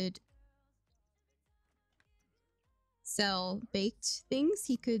could sell baked things.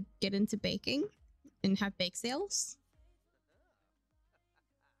 He could get into baking and have bake sales.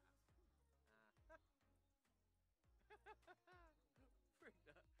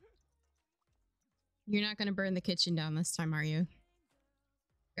 You're not going to burn the kitchen down this time, are you?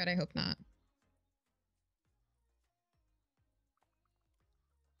 God, I hope not.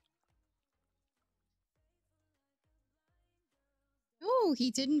 Oh, he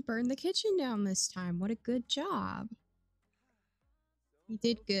didn't burn the kitchen down this time. What a good job. You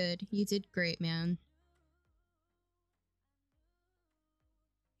did good. You did great, man.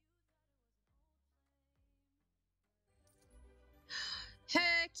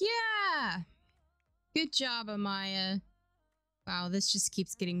 Heck yeah! Good job, Amaya. Wow, this just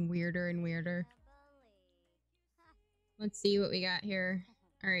keeps getting weirder and weirder. Let's see what we got here.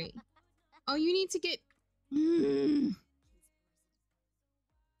 All right. Oh, you need to get...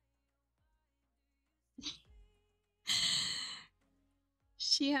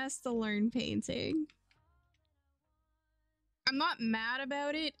 She has to learn painting. I'm not mad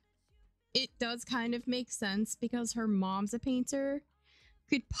about it. It does kind of make sense because her mom's a painter.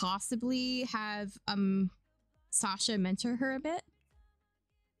 Could possibly have Sasha mentor her a bit.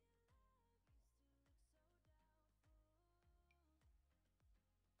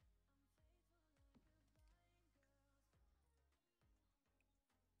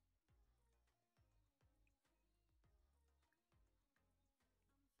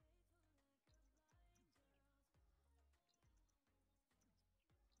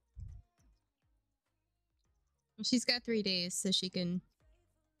 She's got 3 days, so she can...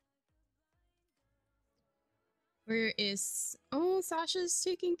 Where is... Oh, Sasha's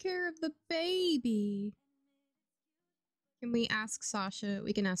taking care of the baby. Can we ask Sasha?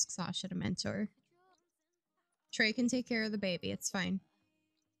 We can ask Sasha to mentor. Trey can take care of the baby. It's fine.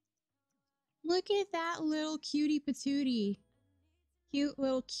 Look at that little cutie patootie. Cute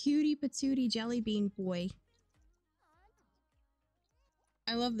little cutie patootie jelly bean boy.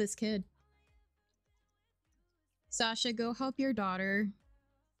 I love this kid. Sasha, go help your daughter.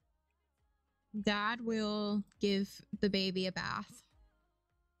 Dad will give the baby a bath.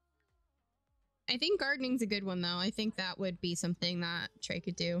 I think gardening's a good one, though. I think that would be something that Trey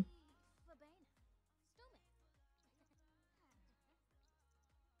could do.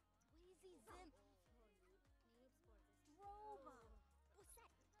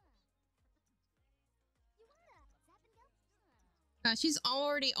 She's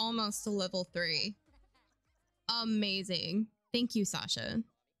already almost to level 3. Amazing. Thank you, Sasha.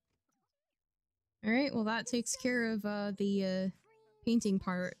 All right, well, that takes care of the painting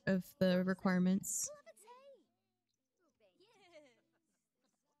part of the requirements.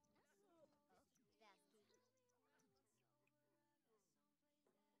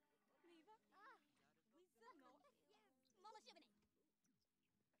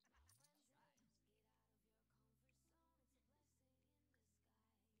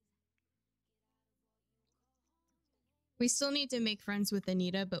 We still need to make friends with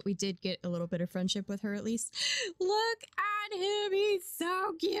Anita, but we did get a little bit of friendship with her at least. Look at him, he's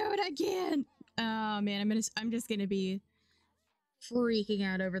so cute again. Oh man, I'm just gonna be freaking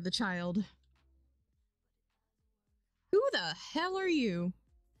out over the child. Who the hell are you?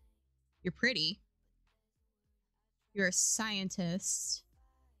 You're pretty. You're a scientist.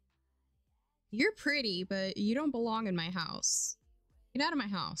 You're pretty, but you don't belong in my house. Get out of my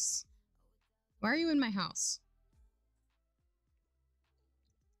house. Why are you in my house?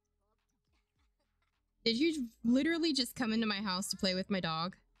 Did you literally just come into my house to play with my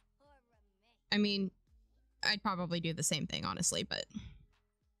dog? I mean, I'd probably do the same thing, honestly, but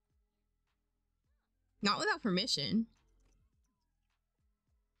not without permission.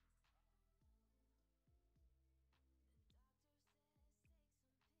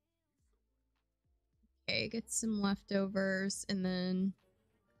 Okay, get some leftovers and then...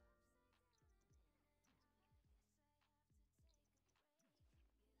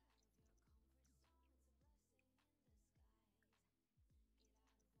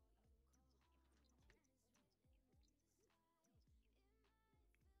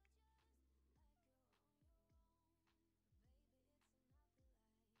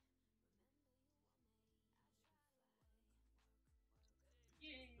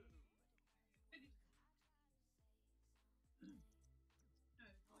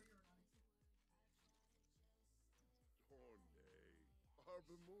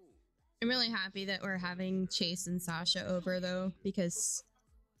 I'm really happy that we're having Chase and Sasha over, though, because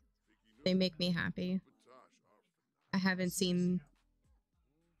they make me happy. I haven't seen...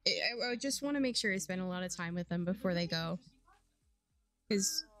 I just want to make sure I spend a lot of time with them before they go.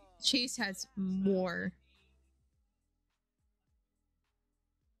 Because Chase has more.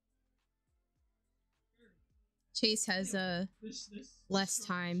 Chase has less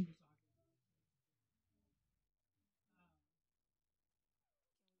time.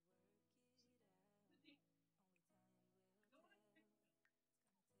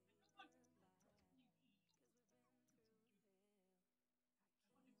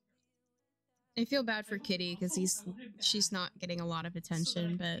 I feel bad for Kitty because she's not getting a lot of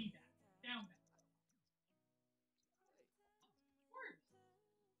attention, but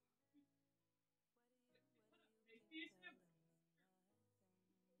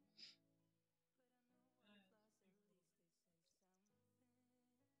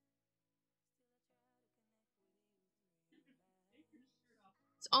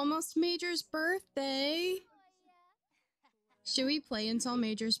it's almost Major's birthday. Should we play until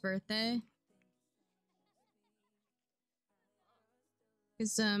Major's birthday?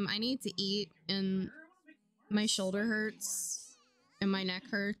 Because I need to eat and my shoulder hurts and my neck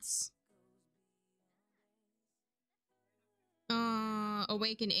hurts.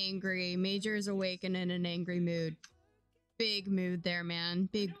 Awake and angry. Major is awake and in an angry mood. Big mood there, man.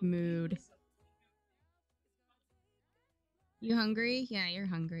 Big mood. You hungry? Yeah, you're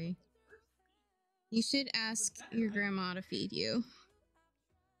hungry. You should ask your grandma to feed you.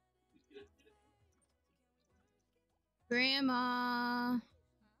 Grandma!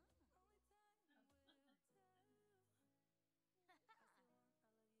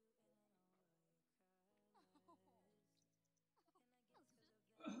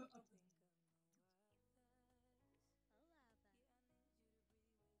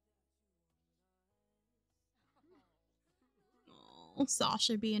 Oh,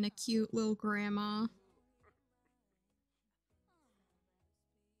 Sasha being a cute little grandma.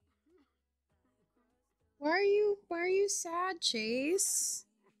 Why are you sad, Chase?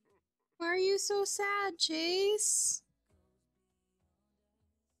 Why are you so sad, Chase?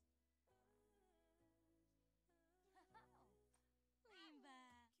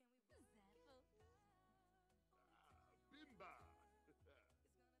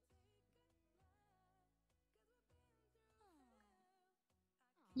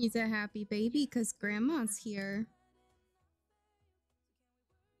 He's a happy baby because Grandma's here.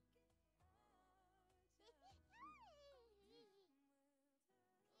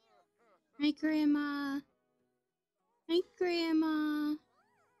 Hi, Grandma. Hi, Grandma.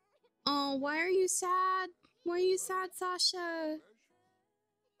 Oh, why are you sad? Why are you sad, Sasha?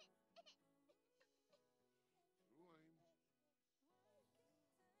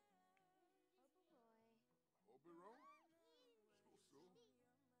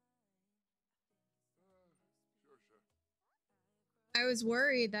 I was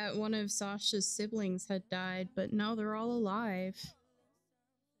worried that one of Sasha's siblings had died, but no, they're all alive.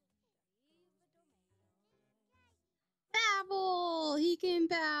 Babble! He can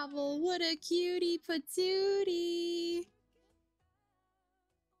babble! What a cutie patootie!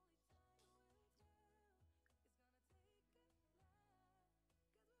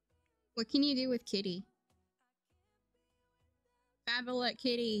 What can you do with Kitty? Fabulous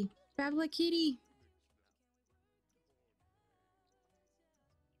Kitty. Fabulous Kitty.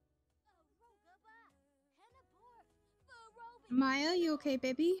 Maya, you okay,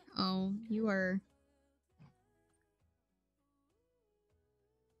 baby? Oh, you are.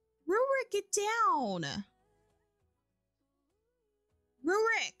 Rurik, get down!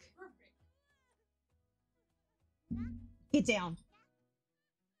 Rurik! Get down.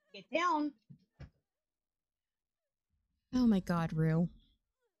 Get down. Oh my god, Rue.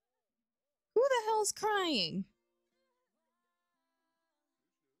 Who the hell's crying?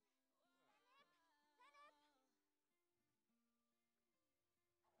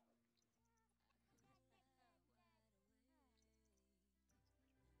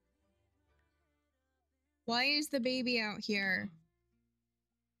 Why is the baby out here?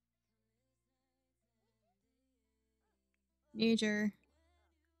 Major.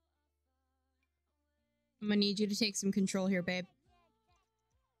 I'm gonna need you to take some control here, babe.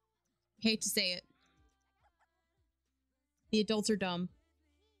 Hate to say it. The adults are dumb.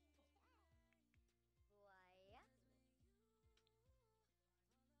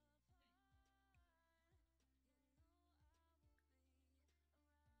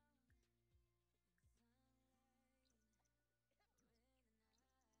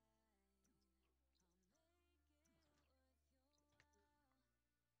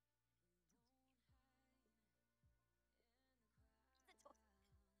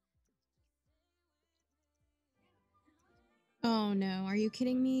 Oh no, are you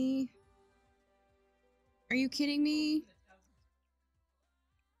kidding me? Are you kidding me?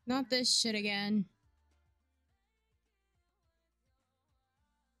 Not this shit again.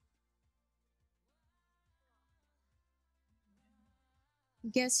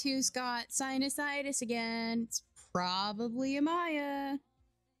 Guess who's got sinusitis again? It's probably Amaya.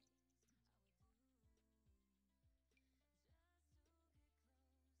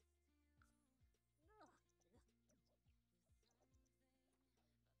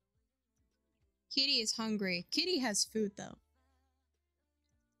 Kitty is hungry. Kitty has food though.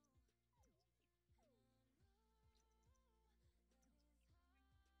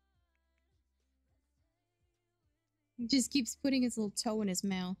 He just keeps putting his little toe in his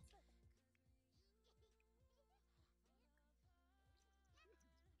mouth.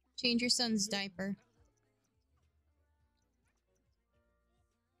 Change your son's diaper.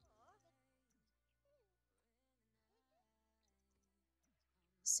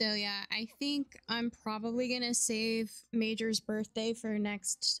 So yeah, I think I'm probably gonna save Major's birthday for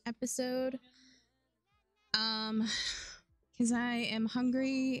next episode. Because I am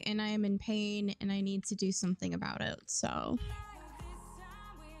hungry and I am in pain and I need to do something about it. So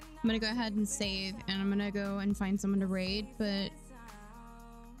I'm gonna go ahead and save and I'm gonna go and find someone to raid, but